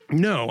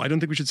 No, I don't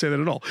think we should say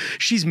that at all.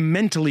 She's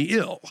mentally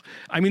ill.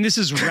 I mean, this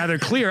is rather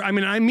clear. I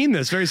mean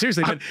this very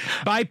seriously, but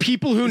by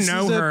people who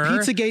know her.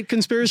 Pizzagate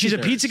conspiracy. She's a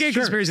Pizzagate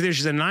conspiracy theorist.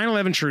 She's a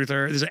 9/11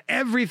 truther. There's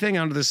everything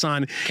under the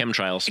sun.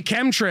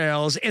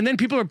 Chemtrails. And then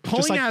people are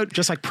pulling out.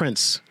 Just like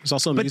Prince, who's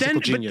also a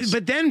musical genius.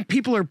 But then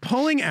people are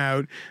pulling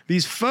out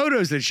these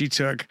photos that she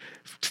took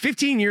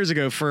 15 years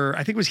ago for,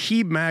 I think it was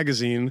Hebe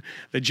magazine,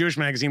 the Jewish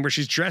magazine, where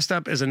she's dressed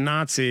up as a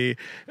Nazi,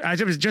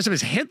 dressed up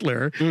as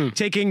Hitler,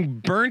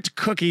 taking burnt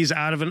cookies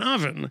out of an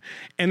oven.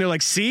 And they're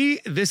like, see,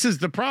 this is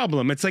the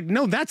problem. It's like,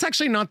 no, that's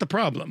actually not the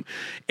problem.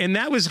 And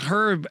that was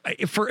her,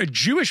 for a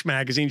Jewish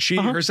magazine, she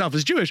herself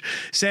is Jewish,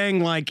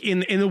 saying like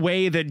in the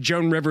way that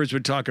Joan Rivers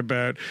would talk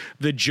about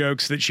the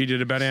jokes that she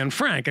did about Anne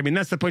Frank. I mean,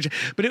 that's the point.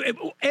 But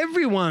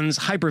everyone's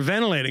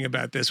hyperventilating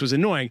about this was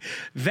annoying.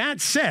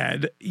 That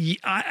said,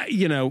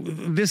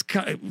 this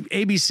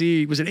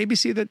ABC, was it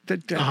ABC that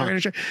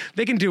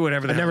they can do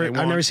whatever the hell they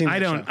want. I've never seen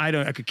that show.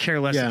 I could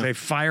care less if they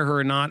fire her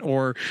or not,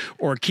 or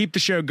keep the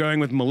show going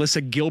with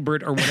Melissa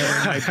Gilbert or whatever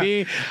it might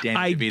be.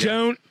 I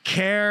don't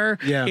care.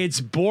 Yeah.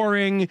 It's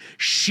boring.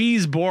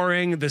 She's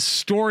boring. The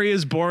story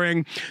is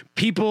boring.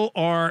 People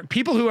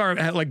who are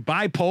like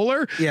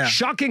bipolar,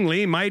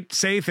 shockingly might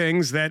say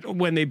things that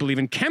when they believe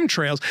in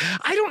chemtrails.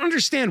 I don't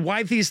understand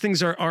why these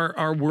things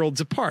are worlds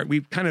apart.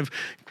 We kind of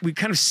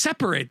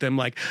separate them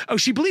like, oh,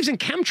 she believes in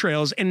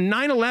chemtrails and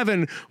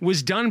 9/11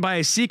 was done by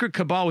a secret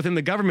cabal within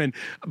the government,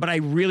 but I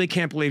really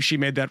can't believe she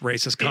made that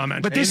racist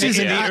comment. But this is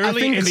in the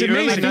early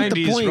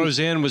 90s,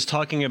 Roseanne man was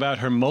talking about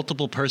her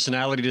multiple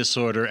personality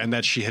disorder and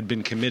that she had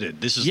been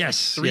committed. This is like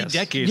 3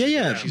 decades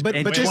ago. But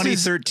in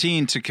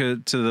 2013,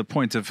 to the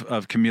point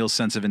of Camille's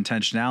sense of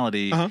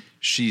intentionality,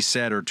 she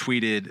said or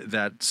tweeted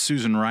that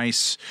Susan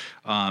Rice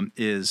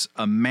is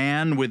a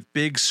man with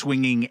big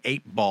swinging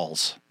 8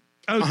 balls.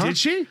 Oh, did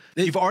she?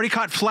 You've already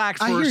caught flack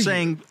for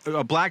saying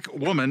a black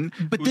woman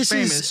who's this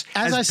famous is,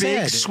 as has I big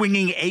said,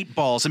 swinging 8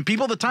 balls. And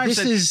people at the time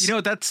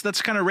said,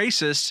 that's kind of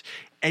racist.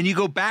 And you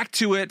go back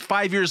to it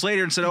 5 years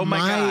later and said, "Oh my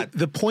God!"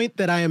 The point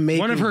that I am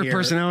making, one of her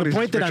personalities. The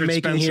point that I'm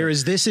making here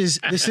is this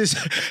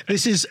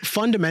is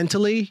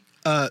fundamentally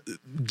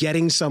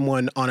getting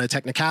someone on a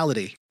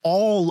technicality.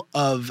 All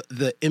of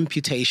the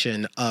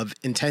imputation of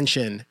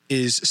intention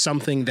is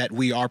something that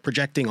we are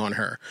projecting on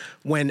her.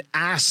 When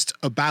asked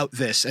about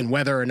this and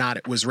whether or not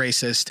it was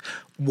racist,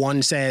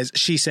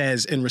 she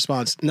says in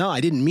response, "No,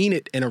 I didn't mean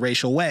it in a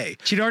racial way."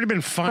 She'd already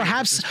been fired.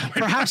 Perhaps.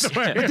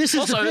 But this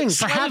is also, the thing.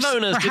 Slave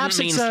owners didn't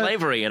mean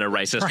slavery in a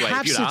racist way.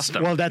 If you'd asked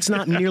them. Well, that's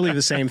not nearly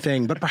the same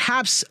thing. But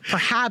perhaps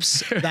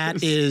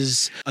that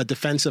is a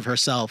defense of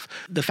herself.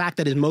 The fact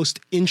that is most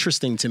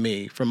interesting to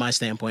me, from my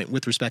standpoint,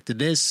 with respect to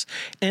this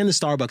and the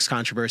Starbucks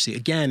controversy,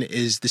 again,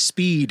 is the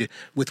speed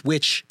with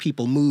which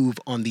people move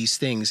on these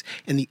things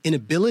and the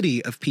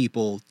inability of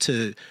people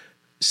to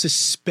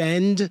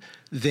suspend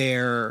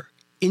their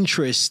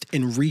interest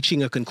in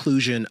reaching a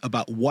conclusion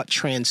about what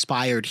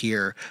transpired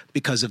here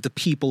because of the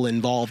people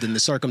involved in the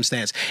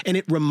circumstance. And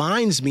it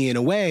reminds me in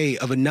a way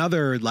of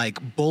another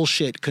like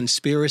bullshit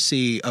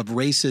conspiracy of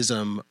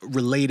racism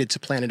related to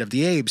Planet of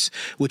the Apes,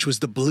 which was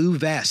the blue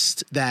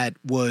vest that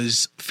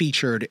was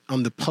featured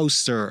on the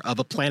poster of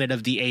a Planet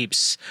of the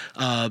Apes,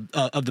 of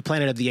the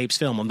Planet of the Apes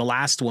film, on the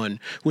last one,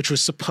 which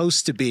was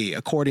supposed to be,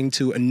 according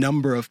to a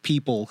number of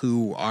people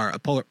who are a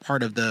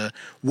part of the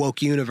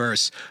woke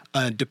universe,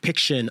 a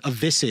depiction of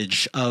visage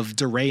of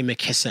DeRay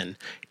McKesson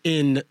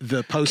in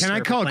the poster. Can I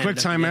call a quick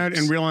timeout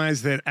and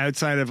realize that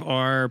outside of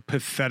our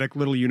pathetic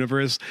little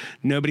universe,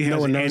 nobody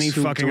has any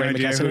fucking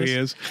idea who he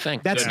is?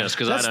 Thank goodness,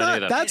 because I don't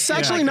either. That's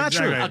actually not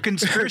true. A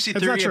conspiracy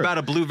theory about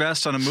a blue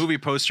vest on a movie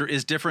poster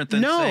is different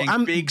than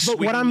saying big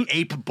swinging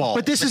ape ball.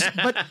 But this is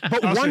but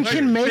one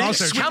can make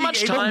how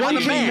much time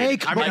one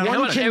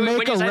can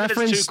make a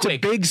reference to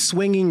big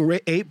swinging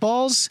ape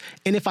balls,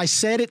 and if I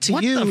said it to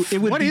you,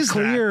 it would be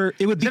clear.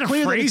 It would be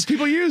clear that it's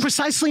people use.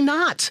 Precisely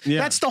not.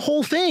 That's the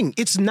whole thing.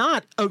 It's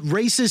not a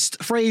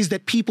racist phrase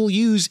that people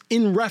use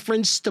in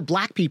reference to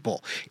black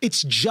people.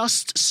 It's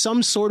just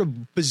some sort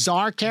of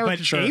bizarre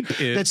caricature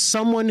that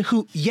someone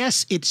who,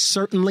 yes, it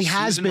certainly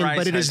has been,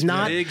 but it is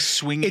not. It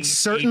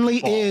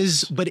certainly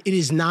is, but it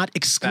is not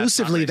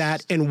exclusively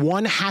that. And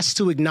one has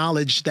to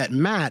acknowledge that,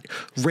 Matt,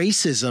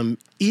 racism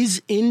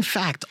is in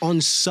fact on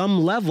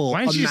some level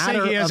a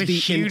matter he has of the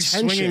huge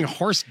intention. Swinging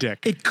horse dick.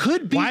 It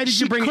could be. Why did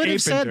you bring could ape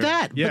have said into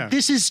that, it? Yeah. but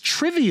this is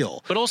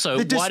trivial. But also,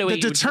 the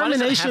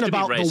determination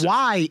about the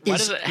why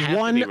is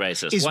one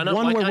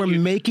where we're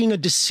making a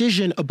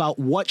decision about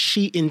what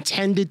she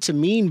intended to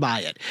mean by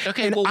it.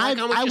 Okay, and well,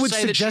 I would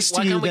suggest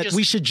to you that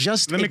we should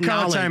just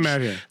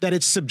acknowledge that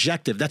it's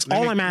subjective. That's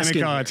all I'm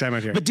asking. Let me call a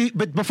timeout here.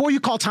 But before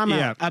you call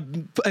timeout,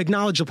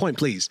 acknowledge the point,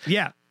 please.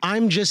 Yeah.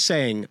 I'm just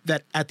saying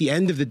that at the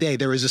end of the day,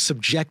 there is a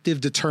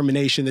subjective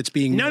determination that's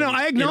being made. No,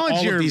 I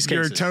acknowledge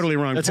your totally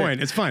wrong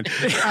point. It's fine.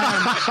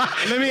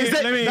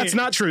 That's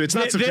not true. It's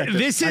not subjective.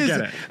 This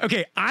is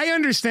okay. I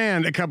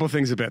understand a couple of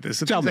things about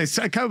this. A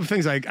couple of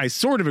things I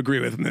sort of agree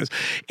with in this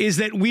is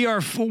that we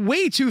are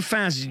way too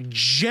fast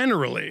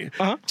generally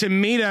to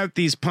mete out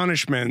these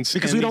punishments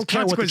because we don't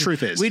care what the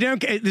truth is. We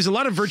don't. There's a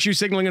lot of virtue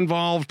signaling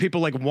involved.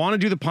 People want to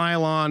do the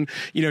pile on.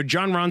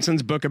 John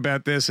Ronson's book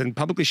about this and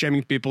publicly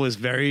shaming people is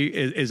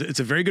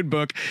it's a very good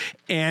book,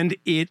 and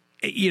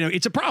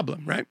it's a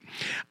problem, right?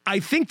 I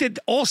think that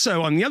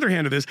also, on the other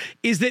hand of this,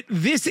 is that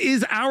this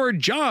is our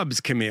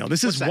jobs, Camille.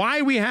 This is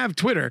why we have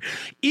Twitter,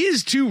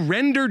 is to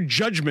render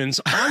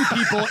judgments on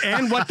people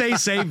and what they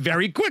say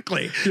very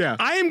quickly. Yeah.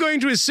 I am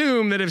going to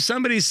assume that if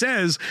somebody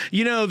says,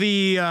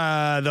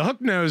 the hook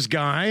nose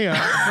guy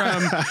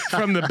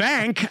from the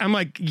bank, I'm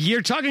like,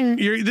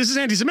 this is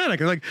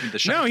anti-Semitic. I'm like,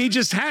 no, he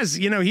just has,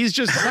 he's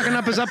just fucking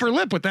up his upper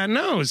lip with that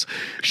nose.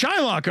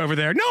 Shylock over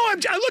there. No,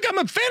 I'm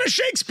a fan of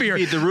Shakespeare.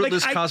 The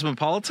rootless cosmopolitan.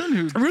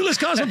 Rootless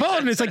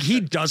cosmopolitan. It's like he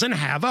doesn't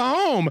have a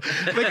home.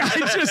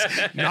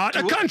 Not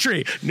a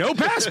country, no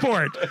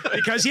passport,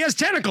 because he has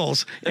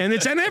tentacles, and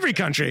it's in every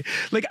country.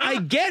 I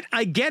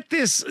get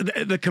this.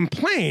 The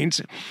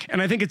complaint,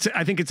 and I think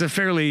it's a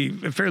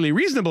fairly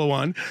reasonable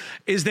one,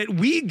 is that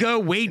we go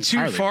way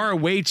too far,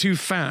 way too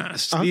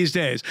fast these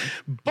days.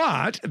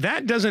 But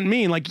that doesn't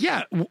mean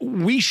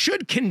we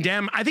should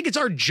condemn. I think it's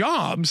our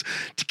jobs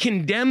to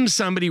condemn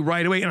somebody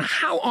right away. And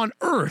how on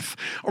earth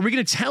are we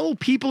going to tell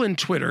people in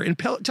Twitter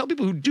together and tell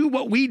people who do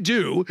what we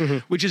do,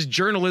 which is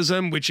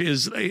journalism, which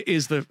is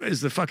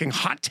the fucking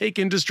hot take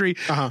industry,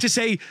 to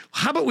say,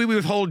 how about we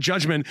withhold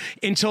judgment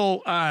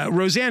until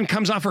Roseanne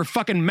comes off her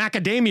fucking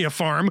macadamia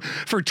farm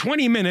for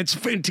 20 minutes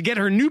to get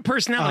her new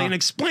personality and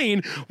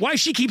explain why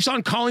she keeps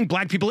on calling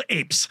black people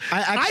apes.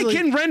 I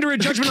can render a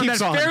judgment on that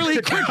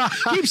fairly quick.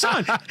 Keeps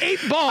on. 8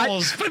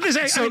 balls.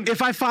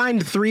 If I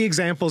find 3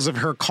 examples of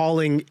her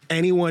calling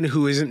anyone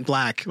who isn't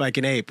black like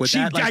an ape, would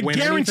that I win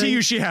guarantee anything?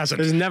 you she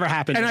hasn't. It's never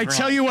happened. And I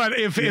tell you what,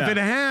 if it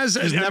has,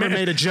 she's never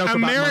made a joke about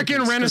monkeys,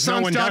 'cause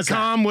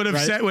AmericanRenaissance.com would have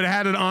right? would have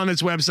had it on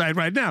its website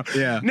right now.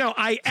 Yeah. No,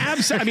 I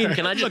absolutely. I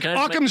mean, look,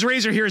 Occam's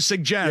razor here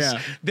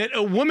suggests that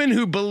a woman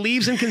who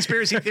believes in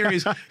conspiracy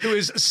theories, who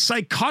is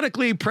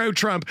psychotically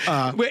pro-Trump,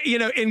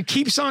 and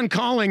keeps on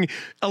calling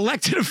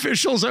elected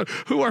officials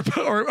who are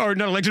or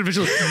not elected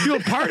officials, who are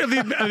part of the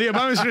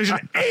Obama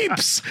administration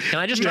apes. Can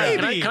I just try?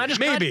 Can I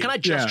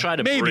just try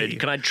to bridge?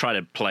 Can I try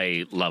to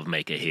play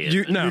lovemaker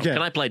here?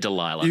 Can I play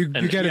Delilah?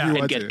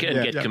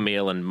 Get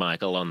Camille and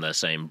Michael on the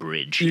same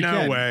bridge?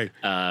 No way.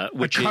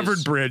 Which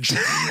covered bridge.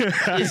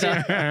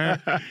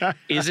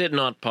 Is it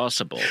not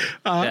possible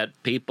that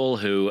people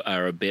who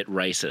are a bit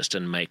racist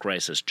and make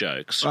racist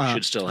jokes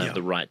should still have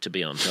the right to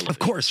be on television? Of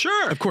course,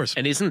 sure, of course.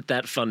 And isn't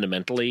that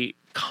fundamentally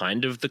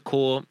kind of the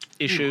core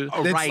issue?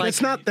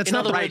 That's not the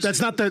point. Let's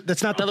not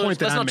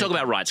talk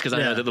about rights, because I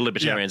know that the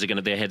libertarians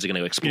their heads are going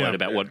to explode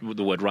about what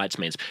the word rights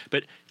means.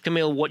 But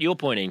Camille, what you're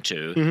pointing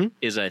to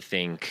is, I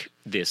think,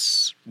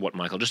 what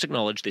Michael just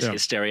acknowledged, this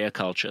hysteria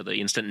culture, the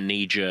instant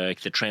knee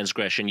jerk, the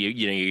transgression.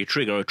 You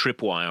trigger a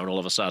tripwire, and all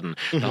of a sudden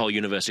the whole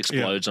universe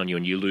explodes on you,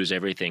 and you lose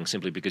everything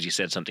simply because you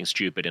said something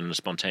stupid in a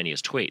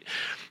spontaneous tweet.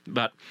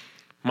 But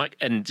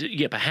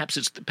perhaps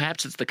it's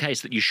the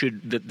case that you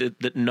should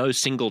that no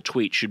single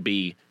tweet should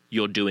be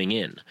your doing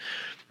in.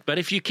 But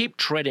if you keep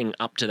treading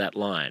up to that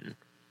line,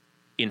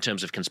 in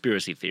terms of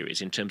conspiracy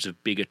theories, in terms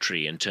of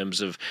bigotry, in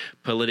terms of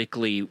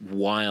politically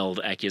wild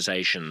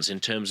accusations, in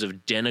terms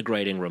of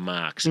denigrating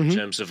remarks, in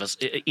terms of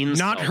insults,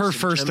 not her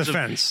first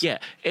offense.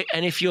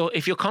 And if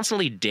you're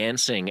constantly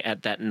dancing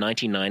at that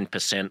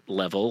 99%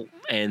 level,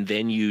 and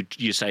then you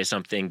say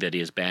something that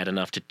is bad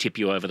enough to tip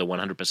you over the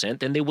 100%,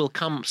 then there will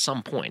come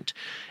some point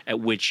at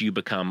which you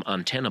become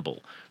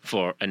untenable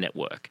for a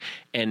network.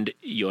 And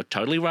you're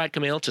totally right,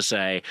 Camille, to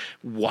say,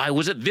 why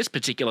was it this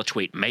particular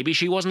tweet? Maybe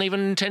she wasn't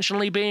even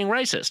intentionally being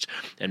racist.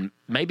 And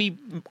maybe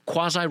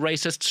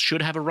quasi-racists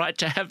should have a right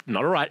to have,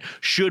 not a right,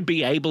 should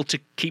be able to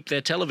keep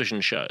their television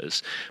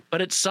shows.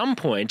 But at some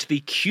point, the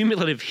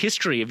cumulative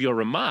history of your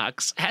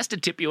remarks has to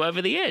tip you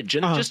over the edge.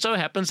 And it just so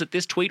happens that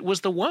this tweet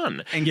was the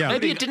one. And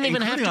maybe it didn't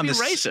even have to be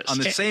racist. On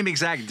the same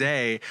exact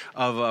day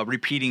of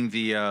repeating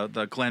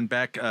the Glenn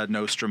Beck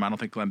nostrum, I don't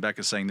think Glenn Beck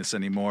is saying this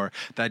anymore,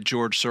 that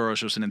George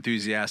Soros was an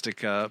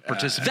enthusiastic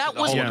participant. That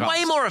was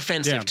way more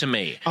offensive to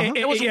me.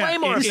 It was way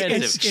more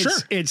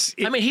offensive.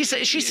 I mean,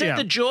 she said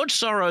that George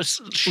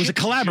Soros was a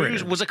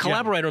collaborator. Was a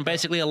collaborator and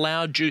basically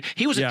allowed Jews.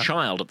 He was a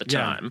child at the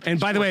time. And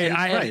by the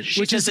way,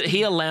 she says that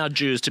he allowed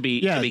Jews to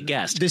be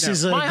gassed. This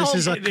is a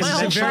father's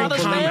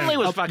family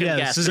was fucking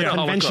gassed. This is a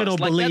conventional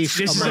belief.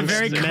 This is a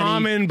very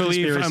common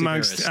belief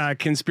amongst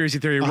conspiracy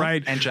theory,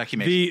 right? And Jackie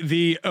Mason.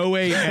 The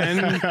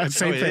OAN.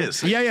 Same thing.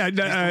 Is. Yeah. Is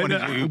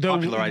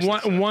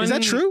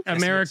that true?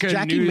 American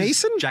Jackie News.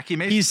 Mason? Jackie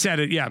Mason. He said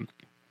it, yeah.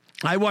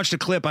 I watched a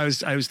clip. I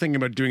was thinking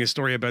about doing a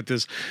story about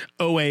this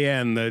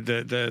OAN,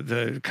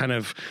 the kind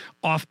of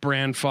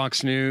off-brand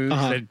Fox News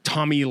that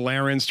Tommy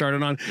Lahren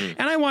started on.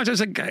 And I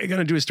was like, I'm going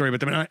to do a story about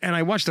them. And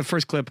I watched the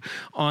first clip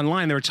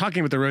online. They were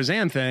talking about the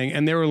Roseanne thing,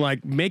 and they were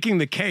like making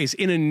the case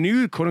in a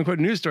new quote-unquote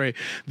news story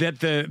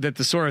that the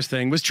Soros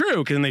thing was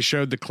true. Because then they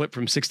showed the clip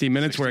from 60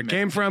 Minutes where it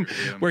came from,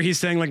 where he's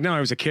saying like, no, I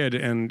was a kid,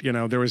 and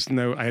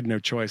I had no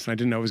choice, and I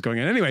didn't know what was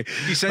going on anyway.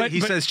 He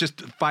says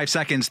just 5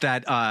 seconds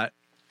that.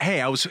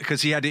 Hey,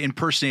 because he had to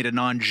impersonate a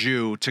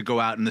non-Jew to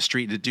go out in the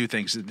street to do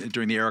things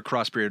during the Eric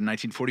Cross period in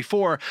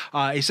 1944.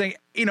 He's saying,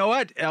 you know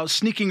what?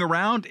 Sneaking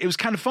around, it was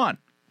kind of fun.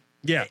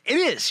 Yeah, it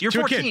is. You're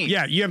 14.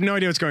 Yeah, you have no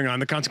idea what's going on,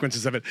 the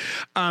consequences of it.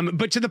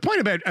 But to the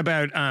point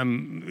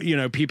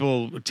about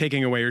people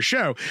taking away your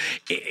show,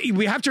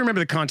 we have to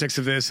remember the context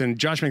of this. And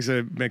Josh makes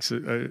a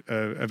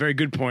very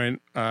good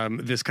point.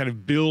 This kind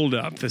of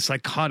build-up, the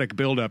psychotic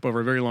build-up over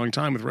a very long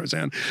time with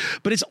Roseanne.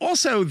 But it's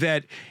also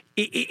that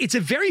it's a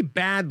very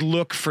bad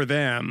look for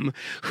them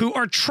who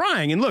are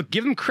trying. And look,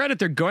 give them credit.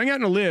 They're going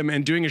out on a limb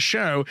and doing a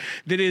show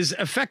that is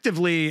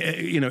effectively,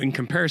 in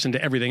comparison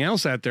to everything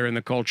else out there in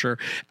the culture,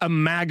 a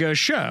MAGA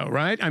show,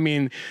 right? I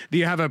mean,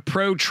 you have a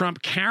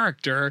pro-Trump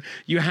character.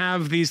 You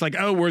have these like,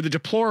 oh, we're the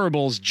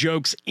deplorables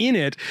jokes in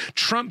it.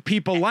 Trump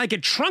people like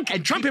it. Trump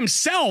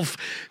himself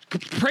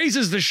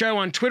praises the show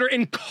on Twitter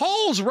and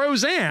calls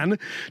Roseanne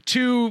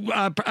to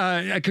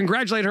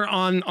congratulate her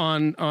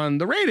on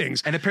the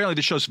ratings. And apparently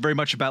the show's very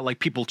much about like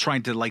people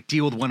trying to like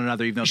deal with one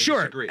another even though they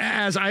disagree.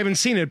 As I haven't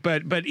seen it,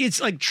 but it's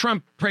like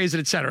Trump praised it,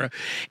 etc.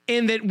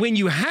 And that when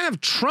you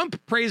have Trump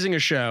praising a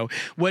show,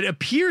 what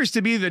appears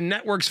to be the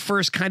network's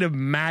first kind of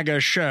MAGA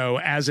show,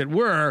 as it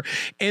were,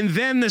 and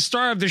then the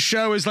star of the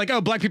show is like,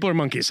 oh, black people are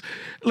monkeys.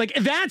 Like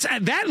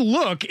that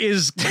look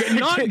is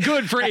not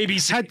good for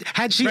ABC.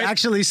 Had she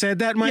actually said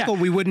that, Michael,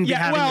 we wouldn't be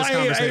having this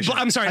conversation.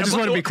 I'm sorry. I just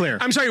want to be clear.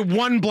 I'm sorry.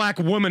 One black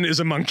woman is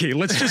a monkey.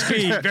 Let's just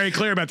be very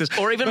clear about this.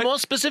 Or even more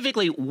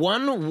specifically,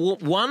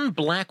 one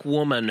black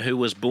woman who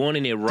was born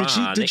in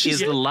Iran is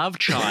the love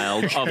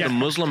child of the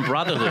Muslim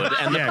Brotherhood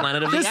and the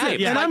Planet of the Apes.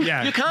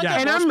 You can't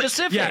get more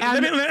specific.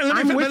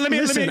 Let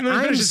me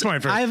finish this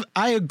point first.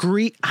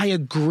 I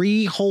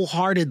agree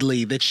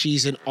wholeheartedly that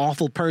she's an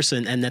awful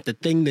person and that the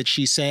thing that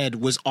she said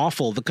was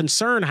awful. The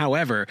concern,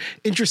 however,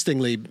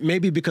 interestingly,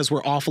 maybe because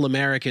we're awful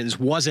Americans,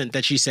 wasn't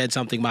that she said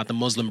something about the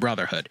Muslim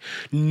Brotherhood.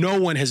 No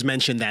one has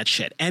mentioned that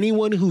shit.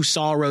 Anyone who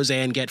saw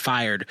Roseanne get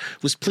fired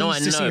was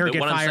pleased to see her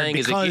get fired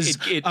because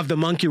of the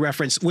monkey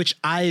reference, which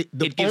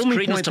it gives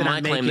credence to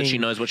my claim that she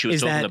knows what she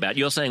was talking about.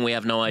 You're saying we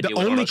have no idea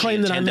whether she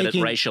intended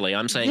it racially.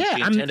 I'm saying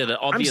she intended it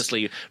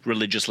obviously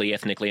religiously,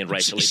 ethnically, and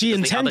racially. She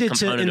intended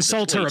to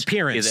insult her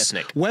appearance.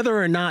 Whether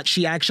or not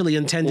she actually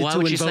intended to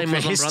invoke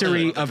the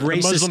history of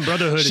racism. The Muslim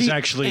Brotherhood is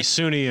actually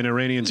Sunni and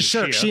Iranians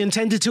are Shia. She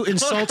intended to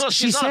insult.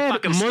 She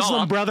said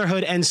Muslim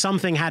Brotherhood and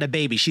something had a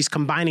baby. She's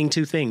combining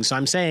two things. So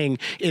I'm saying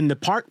in the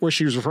part where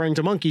she was referring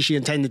to monkey, she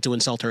intended to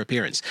insult her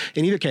appearance.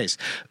 In either case,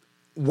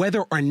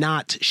 whether or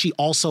not she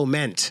also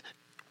meant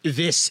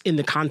this in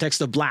the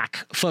context of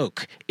black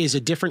folk is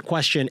a different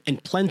question,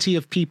 and plenty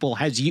of people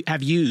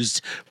have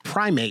used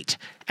primate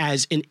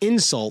as an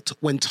insult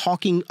when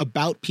talking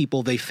about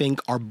people they think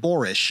are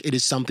boorish. It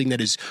is something that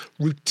is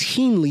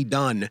routinely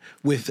done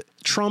with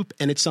Trump,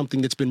 and it's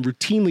something that's been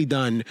routinely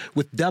done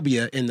with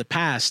W in the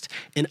past.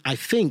 And I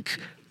think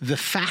the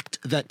fact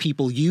that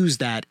people use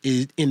that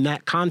in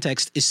that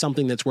context is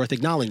something that's worth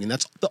acknowledging.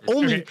 That's the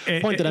only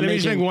point that I'm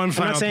making. Let me make one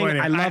final point.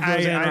 I love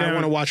Roseanne. I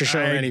want to watch a show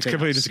or anything. I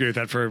completely disagree with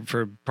that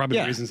for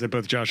probably reasons that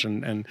both Josh and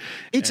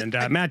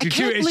Matt do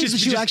too. It's just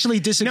that you actually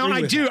disagree. No,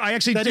 I do. I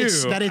actually do.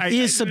 That it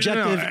is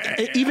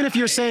subjective. Even if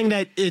you're saying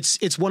that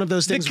it's one of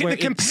those things where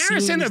the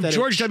comparison of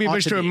George W.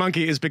 Bush to a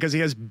monkey is because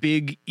he has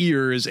big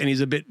ears and he's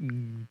a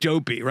bit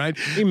dopey, right?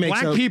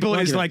 Black people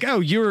is like,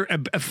 oh, you're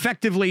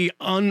effectively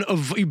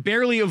you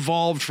barely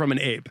evolved from an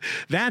ape.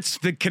 That's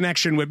the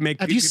connection would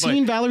make. Have you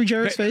seen Valerie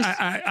Jarrett's face?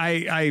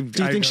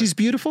 Do you think she's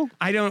beautiful?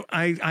 I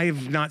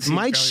have not seen.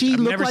 Might she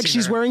look like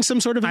she's wearing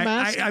some sort of a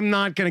mask? I'm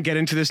not going to get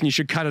into this, and you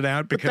should cut it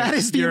out because that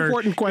is the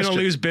important question. You're going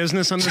to lose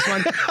business on this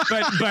one.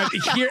 but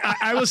here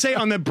I will say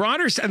on the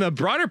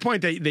broader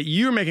point that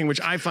you're making,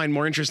 which I find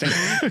more interesting,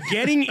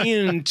 getting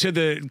into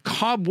the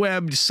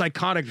cobwebbed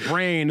psychotic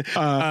brain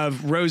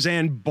of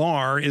Roseanne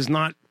Barr is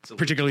not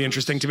particularly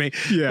interesting to me.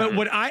 But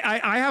what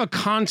I have a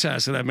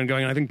contest that I've been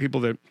going on. I think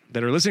people that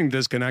are listening to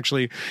this can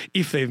actually,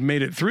 if they've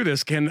made it through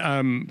this,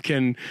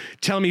 can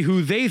tell me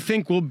who they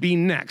think will be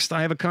next.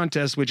 I have a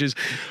contest which is,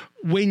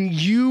 when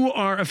you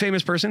are a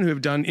famous person who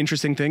have done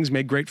interesting things,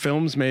 made great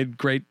films, made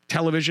great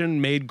television,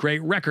 made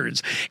great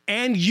records,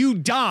 and you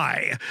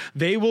die,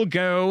 they will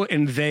go,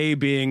 and they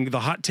being the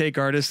hot take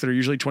artists that are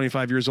usually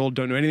 25 years old,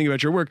 don't know anything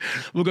about your work,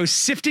 will go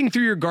sifting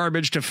through your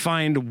garbage to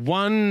find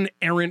one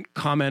errant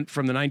comment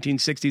from the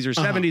 1960s or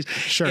 70s.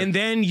 Sure. And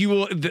then you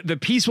will, the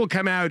piece will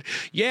come out,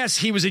 yes,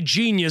 he was a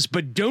genius,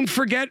 but don't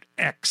forget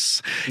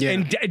X. Yeah.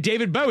 And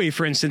David Bowie,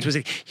 for instance,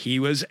 he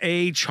was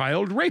a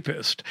child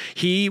rapist.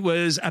 He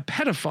was a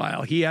pedophile.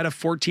 He had a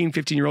 14,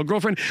 15-year-old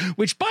girlfriend,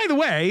 which, by the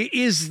way,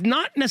 is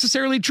not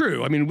necessarily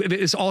true. I mean,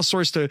 it's all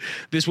sourced to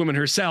this woman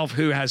herself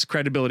who has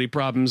credibility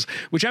problems,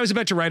 which I was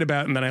about to write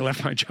about, and then I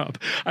left my job.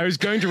 I was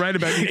going to write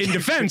about, in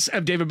defense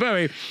of David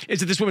Bowie, is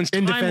that this woman's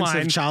in timeline...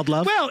 defense of child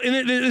love? Well,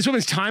 this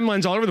woman's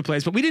timeline's all over the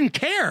place, but we didn't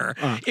care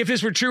if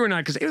this were true or not,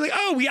 because it was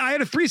like, I had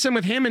a threesome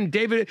with him and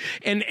David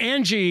and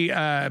Angie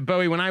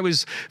Bowie when I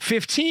was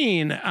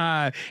 15,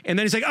 and then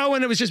he's like,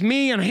 and it was just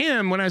me and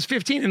him when I was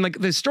 15, and like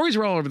the stories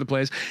were all over the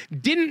place.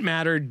 Didn't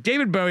matter.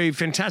 David Bowie,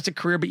 fantastic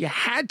career, but you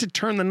had to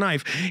turn the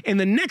knife. And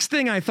the next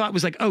thing I thought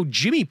was like,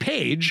 Jimmy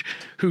Page,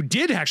 who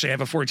did actually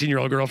have a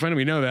 14-year-old girlfriend, and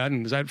we know that,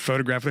 and was that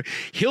photographed,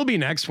 he'll be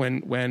next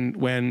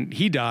when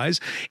he dies.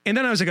 And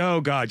then I was like,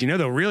 oh God,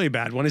 the really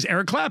bad one is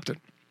Eric Clapton.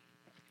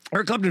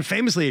 Eric Clapton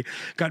famously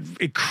got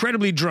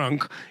incredibly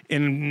drunk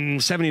in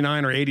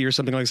 79 or 80 or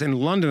something like this in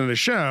London at a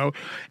show,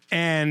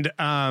 and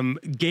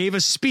gave a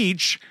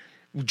speech,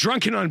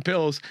 drunken on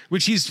pills,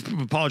 which he's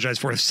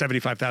apologized for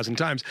 75,000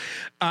 times,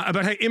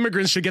 about how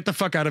immigrants should get the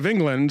fuck out of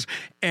England.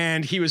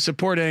 And he was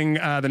supporting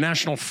the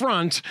National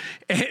Front,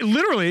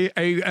 literally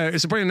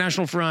supporting the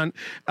National Front,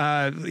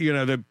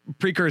 the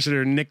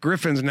precursor to Nick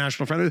Griffin's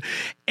National Front,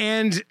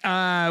 and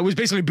was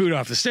basically booed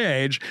off the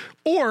stage.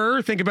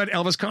 Or think about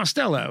Elvis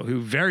Costello,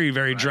 who very,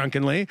 very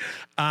drunkenly,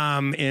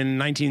 in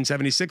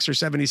 1976 or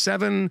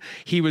 77,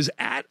 he was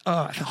at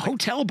a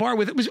hotel bar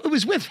with, it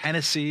was with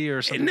Hennessy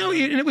or something. No,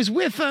 and it was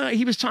with,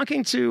 he was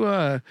talking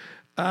to,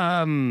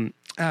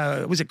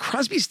 was it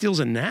Crosby, Stills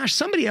and Nash?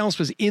 Somebody else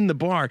was in the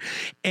bar,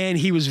 and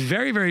he was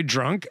very, very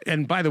drunk.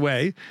 And by the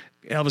way,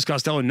 Elvis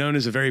Costello, known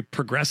as a very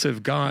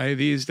progressive guy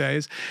these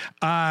days,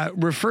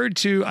 referred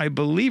to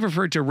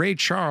Ray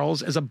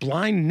Charles as a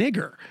blind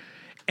nigger,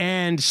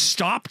 and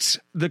stopped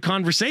the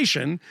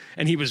conversation,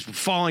 and he was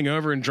falling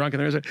over and drunk,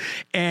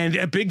 and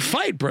a big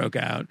fight broke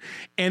out.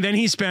 And then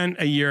he spent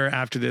a year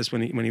after this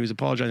when he was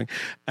apologizing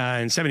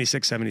in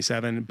 76,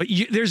 77. But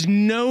there's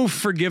no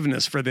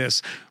forgiveness for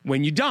this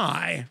when you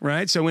die,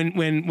 right? So when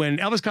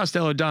Elvis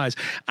Costello dies,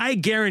 I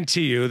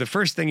guarantee you the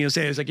first thing he'll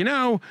say is like,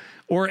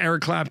 or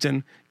Eric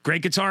Clapton,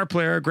 great guitar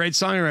player, great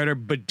songwriter,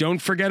 but don't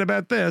forget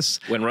about this.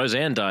 When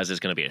Roseanne dies, it's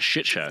going to be a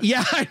shit show.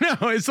 Yeah, I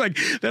know. It's like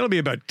that'll be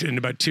in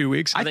about 2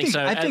 weeks. I think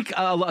so. I think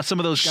some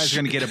of those guys are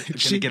going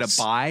to get a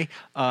buy.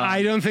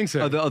 I don't think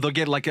so. They'll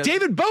get like a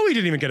David Bowie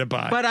didn't even get a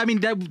buy. But I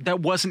mean that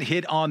wasn't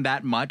hit on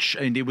that much,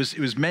 and it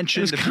was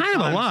mentioned. It was kind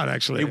of a lot,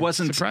 actually. It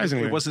wasn't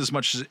surprisingly. It wasn't as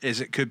much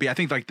as it could be. I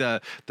think like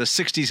the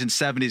 60s and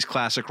 70s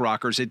classic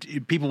rockers,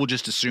 people will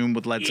just assume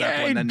with Led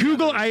Zeppelin.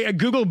 I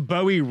Google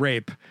Bowie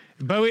rape.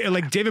 Bowie,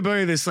 like David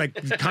Bowie, this like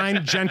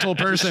kind, gentle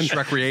person.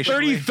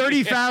 Recreationally.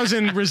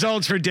 30,000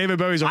 results for David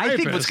Bowie's. I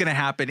think what's going to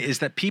happen is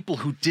that people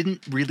who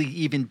didn't really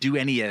even do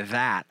any of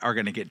that are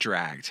going to get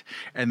dragged.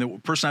 And the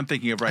person I'm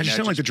thinking of right now, I just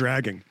don't like the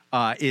dragging.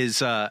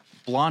 Is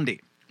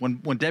Blondie.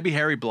 When Debbie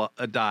Harry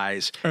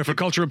dies, for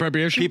cultural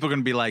appropriation, people are going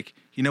to be like,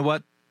 you know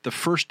what? The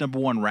first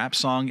 #1 rap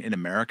song in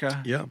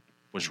America,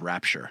 was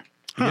Rapture.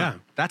 Huh. Yeah,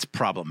 that's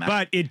problematic.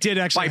 But it did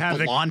actually have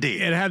Blondie.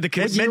 It had the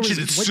consent.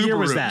 What year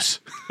was that?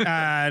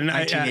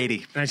 1980.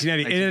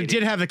 1980. And it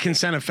did have the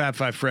consent of Fab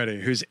Five Freddy,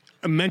 who's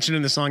mentioned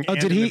in the song. Oh, in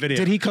the video.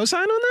 Did he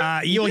co-sign on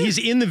that? He's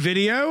in the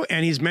video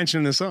and he's mentioned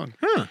in the song.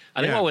 Huh.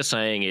 I think what we're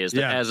saying is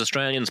that, as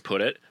Australians put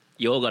it,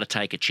 you all got to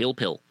take a chill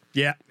pill.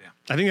 Yeah,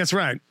 I think that's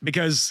right,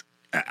 because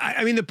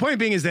I mean the point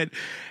being is that.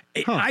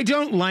 I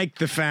don't like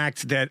the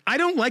fact that I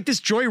don't like this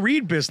Joy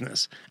Reid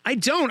business. I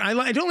don't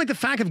like the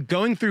fact of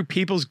going through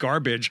people's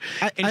garbage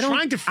and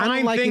trying to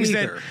find things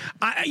that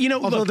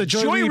Although the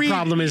Joy Reid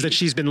problem is that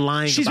she's been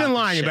lying. She's been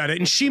lying about it,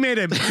 and she made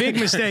a big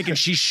mistake, and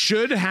she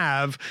should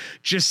have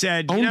just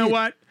said, "You know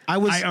what?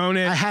 I own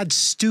it. I had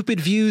stupid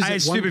views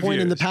at one point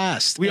in the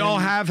past. We all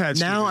have had.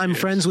 Now I'm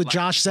friends with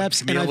Josh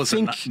Zepps, and I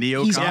think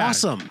he's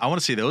awesome. I want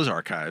to see those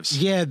archives.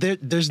 Yeah,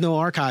 there's no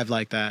archive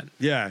like that.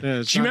 Yeah.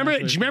 Do you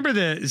remember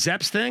the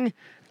Zepps thing?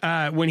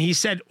 When he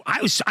said,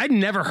 I'd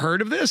never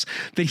heard of this,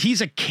 that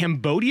he's a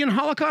Cambodian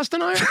Holocaust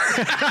denier.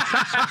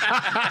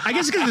 I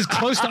guess because it's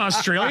close to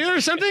Australia or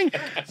something.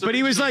 But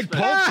he was like,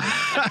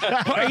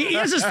 he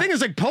has this thing.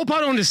 It's like Pol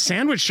Pot owned a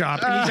sandwich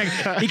shop, and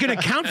he's like, he can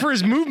account for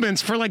his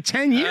movements for like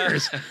 10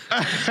 years.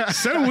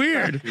 So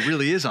weird. He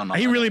really is on.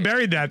 He really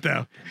buried that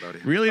though.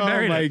 Really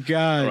buried it. Oh my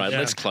god! All right,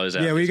 let's close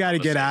out. Yeah, we got to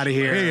get out of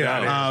here.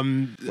 What are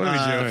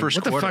we doing?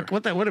 First quarter.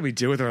 What do we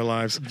do with our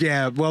lives?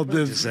 Yeah, well,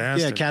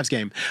 disaster. Cavs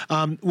game.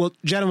 Well,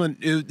 gentlemen,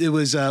 it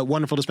was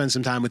wonderful to spend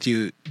some time with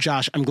you,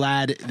 Josh. I'm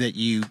glad that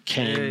you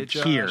came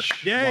here.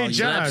 Yay, It's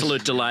an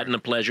absolute delight and a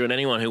pleasure. And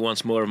anyone who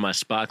wants more of my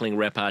sparkling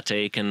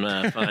repartee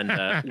can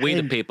find We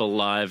the People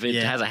live. It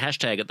has a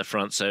hashtag at the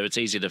front, so it's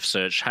easy to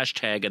search.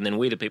 Hashtag, and then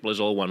We the People is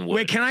all one word.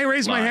 Wait, can I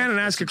raise my Live. hand and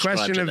ask a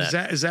question of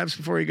Zepps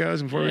before he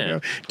goes? Before we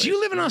go, do you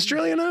live in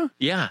Australia now?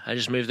 Yeah, I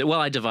just moved there. Well,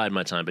 I divide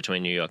my time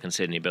between New York and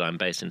Sydney, but I'm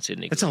based in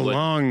Sydney. That's a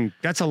long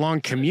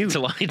commute. It's a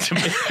long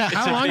commute.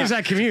 How long is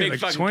that commute? Big like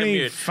fucking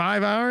commute.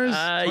 25 hours?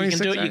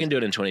 You can do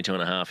it in 22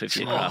 and a half if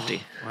you're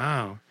crafty.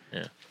 Wow.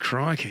 Yeah.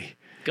 Crikey.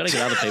 Got to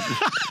get other people.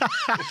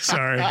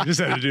 Sorry, just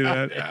had to do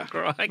that. Yeah.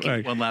 Crikey.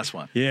 Like, One last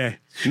one. Yeah.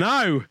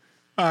 No.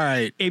 All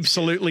right.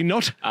 Absolutely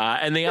not.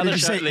 And the other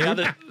show,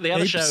 the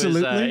other show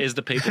is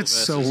the People That's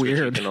versus, so which you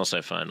weird. can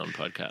also find on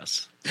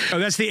podcasts. Oh,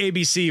 that's the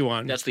ABC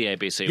one. That's the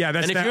ABC. Yeah,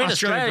 that's and if the you're in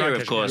Australian Australia, of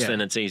broadcast, course, yeah.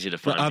 then it's easy to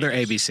find. The other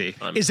me.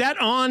 ABC. Is that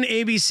on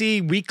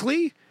ABC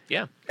Weekly?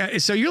 Yeah.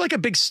 So you're like a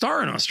big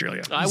star in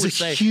Australia. I would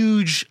say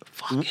huge.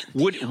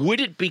 Would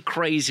it be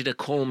crazy to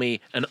call me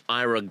an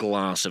Ira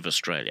Glass of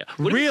Australia?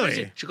 Would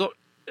Really?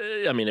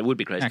 I mean, it would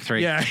be crazy. Act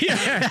 3. Yeah.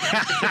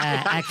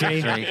 Act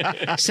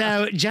 3.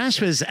 So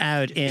Josh was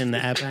out in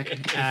the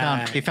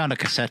outback. He found a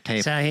cassette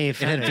tape. So he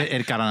found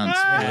It got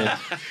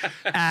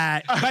unspooled.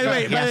 By the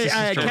way, Yes,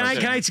 this is can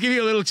I give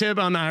you a little tip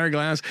on the Ira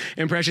Glass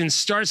impression?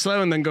 Start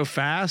slow and then go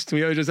fast.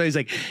 We always just say, he's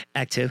like,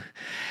 Act 2.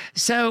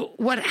 So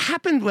what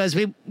happened was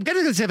we got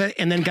to the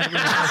and then got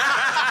really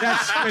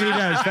that's what he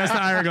does. That's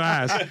the Ira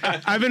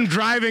Glass. I've been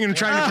driving and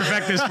trying to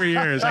perfect this for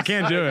years. I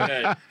can't do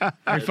it.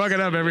 I fuck it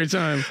up every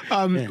time.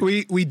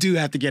 We do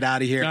have to get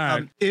out of here. All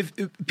right. If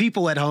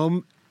people at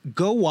home,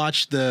 go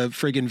watch the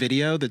friggin'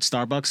 video that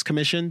Starbucks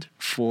commissioned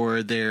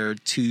for their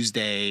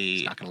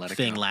Tuesday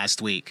thing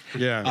last week.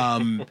 Yeah.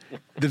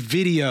 The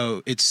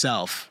video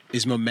itself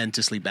is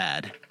momentously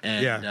bad,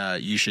 and Yeah.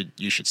 you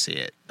should see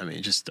it. I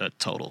mean, just a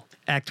total.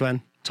 Act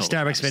 1. Total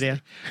Starbucks travesty. video.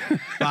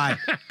 Bye.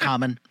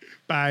 Common.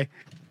 Bye.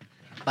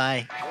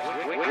 Bye.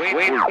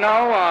 We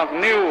know of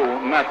new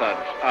methods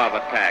of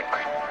attack.